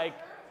look like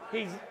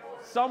he's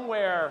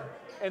somewhere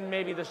in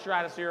maybe the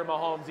stratosphere of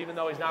Mahomes, even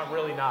though he's not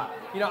really not.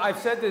 You know, I've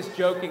said this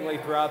jokingly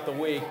throughout the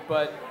week,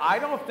 but I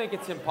don't think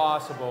it's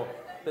impossible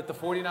that the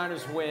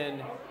 49ers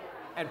win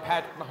and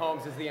Patrick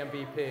Mahomes is the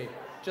MVP.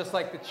 Just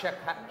like the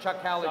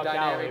Chuck Howley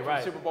dynamic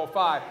from Super Bowl V.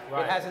 Right.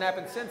 It hasn't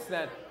happened since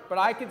then. But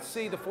I could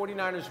see the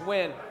 49ers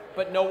win,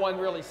 but no one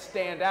really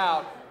stand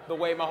out the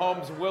way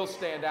Mahomes will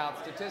stand out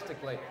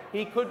statistically.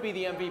 He could be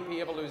the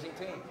MVP of a losing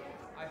team.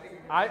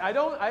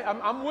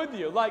 I'm with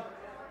you. Like,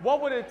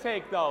 what would it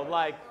take, though?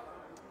 Like,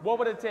 what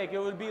would it take? It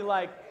would be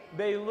like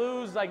they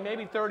lose like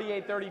maybe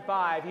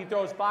 38-35. He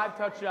throws 5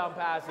 touchdown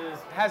passes.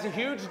 Has a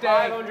huge day.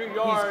 500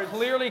 yards. He's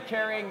clearly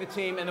carrying the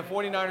team, and the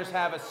 49ers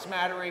have a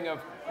smattering of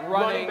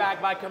running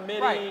back by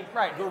committee.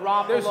 Right.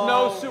 Garoppolo. There's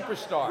no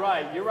superstar.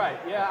 Right, you're right.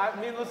 Yeah,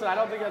 I mean, listen, I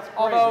don't think that's crazy.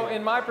 Although,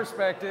 in my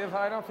perspective,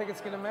 I don't think it's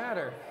going to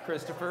matter,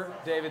 Christopher,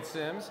 David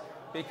Sims,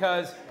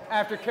 because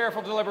after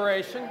careful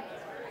deliberation,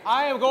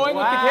 I am going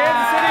with the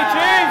Kansas City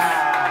Chiefs.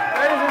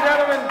 Ladies and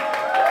gentlemen,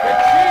 the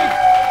Chiefs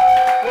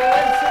will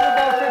win Super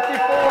Bowl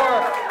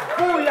 54.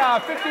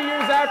 Booyah! 50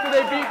 years after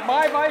they beat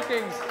my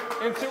Vikings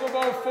in Super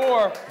Bowl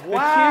IV. The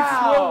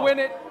Chiefs will win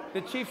it.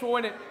 The Chiefs will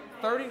win it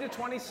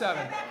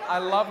 30-27. I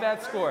love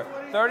that score.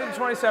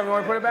 30-27. You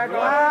want to put it back on?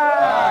 All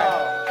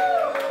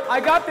right.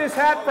 I got this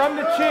hat from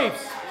the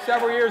Chiefs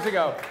several years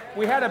ago.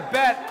 We had a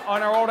bet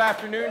on our old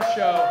afternoon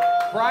show.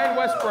 Brian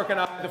Westbrook and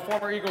I, the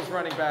former Eagles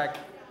running back,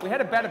 we had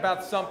a bet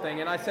about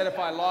something, and I said if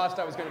I lost,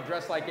 I was going to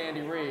dress like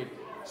Andy Reid.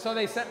 So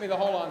they sent me the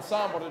whole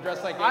ensemble to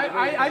dress like Andy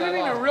Reid. I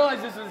didn't even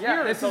realize this was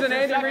here. This is an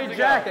Andy Reid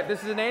jacket.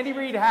 This is an Andy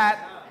Reid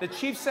hat. The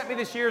Chiefs sent me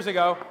this years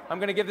ago. I'm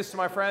going to give this to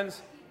my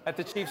friends at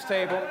the Chiefs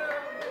table.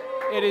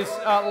 It is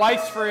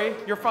lice-free.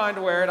 You're fine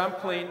to wear it. I'm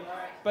clean.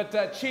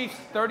 But Chiefs,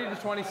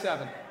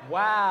 30-27.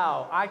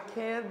 Wow, I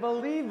can't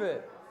believe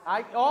it.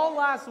 All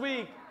last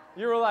week,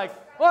 you were like,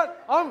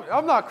 what?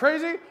 I'm not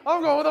crazy.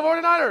 I'm going with the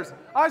 49ers.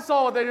 I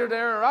saw what they did to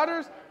Aaron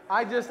Rodgers.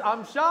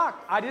 I'm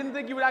shocked. I didn't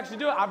think you would actually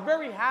do it. I'm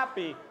very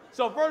happy.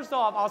 So first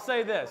off, I'll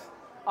say this.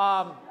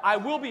 I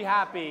will be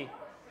happy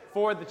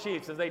for the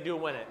Chiefs if they do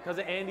win it because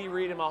of Andy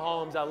Reid and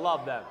Mahomes. I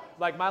love them.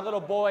 Like my little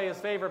boy, his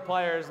favorite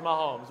player is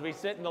Mahomes. We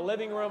sit in the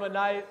living room at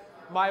night.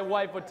 My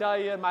wife would tell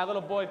you, my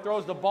little boy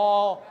throws the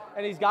ball,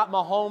 and he's got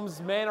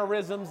Mahomes'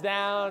 mannerisms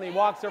down. He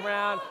walks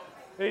around.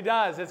 He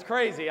does. It's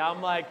crazy.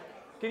 I'm like,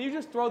 can you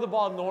just throw the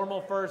ball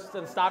normal first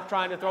and stop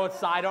trying to throw it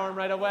sidearm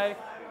right away?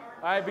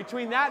 All right,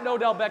 between that and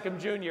Odell Beckham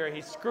Jr.,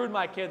 he screwed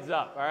my kids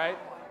up, all right?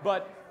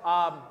 But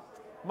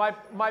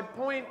my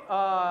point,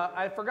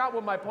 I forgot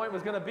what my point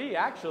was going to be,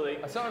 actually.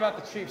 Something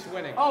about the Chiefs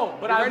winning. Oh,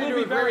 but I will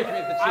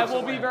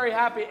be very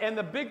happy. And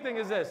the big thing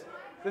is this.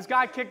 This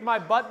guy kicked my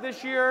butt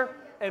this year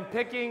in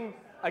picking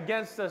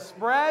against the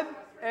spread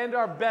and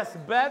our best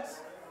bets,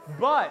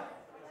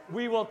 but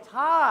we will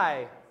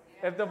tie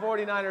if the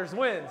 49ers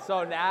win.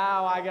 So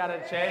now I got a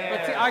chance.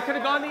 But see, I could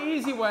have gone the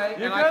easy way,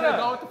 and I could have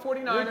gone with the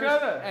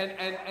 49ers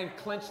and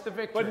clinched the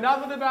victory. But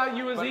nothing about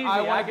you is easy.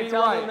 I can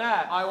tell them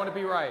that. I want to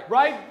be right.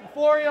 Right?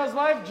 Florio's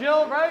wife,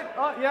 Jill, right?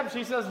 Oh, yep,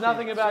 she says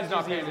nothing about she's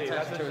not paying easy. attention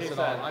That's to what us she at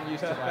said. all. I'm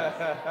used to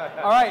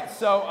that. All right,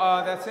 so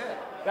that's it.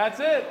 That's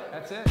it.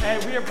 That's it. Hey,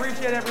 we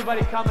appreciate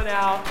everybody coming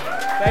out.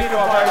 Thank you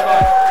all very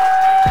much.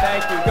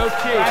 Thank you. Go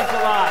Chiefs. Thanks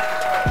a lot.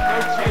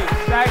 Go Chiefs.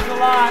 Thanks a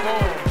lot.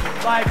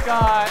 Like,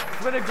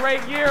 it's been a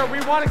great year. We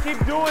want to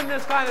keep doing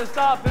this kind of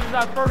stuff. This is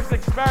our first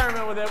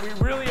experiment with it. We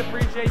really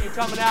appreciate you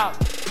coming out.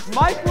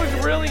 Mike was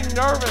really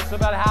nervous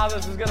about how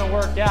this is going to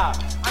work out.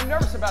 I'm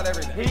nervous about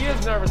everything. He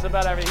is nervous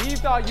about everything. He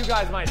thought you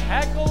guys might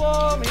heckle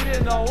him. He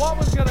didn't know what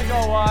was going to go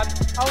on.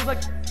 I was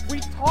like, we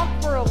talk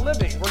for a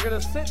living. We're going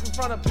to sit in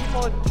front of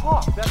people and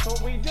talk. That's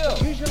what we do.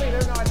 Usually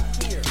they're not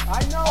here.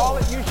 I know. All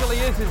it usually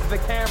is the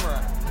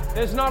camera.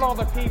 There's not all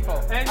the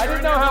people. And I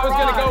didn't know how I was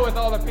going to go with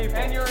all the people.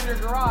 And you're in your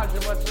garage in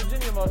West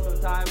Virginia most of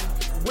the time.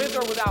 With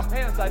or without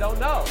pants, I don't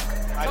know.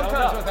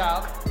 Sometimes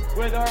without.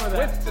 With or without.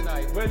 With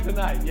tonight. With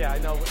tonight. Yeah, I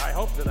know. I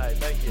hope tonight.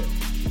 Thank you.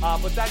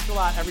 But thanks a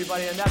lot,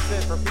 everybody. And that's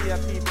it for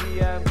PFT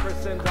PM, Chris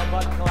Sims on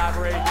Button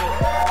Collaboration.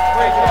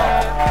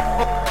 Appreciate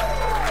it.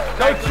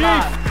 Go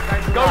Chiefs!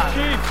 Thanks a Go lot.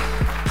 Chiefs!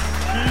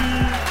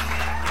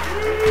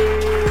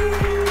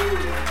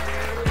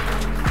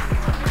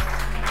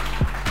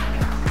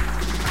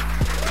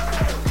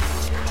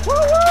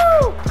 Woo-woo!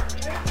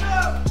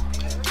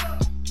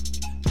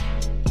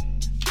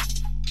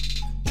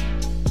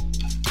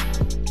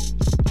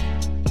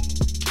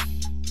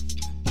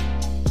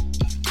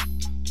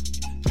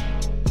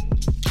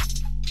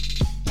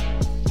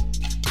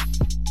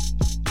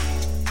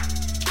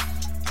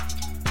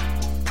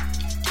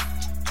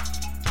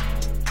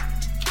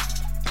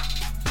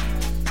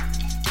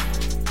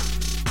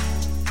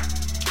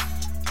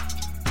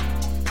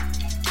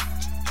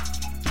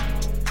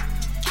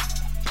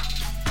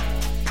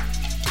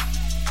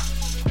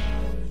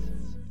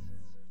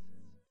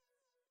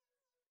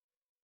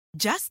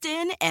 Just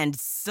in and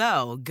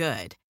so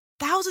good.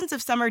 Thousands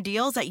of summer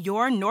deals at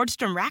your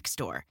Nordstrom Rack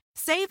store.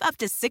 Save up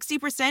to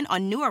 60%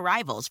 on new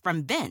arrivals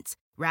from Vince,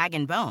 Rag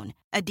 & Bone,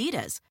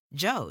 Adidas,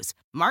 Joe's,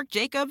 Marc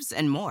Jacobs,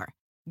 and more.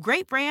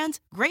 Great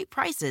brands, great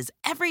prices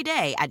every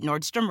day at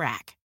Nordstrom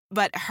Rack.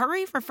 But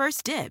hurry for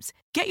first dibs.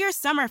 Get your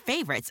summer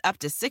favorites up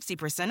to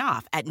 60%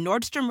 off at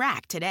Nordstrom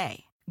Rack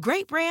today.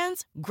 Great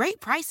brands,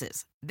 great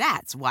prices.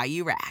 That's why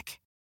you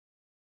rack.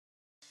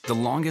 The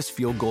longest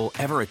field goal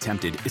ever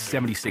attempted is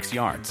 76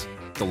 yards.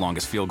 The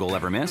longest field goal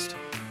ever missed?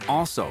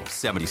 Also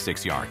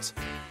 76 yards.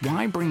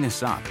 Why bring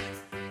this up?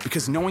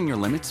 Because knowing your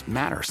limits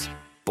matters,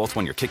 both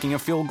when you're kicking a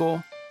field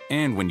goal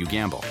and when you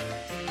gamble.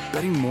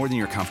 Betting more than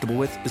you're comfortable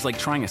with is like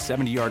trying a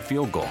 70-yard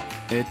field goal.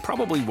 It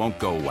probably won't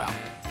go well.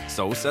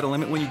 So set a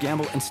limit when you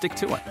gamble and stick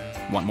to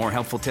it. Want more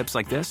helpful tips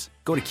like this?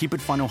 Go to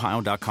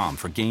keepitfunohio.com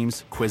for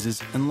games,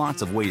 quizzes, and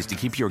lots of ways to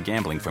keep your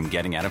gambling from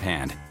getting out of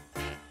hand.